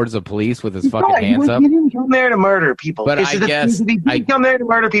run towards the police with his fucking hands up? He didn't come there to murder people. But I guess if he didn't come there to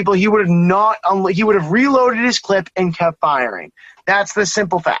murder people, he would have reloaded his clip and kept firing. That's the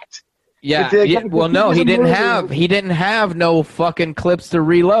simple fact. Yeah. But yeah. Well, no, he didn't have no fucking clips to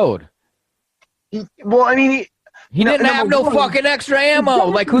reload. Well, I mean, He didn't have no fucking extra ammo.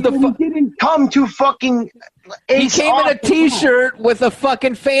 Like, who the fuck? He didn't come to fucking. He came in a T-shirt with a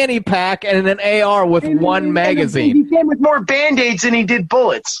fucking fanny pack and an AR with one magazine. He came with more Band-Aids than he did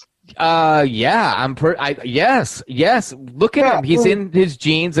bullets. Yeah, yes. Look at him. He's in his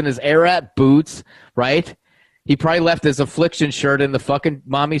jeans and his Arat boots, right? He probably left his Affliction shirt in the fucking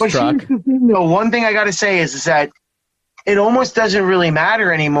mommy's truck. Here's the thing, though. One thing I got to say is that it almost doesn't really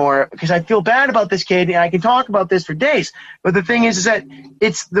matter anymore because I feel bad about this kid, and I can talk about this for days. But the thing is that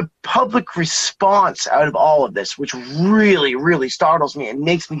it's the public response out of all of this, which really, really startles me and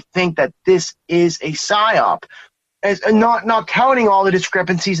makes me think that this is a psyop. And not counting all the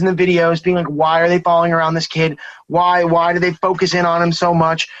discrepancies in the videos, being like, why are they following around this kid? Why do they focus in on him so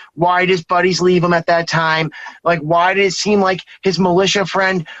much? Why did his buddies leave him at that time? Like, why did it seem like his militia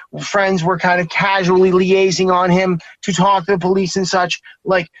friends were kind of casually liaising on him to talk to the police and such?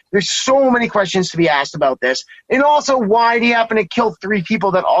 Like, there's so many questions to be asked about this. And also, why did he happen to kill 3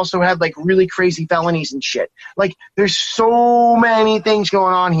 people that also had, like, really crazy felonies and shit? Like, there's so many things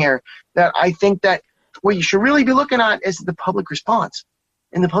going on here that I think that what you should really be looking at is the public response.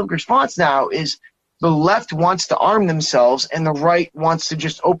 And the public response now is the left wants to arm themselves and the right wants to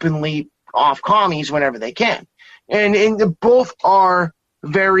just openly off commies whenever they can. And both are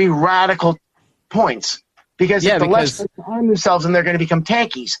very radical points because if the left wants to arm themselves and they're going to become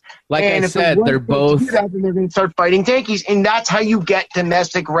tankies. Like and I said, they're both... They're going to start fighting tankies, and that's how you get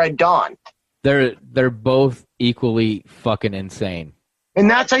domestic Red Dawn. They're both equally fucking insane. And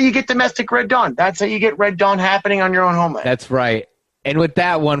that's how you get domestic Red Dawn. That's how you get Red Dawn happening on your own homeland. That's right. And with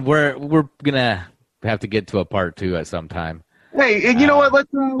that one, we're gonna have to get to a part 2 at some time. Hey, you know what?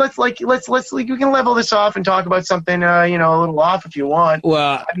 Let's we can level this off and talk about something a little off if you want.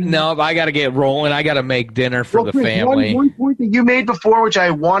 Well, no, I got to get rolling. I got to make dinner for the family. One point that you made before, which I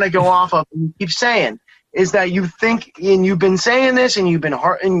want to go off of, and you keep saying, is that you think, and you've been saying this, and you've been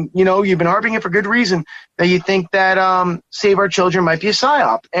harping it for good reason, that you think that Save Our Children might be a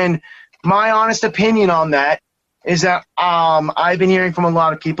psyop. And my honest opinion on that is that I've been hearing from a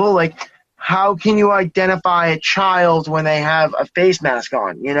lot of people, like, how can you identify a child when they have a face mask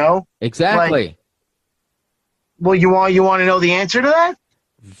on, you know? Exactly. Like, well, you want to know the answer to that?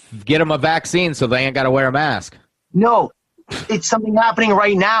 Get them a vaccine so they ain't got to wear a mask. No. It's something happening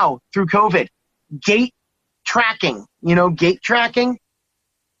right now through COVID. Gait tracking, gait tracking,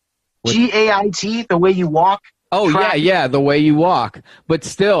 GAIT, the way you walk. Oh tracking. yeah, the way you walk. But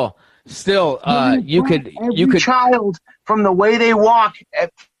still, you could child from the way they walk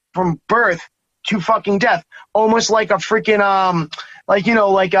from birth to fucking death, almost like a freaking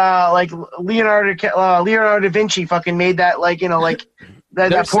like Leonardo da Vinci fucking made that,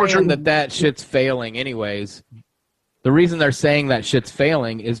 that portrait. that shit's failing anyways. The reason they're saying that shit's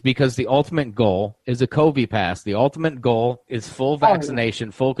failing is because the ultimate goal is a COVID pass. The ultimate goal is full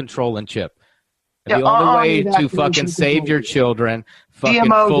vaccination, full control, and chip. And the only way to fucking save your children fucking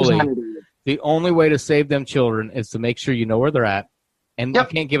fully, the only way to save them children is to make sure you know where they're at. And you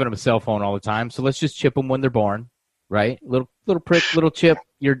can't give them a cell phone all the time, so let's just chip them when they're born, right? Little prick, little chip.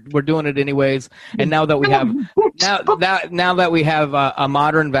 We're doing it anyways. And now that we have now that we have a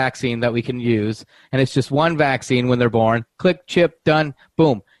modern vaccine that we can use, and it's just one vaccine when they're born, click, chip, done,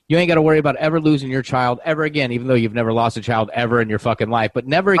 boom. You ain't got to worry about ever losing your child ever again, even though you've never lost a child ever in your fucking life. But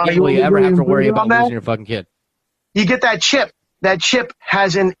never again will you ever have to worry about losing your fucking kid. You get that chip. That chip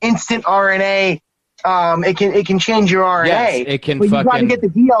has an instant RNA. It can change your RNA. Yes, it can. But you got to get the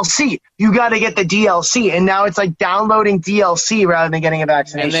DLC. You got to get the DLC, and now it's like downloading DLC rather than getting a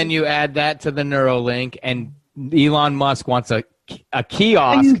vaccination. And then you add that to the Neuralink, and Elon Musk wants a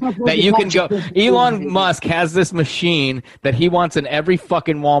kiosk that you can go. Elon Musk has this machine that he wants in every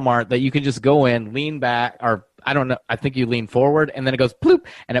fucking Walmart that you can just go in, lean back, or I don't know. I think you lean forward, and then it goes bloop,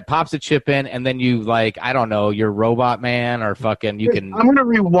 and it pops a chip in, and then you you're Robot Man or fucking you can. I'm gonna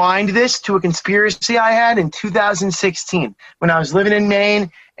rewind this to a conspiracy I had in 2016 when I was living in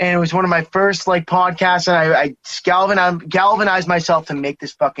Maine, and it was one of my first podcasts, and I galvanized myself to make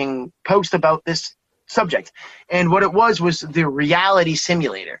this fucking post about this subject. And what it was the reality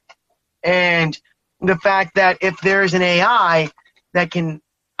simulator, and the fact that if there's an AI that can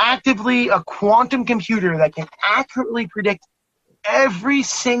a quantum computer that can accurately predict every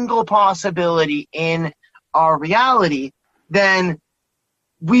single possibility in our reality, then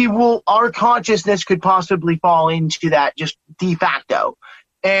our consciousness could possibly fall into that just de facto.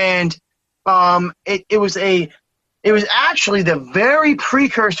 And it was actually the very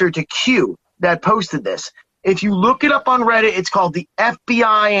precursor to Q that posted this. If you look it up on Reddit, it's called the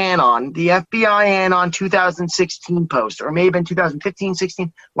FBI Anon. The FBI Anon 2016 post, or it may have been 2015, 16.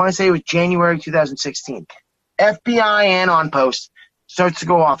 I want to say it was January 2016. FBI Anon post starts to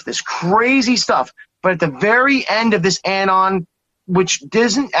go off this crazy stuff. But at the very end of this Anon, which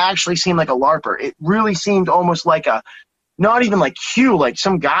doesn't actually seem like a LARPer, it really seemed almost like a, not even like Q, like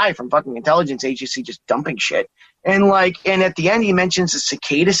some guy from fucking intelligence agency just dumping shit. And at the end he mentions a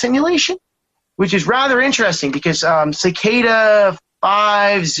cicada simulation, which is rather interesting because Cicada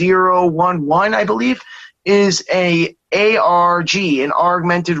 5011, I believe, is a ARG, an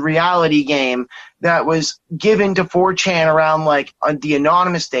augmented reality game that was given to 4chan around on the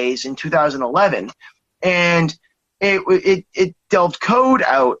anonymous days in 2011. And it delved code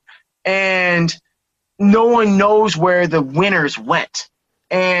out, and no one knows where the winners went.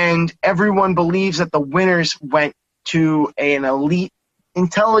 And everyone believes that the winners went to an elite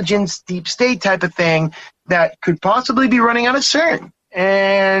intelligence deep state type of thing that could possibly be running out of CERN.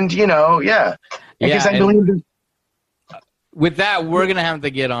 And, because I believe that. With that, we're going to have to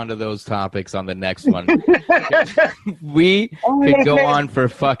get onto those topics on the next one. We could go on for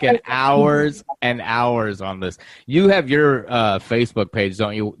fucking hours and hours on this. You have your Facebook page,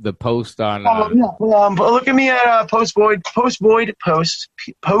 don't you? The post on... look at me at Post Void Posts.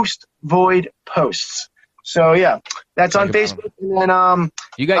 So, yeah, that's on Facebook. And then,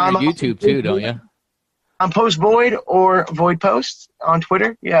 you got your YouTube, too, don't you? I'm Post Void or Void Post on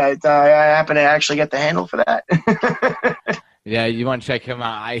Twitter. Yeah, I happen to actually get the handle for that. Yeah, you want to check him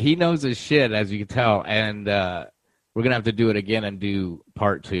out. He knows his shit, as you can tell, and we're going to have to do it again and do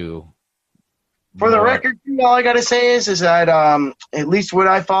part 2. For the record, all I got to say is that at least what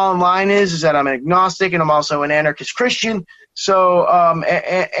I fall in line is that I'm an agnostic and I'm also an anarchist Christian. So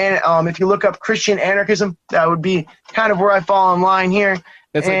if you look up Christian anarchism, that would be kind of where I fall in line here.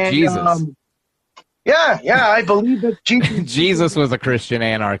 That's like Jesus. Yeah, I believe that Jesus was a Christian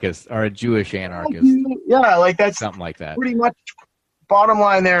anarchist or a Jewish anarchist. Yeah, that's something like that. Pretty much, bottom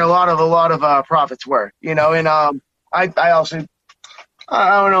line there. A lot of prophets were, and I also,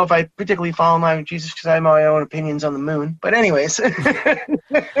 I don't know if I particularly fall in line with Jesus because I have my own opinions on the moon. But anyways, all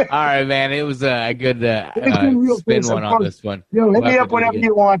right, man, it was a good spin one on this one. Yo, hit me up whenever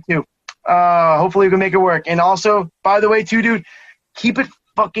you want to. Hopefully we can make it work. And also, by the way, too, dude, keep it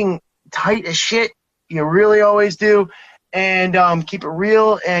fucking tight as shit. You really always do, and keep it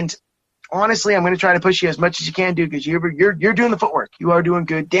real. And honestly, I'm going to try to push you as much as you can, dude, because you're doing the footwork. You are doing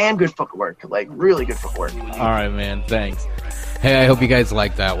damn good footwork, really good footwork. All right, man. Thanks. Hey, I hope you guys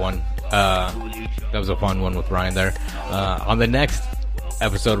liked that one. That was a fun one with Ryan there. On the next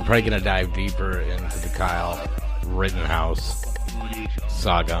episode, we're probably going to dive deeper into the Kyle Rittenhouse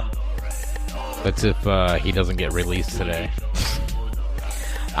saga. That's if he doesn't get released today.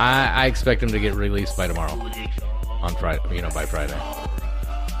 I expect him to get released by tomorrow, on Friday. By Friday,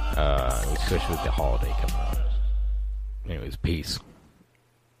 especially with the holiday coming up. Anyways, peace.